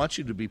 I don't want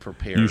you to be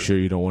prepared. You sure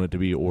you don't want it to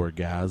be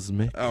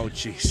orgasmic? Oh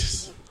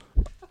Jesus!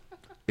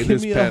 It Give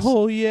is me past. a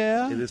whole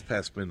yeah. It is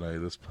past midnight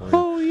at this point.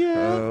 Oh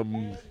yeah.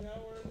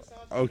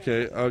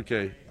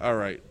 Okay. All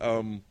right.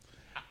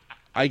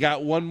 I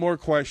got one more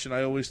question.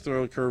 I always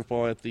throw a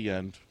curveball at the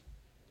end.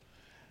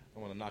 I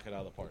want to knock it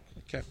out of the park.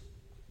 Okay.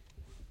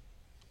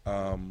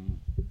 Can't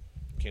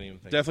even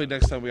think. Definitely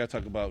next time we got to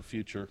talk about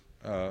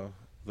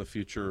the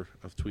future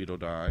of Tweedle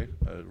Die,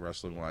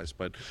 wrestling wise.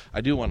 But I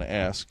do want to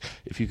ask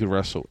if you could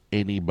wrestle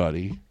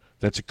anybody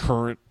that's a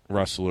current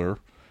wrestler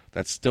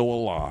that's still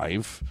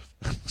alive.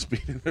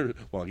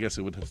 Well, I guess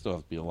it would still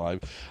have to be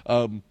alive.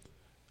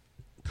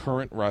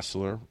 Current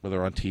wrestler,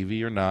 whether on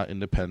TV or not,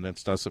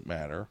 independence doesn't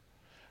matter.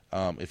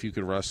 If you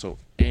could wrestle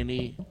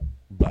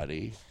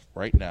anybody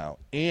right now,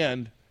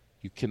 and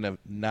you can have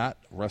not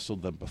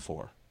wrestled them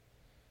before,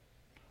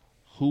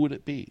 who would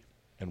it be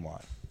and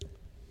why?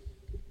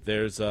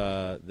 There's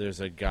a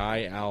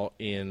guy out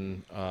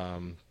in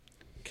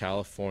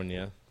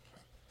California,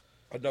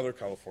 Another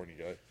California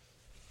guy.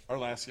 Our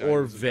last guy.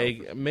 or was in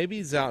Vegas. Maybe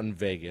he's out in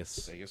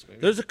Vegas. Vegas,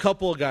 maybe? There's a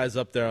couple of guys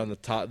up there on the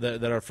top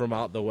that are from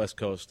out the West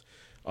Coast,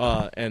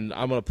 and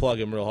I'm gonna plug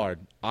him real hard.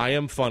 I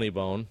am Funny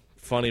Bone.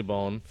 Funny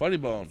Bone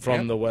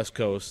from the West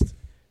Coast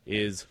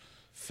is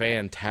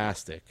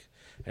fantastic.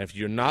 And if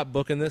you're not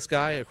booking this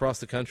guy across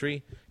the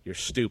country, you're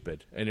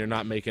stupid and you're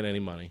not making any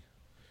money.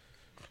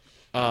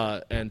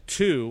 And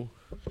two,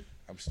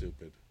 I'm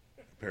stupid,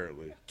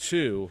 apparently.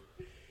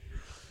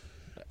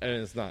 And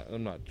it's not.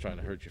 I'm not trying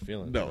to hurt your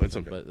feelings. No, it's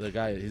okay. But the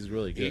guy, he's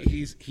really good.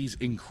 He's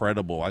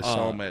incredible. I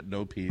saw him at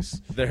No Peace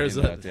in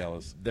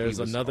Dallas. There's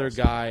He was another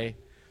awesome. guy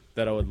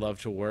that I would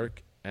love to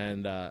work,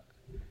 and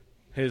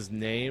his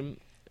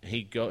name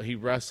he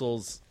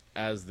wrestles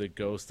as the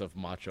ghost of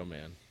Macho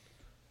Man,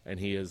 and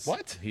he is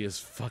What? He is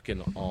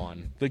fucking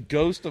on. The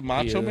ghost of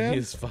Macho Man? He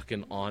is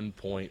fucking on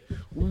point.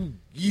 Ooh,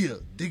 yeah,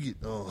 dig it.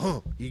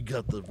 He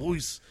got the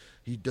voice.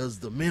 He does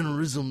the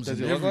mannerisms Does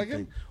and he look like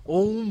everything. him?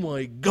 Oh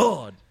my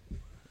God.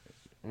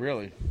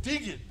 Really?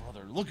 Dig it,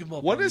 brother. Look him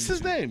up. What on is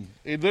his YouTube. name?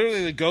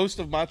 Literally the ghost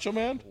of Macho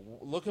Man?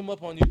 look him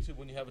up on YouTube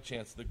when you have a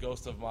chance. The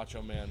Ghost of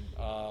Macho Man.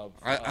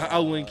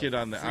 I'll link it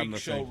on the Freak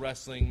Show thing.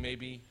 Wrestling,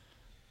 maybe.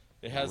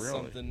 It has Really?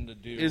 something to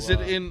do. Is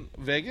it in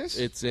Vegas?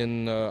 It's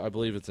in. I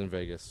believe it's in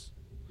Vegas.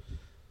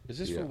 Is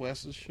this Yeah. for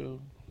Wes's show?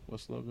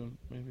 Wes Logan,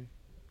 maybe.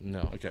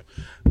 No. Okay.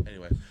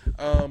 Anyway,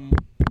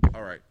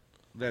 all right.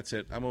 That's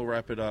it. I'm gonna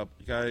wrap it up,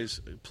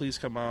 guys. Please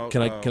come out.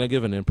 Can I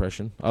give an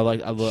impression? I'd love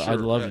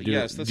to do.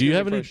 yes, let's do you give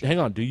have an any? impression. Hang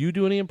on. Do you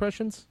do any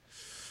impressions?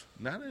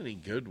 Not any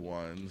good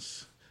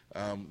ones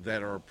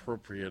that are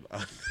appropriate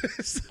on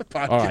this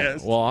podcast. All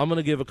right. Well, I'm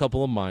gonna give a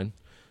couple of mine.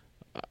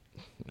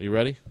 You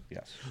ready?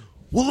 Yes.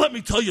 Well, let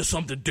me tell you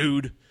something,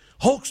 dude.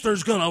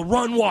 Hulkster's gonna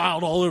run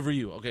wild all over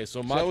you. Okay,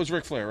 so So that was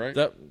Ric Flair, right?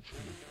 that,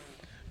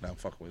 No, I'm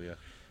fucking with you.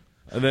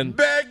 and then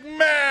Big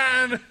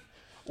man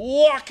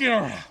walking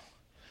around.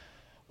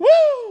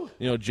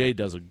 Woo! Jay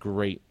does a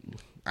great.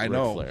 I Ric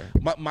know. Flair.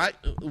 My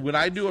when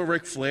I do a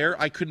Ric Flair,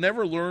 I could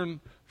never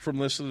learn from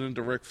listening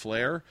to Ric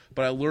Flair,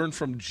 but I learned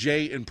from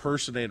Jay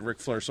impersonating Ric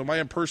Flair. So my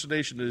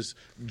impersonation is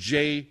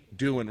Jay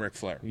doing Ric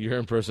Flair. Your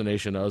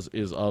impersonation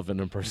is of an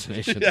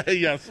impersonation. Yeah,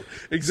 yes,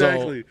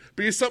 exactly.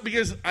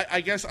 Because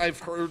I guess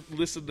I've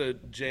listened to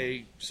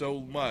Jay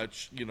so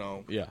much,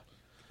 Yeah.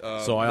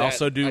 So I that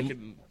also do I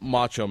can-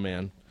 Macho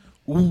Man.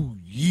 Ooh,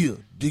 yeah,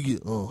 dig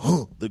it,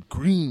 the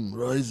cream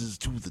rises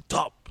to the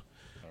top.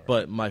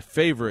 But my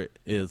favorite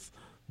is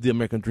the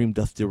American Dream,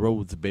 Dusty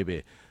Rhodes,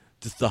 baby.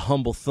 Just the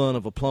humble son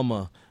of a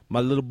plumber. My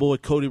little boy,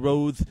 Cody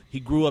Rhodes, he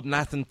grew up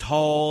nice and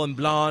tall and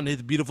blonde.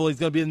 He's beautiful. He's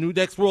going to be a new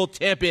Dex World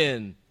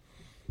Champion.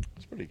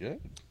 That's pretty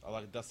good. I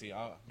like Dusty.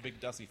 I'm a big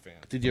Dusty fan.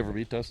 Did you ever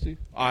meet Dusty?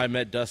 I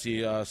met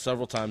Dusty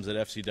several times at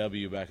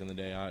FCW back in the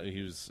day.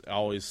 He was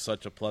always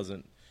such a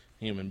pleasant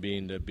human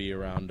being to be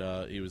around.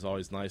 He was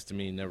always nice to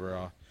me. He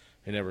never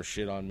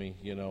shit on me.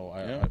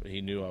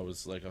 He knew I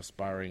was like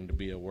aspiring to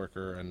be a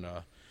worker and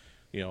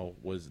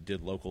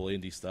did local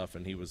indie stuff.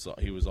 And he was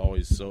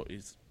always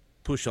he's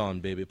push on,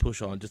 baby, push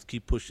on. Just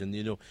keep pushing.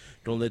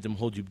 Don't let them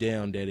hold you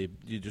down, Daddy.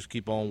 You just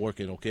keep on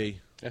working,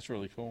 okay? That's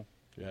really cool.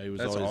 Yeah, he was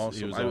That's always awesome.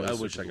 He was I always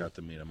wish I super got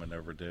to meet him. I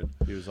never did.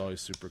 cool. He was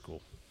always super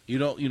cool. You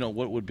know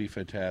what would be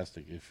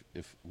fantastic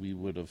if we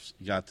would have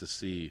got to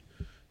see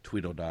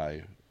Tweedle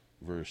Die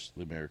versus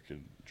the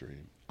American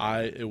Dream.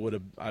 I would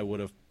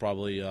have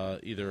probably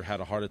either had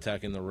a heart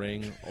attack in the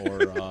ring or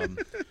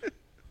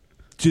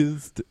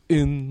jizzed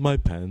in my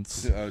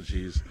pants. Oh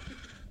jeez.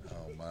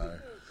 Oh my.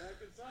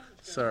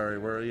 Sorry,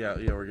 we're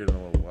getting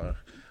a little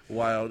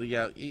wild.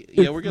 Yeah, we're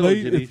getting a little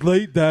giddy. It's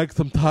late, Dax.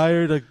 I'm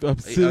tired. I'm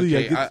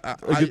silly.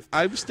 Okay,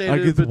 I'm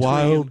standing get between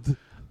wild.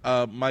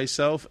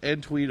 Myself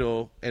and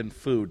Tweedle and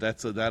food.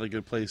 That's not a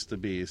good place to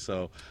be.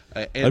 So,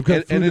 I've and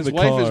got food in his the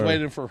wife is car.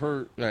 waiting for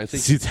her. I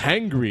think She's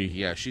hangry.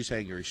 Yeah, she's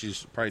hangry.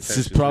 She's probably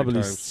She's texted probably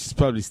 3 times. she's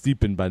probably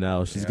sleeping by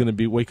now. She's gonna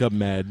wake up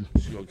mad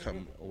She's gonna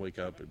come wake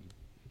up and.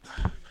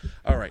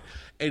 All right.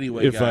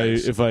 Anyway,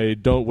 guys, if I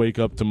don't wake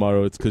up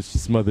tomorrow. It's because she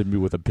smothered me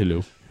with a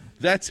pillow.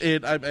 that's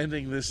it. I'm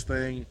ending this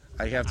thing.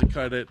 I have to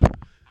cut it.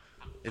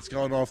 It's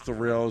going off the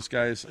rails,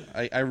 guys.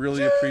 I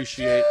really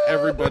appreciate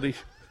everybody.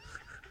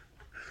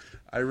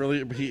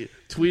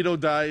 Tweedle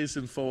Die is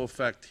in full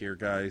effect here,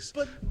 guys.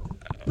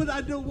 But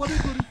I don't want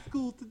to go to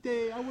school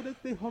today. I want to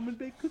stay home and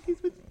bake cookies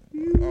with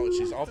you. Oh,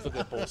 she's off the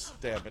nipples.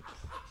 Damn it.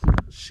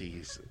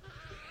 Jeez.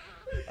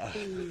 Oh,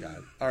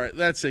 God. All right,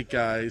 that's it,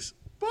 guys.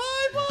 Bye.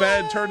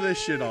 Ben, turn this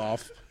shit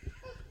off.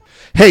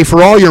 Hey,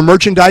 for all your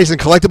merchandise and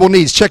collectible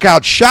needs, check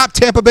out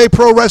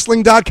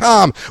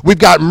ShopTampaBayProWrestling.com. We've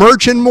got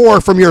merch and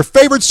more from your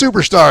favorite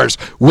superstars.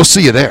 We'll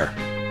see you there.